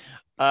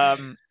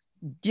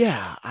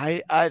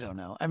 I don't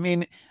know. I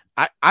mean,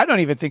 I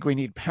don't even think we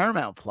need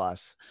Paramount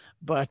Plus,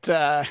 but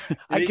I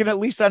can at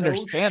least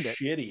understand it.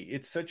 Shitty.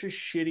 It's such a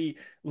shitty,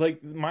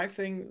 like, my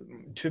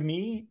thing, to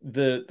me,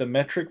 the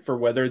metric for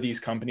whether these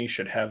companies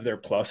should have their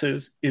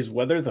pluses is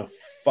whether the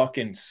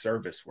fucking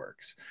service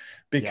works,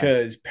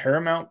 because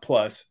Paramount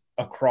Plus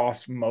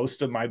across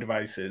most of my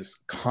devices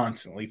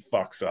constantly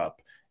fucks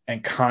up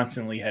and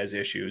constantly has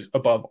issues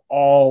above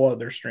all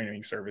other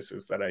streaming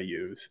services that I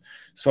use.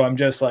 So I'm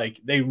just like,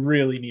 they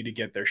really need to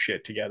get their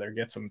shit together,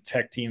 get some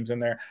tech teams in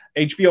there.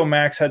 HBO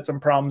Max had some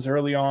problems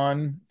early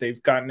on.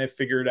 They've gotten it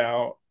figured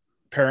out.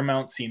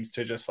 Paramount seems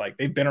to just like,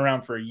 they've been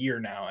around for a year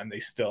now and they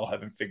still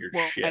haven't figured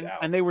shit out.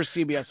 And they were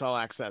CBS All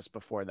Access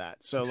before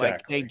that. So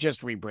like they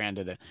just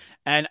rebranded it.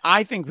 And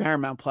I think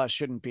Paramount Plus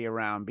shouldn't be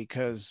around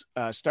because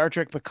Star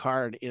Trek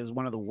Picard is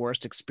one of the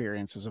worst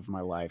experiences of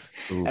my life.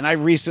 Oof. And I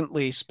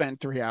recently spent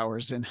 3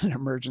 hours in an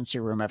emergency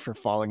room after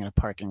falling in a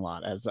parking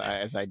lot, as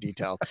I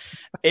detailed.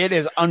 It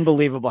is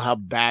unbelievable how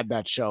bad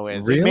that show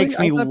is. Really? It makes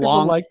me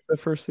long. Like the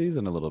first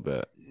season a little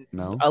bit.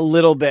 No, a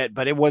little bit,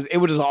 but it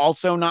was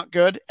also not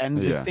good.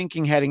 And the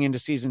thinking heading into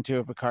season 2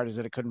 of Picard is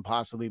that it couldn't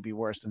possibly be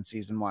worse than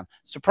season 1.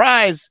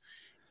 Surprise!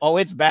 Oh,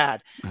 it's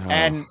bad. Oh.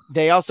 And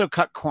they also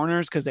cut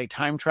corners because they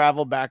time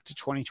travel back to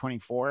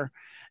 2024,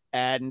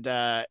 and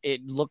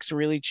it looks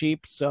really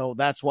cheap. So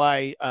that's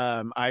why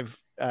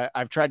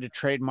I've tried to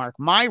trademark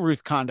my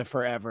Ruth Conda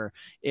forever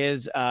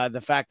is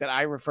the fact that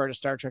I refer to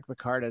Star Trek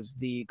Picard as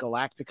the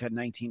Galactica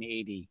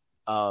 1980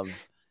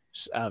 of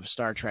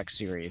Star Trek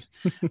series,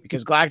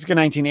 because Galactica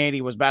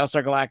 1980 was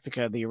Battlestar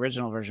Galactica. The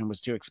original version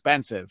was too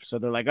expensive, so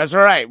they're like, "That's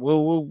all right.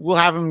 We'll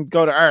have him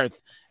go to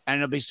Earth, and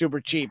it'll be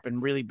super cheap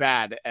and really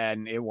bad."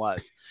 And it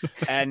was.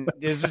 And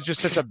this is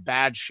just such a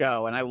bad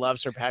show. And I love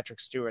Sir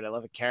Patrick Stewart. I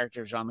love the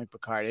character Jean-Luc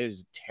Picard. It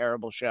is a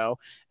terrible show.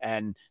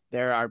 And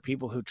there are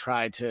people who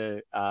try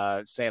to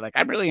say like,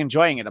 "I'm really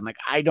enjoying it." I'm like,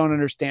 I don't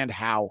understand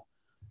how.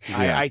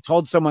 Yeah. I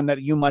told someone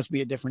that you must be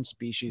a different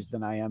species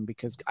than I am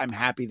because I'm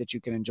happy that you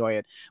can enjoy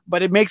it.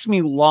 But it makes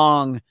me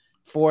long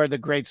for the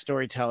great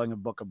storytelling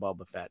of Book of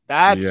Boba Fett.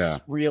 That's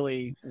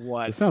really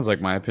what... It sounds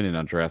like my opinion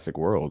on Jurassic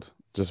World.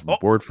 Just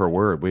word for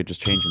word. We're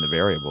just changing the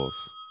variables.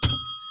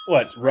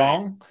 What's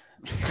wrong?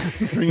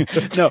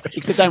 No,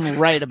 except I'm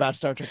right about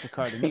Star Trek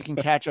Picard, and you can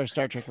catch our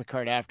Star Trek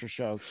Picard after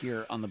show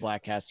here on the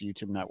Bladtcast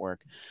YouTube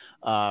network.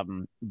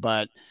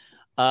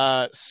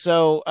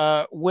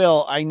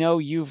 Will, I know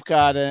you've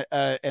got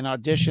an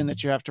audition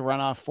that you have to run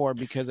off for,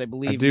 because I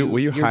believe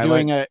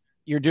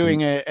you're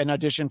doing an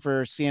audition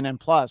for CNN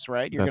Plus,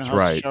 right? You're going to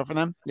host a show for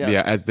them.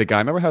 Yeah. As the guy,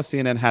 remember how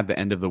CNN had the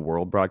end of the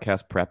world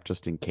broadcast prep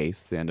just in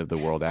case the end of the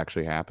world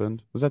actually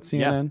happened? Was that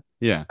CNN?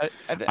 Yeah.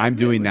 I'm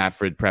doing that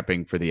for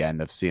prepping for the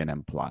end of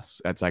CNN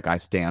Plus. It's like I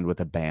stand with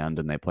a band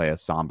and they play a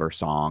somber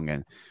song,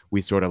 and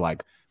we sort of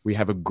like, we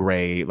have a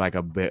gray, like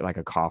a bit like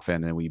a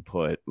coffin, and we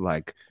put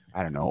like,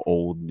 I don't know,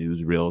 old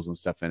newsreels and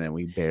stuff in it, and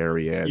we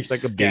bury it. It's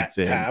like a big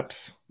thing.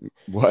 Taps.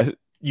 What?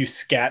 You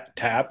scat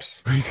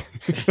taps.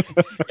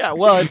 Yeah,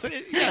 well, it's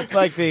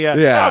like the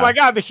oh my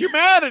god, the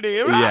humanity.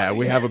 Yeah,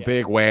 we have a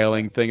big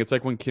wailing thing. It's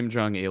like when Kim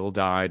Jong-il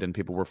died and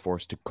people were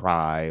forced to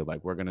cry.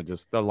 Like, we're gonna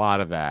just a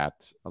lot of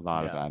that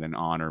in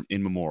honor,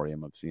 in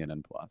memoriam of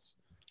CNN Plus.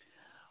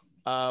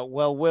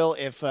 Well, Will,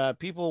 if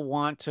people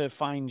want to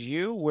find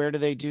you, where do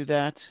they do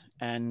that?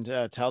 And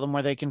tell them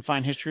where they can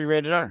find History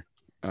Rated R.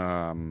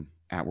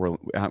 At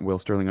Will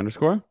Sterling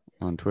 _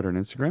 on Twitter and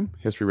Instagram.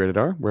 History Rated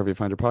R, wherever you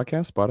find your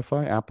podcast,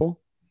 Spotify, Apple.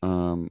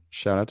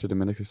 Shout out to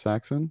Dominicus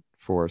Saxon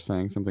for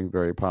saying something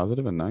very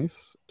positive and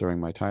nice during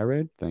my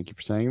tirade. Thank you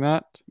for saying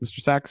that,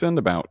 Mr. Saxon,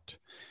 about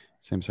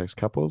same-sex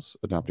couples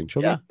adopting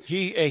children.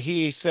 Yeah,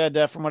 he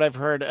said, from what I've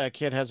heard, a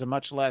kid has a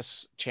much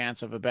less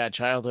chance of a bad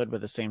childhood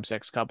with a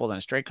same-sex couple than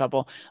a straight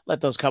couple.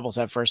 Let those couples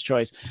have first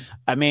choice.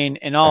 I mean,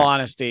 in all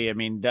honesty, I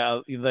mean,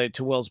 to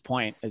Will's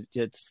point,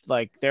 it's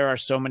like there are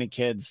so many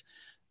kids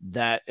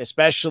that,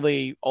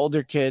 especially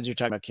older kids, you're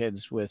talking about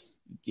kids with,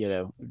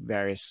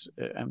 various,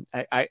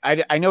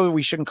 I know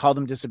we shouldn't call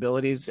them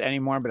disabilities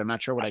anymore, but I'm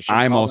not sure what I should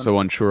I'm call also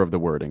them. unsure of the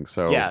wording.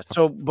 So yeah.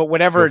 So, but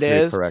whatever it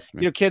is,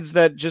 kids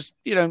that just,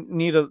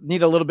 need a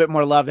little bit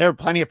more love. There are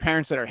plenty of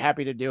parents that are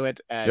happy to do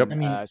it.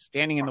 And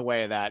standing in the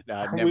way of that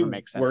never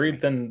makes sense.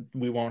 Worried then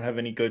we won't have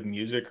any good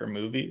music or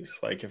movies.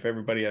 Like, if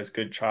everybody has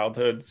good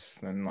childhoods,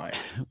 then like,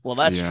 well,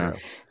 that's true.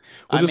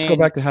 We'll just go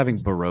back to having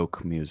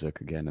Baroque music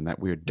again, and that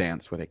weird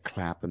dance where they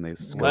clap and they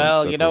squirm.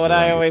 Well, you know what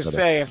I always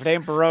say: if it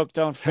ain't Baroque,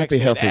 don't fix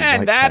it.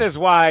 And that is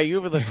why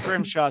Yuval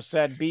Scrimshaw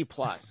said B+.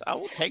 I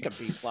will take a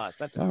B+.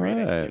 That's a great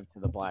idea to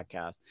the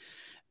Bladtcast.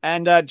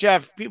 And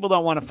Jeff, people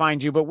don't want to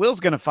find you, but Will's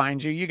going to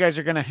find you. You guys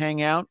are going to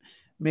hang out.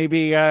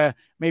 Maybe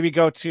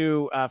go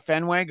to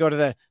Fenway, go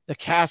to the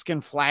Cask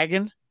and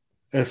Flagon.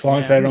 As long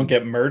as I don't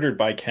get murdered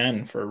by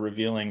Ken for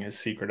revealing his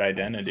secret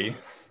identity.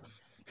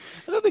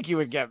 I don't think you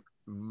would get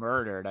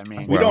murdered. I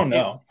mean, we don't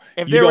know.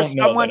 If there was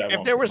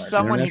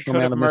someone he could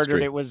have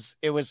murdered, it was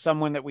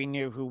someone that we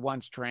knew who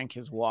once drank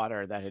his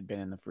water that had been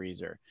in the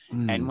freezer.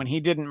 And when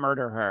he didn't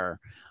murder her,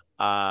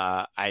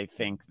 I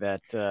think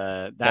that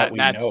we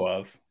know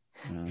of.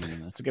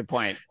 That's a good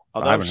point.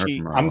 Although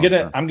I'm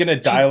gonna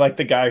die like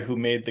the guy who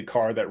made the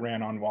car that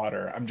ran on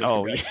water. I'm just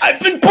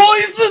I've been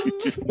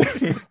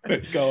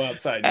poisoned. Go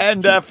outside.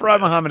 And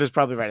Farad Muhammad is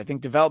probably right. I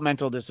think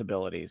developmental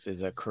disabilities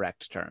is a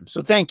correct term.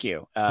 So thank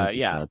you.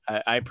 I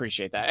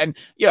appreciate that. And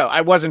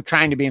I wasn't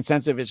trying to be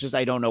insensitive. It's just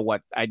I didn't know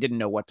what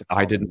to call.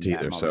 I didn't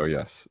either. So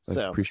yes,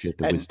 I appreciate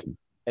the wisdom.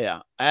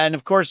 Yeah. And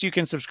of course, you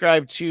can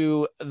subscribe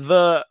to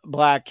the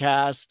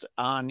Bladtcast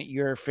on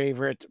your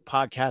favorite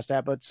podcast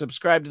app, but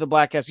subscribe to the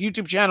Bladtcast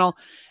YouTube channel,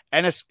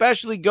 and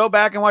especially go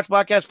back and watch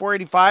Bladtcast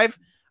 485.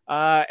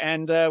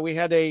 And we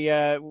had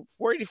a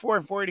 484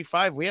 and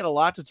 485. We had a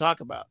lot to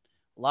talk about.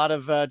 A lot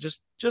of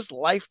just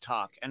life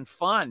talk and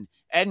fun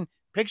and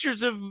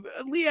pictures of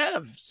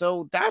Liev.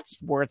 So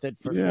that's worth it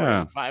for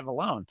 485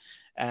 alone.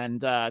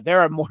 And there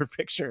are more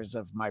pictures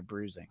of my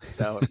bruising.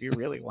 So if you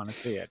really want to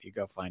see it, you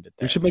go find it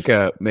there. We should make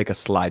a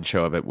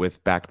slideshow of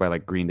it backed by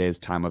like Green Day's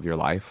Time of Your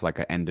Life, like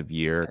an end of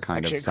year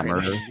kind of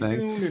summer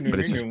thing. But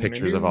it's just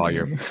pictures of all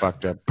your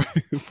fucked up.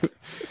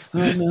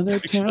 Another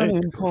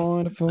turning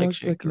point. It's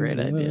actually a great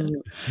idea.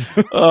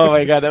 Oh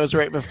my God, that was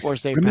right before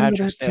St.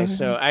 Patrick's Day.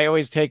 So I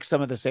always take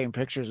some of the same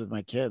pictures with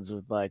my kids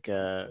with like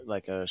a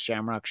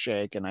shamrock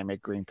shake, and I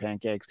make green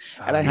pancakes,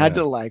 and I had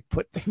to like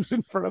put things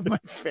in front of my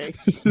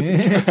face.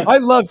 I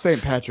love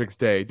St. Patrick's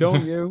Day,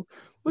 don't you?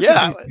 Look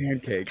at these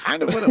pancakes.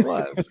 Kind of what it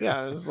was.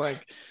 Yeah, it was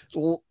like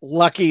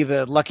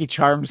the Lucky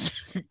Charms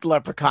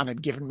leprechaun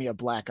had given me a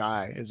black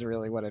eye. Is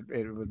really what it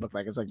would look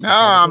like. It's like, no,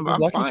 I'm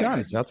Lucky fine.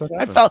 Charms. That's what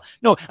happened.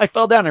 I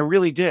fell down. I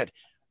really did.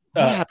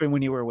 What happened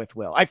when you were with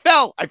Will? I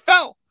fell.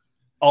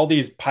 All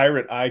these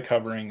pirate eye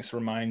coverings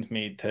remind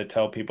me to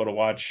tell people to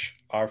watch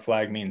Our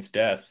Flag Means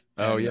Death.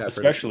 Oh yeah,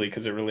 especially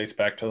because it relates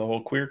back to the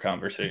whole queer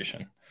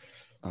conversation.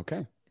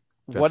 Okay.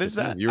 What is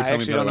that? You were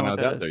telling me about it when I was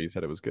out there. You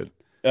said it was good.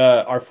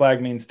 Our Flag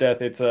Means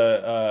Death. It's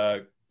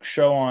a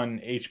show on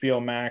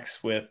HBO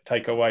Max with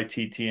Taika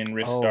Waititi and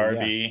Rhys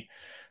Darby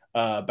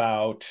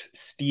about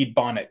Stede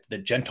Bonnet, the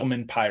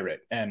gentleman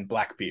pirate, and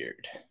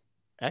Blackbeard.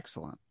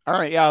 Excellent. All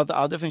right. Yeah,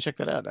 I'll definitely check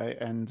that out.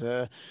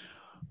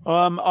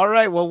 All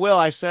right. Well, Will,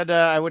 I said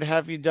I would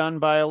have you done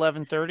by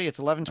 11:30. It's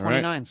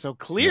 11:29. Right. So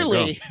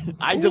clearly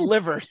I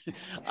delivered.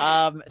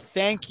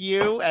 Thank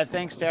you.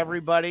 Thanks to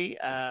everybody.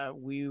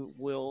 We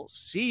will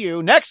see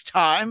you next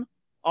time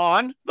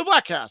on the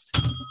Bladtcast.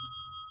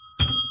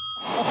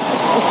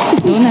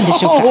 どうなんで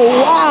しょうか。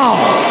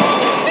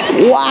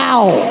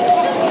Wow!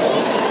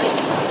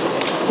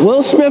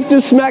 Will Smith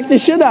just smacked the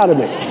shit out of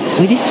me.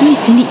 ウィル・スミ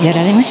スにや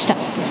られました。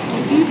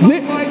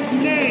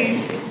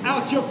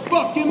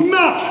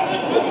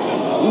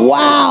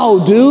Wow,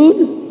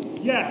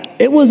 dude! Yeah.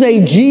 It was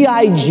a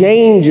G.I.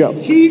 Jane joke.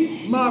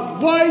 Keep my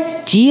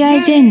wife's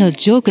G.I. ジェーンの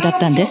ジョークだっ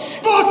たんです。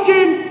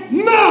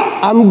 fucking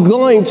mouth. I'm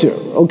going to,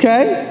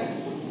 okay?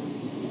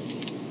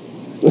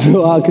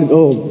 I could,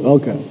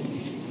 okay.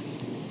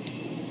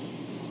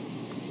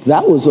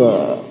 That was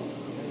a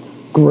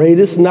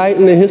greatest night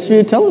in the history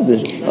of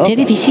television. テ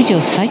レビ史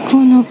上最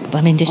高の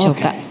場面でしょう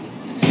か。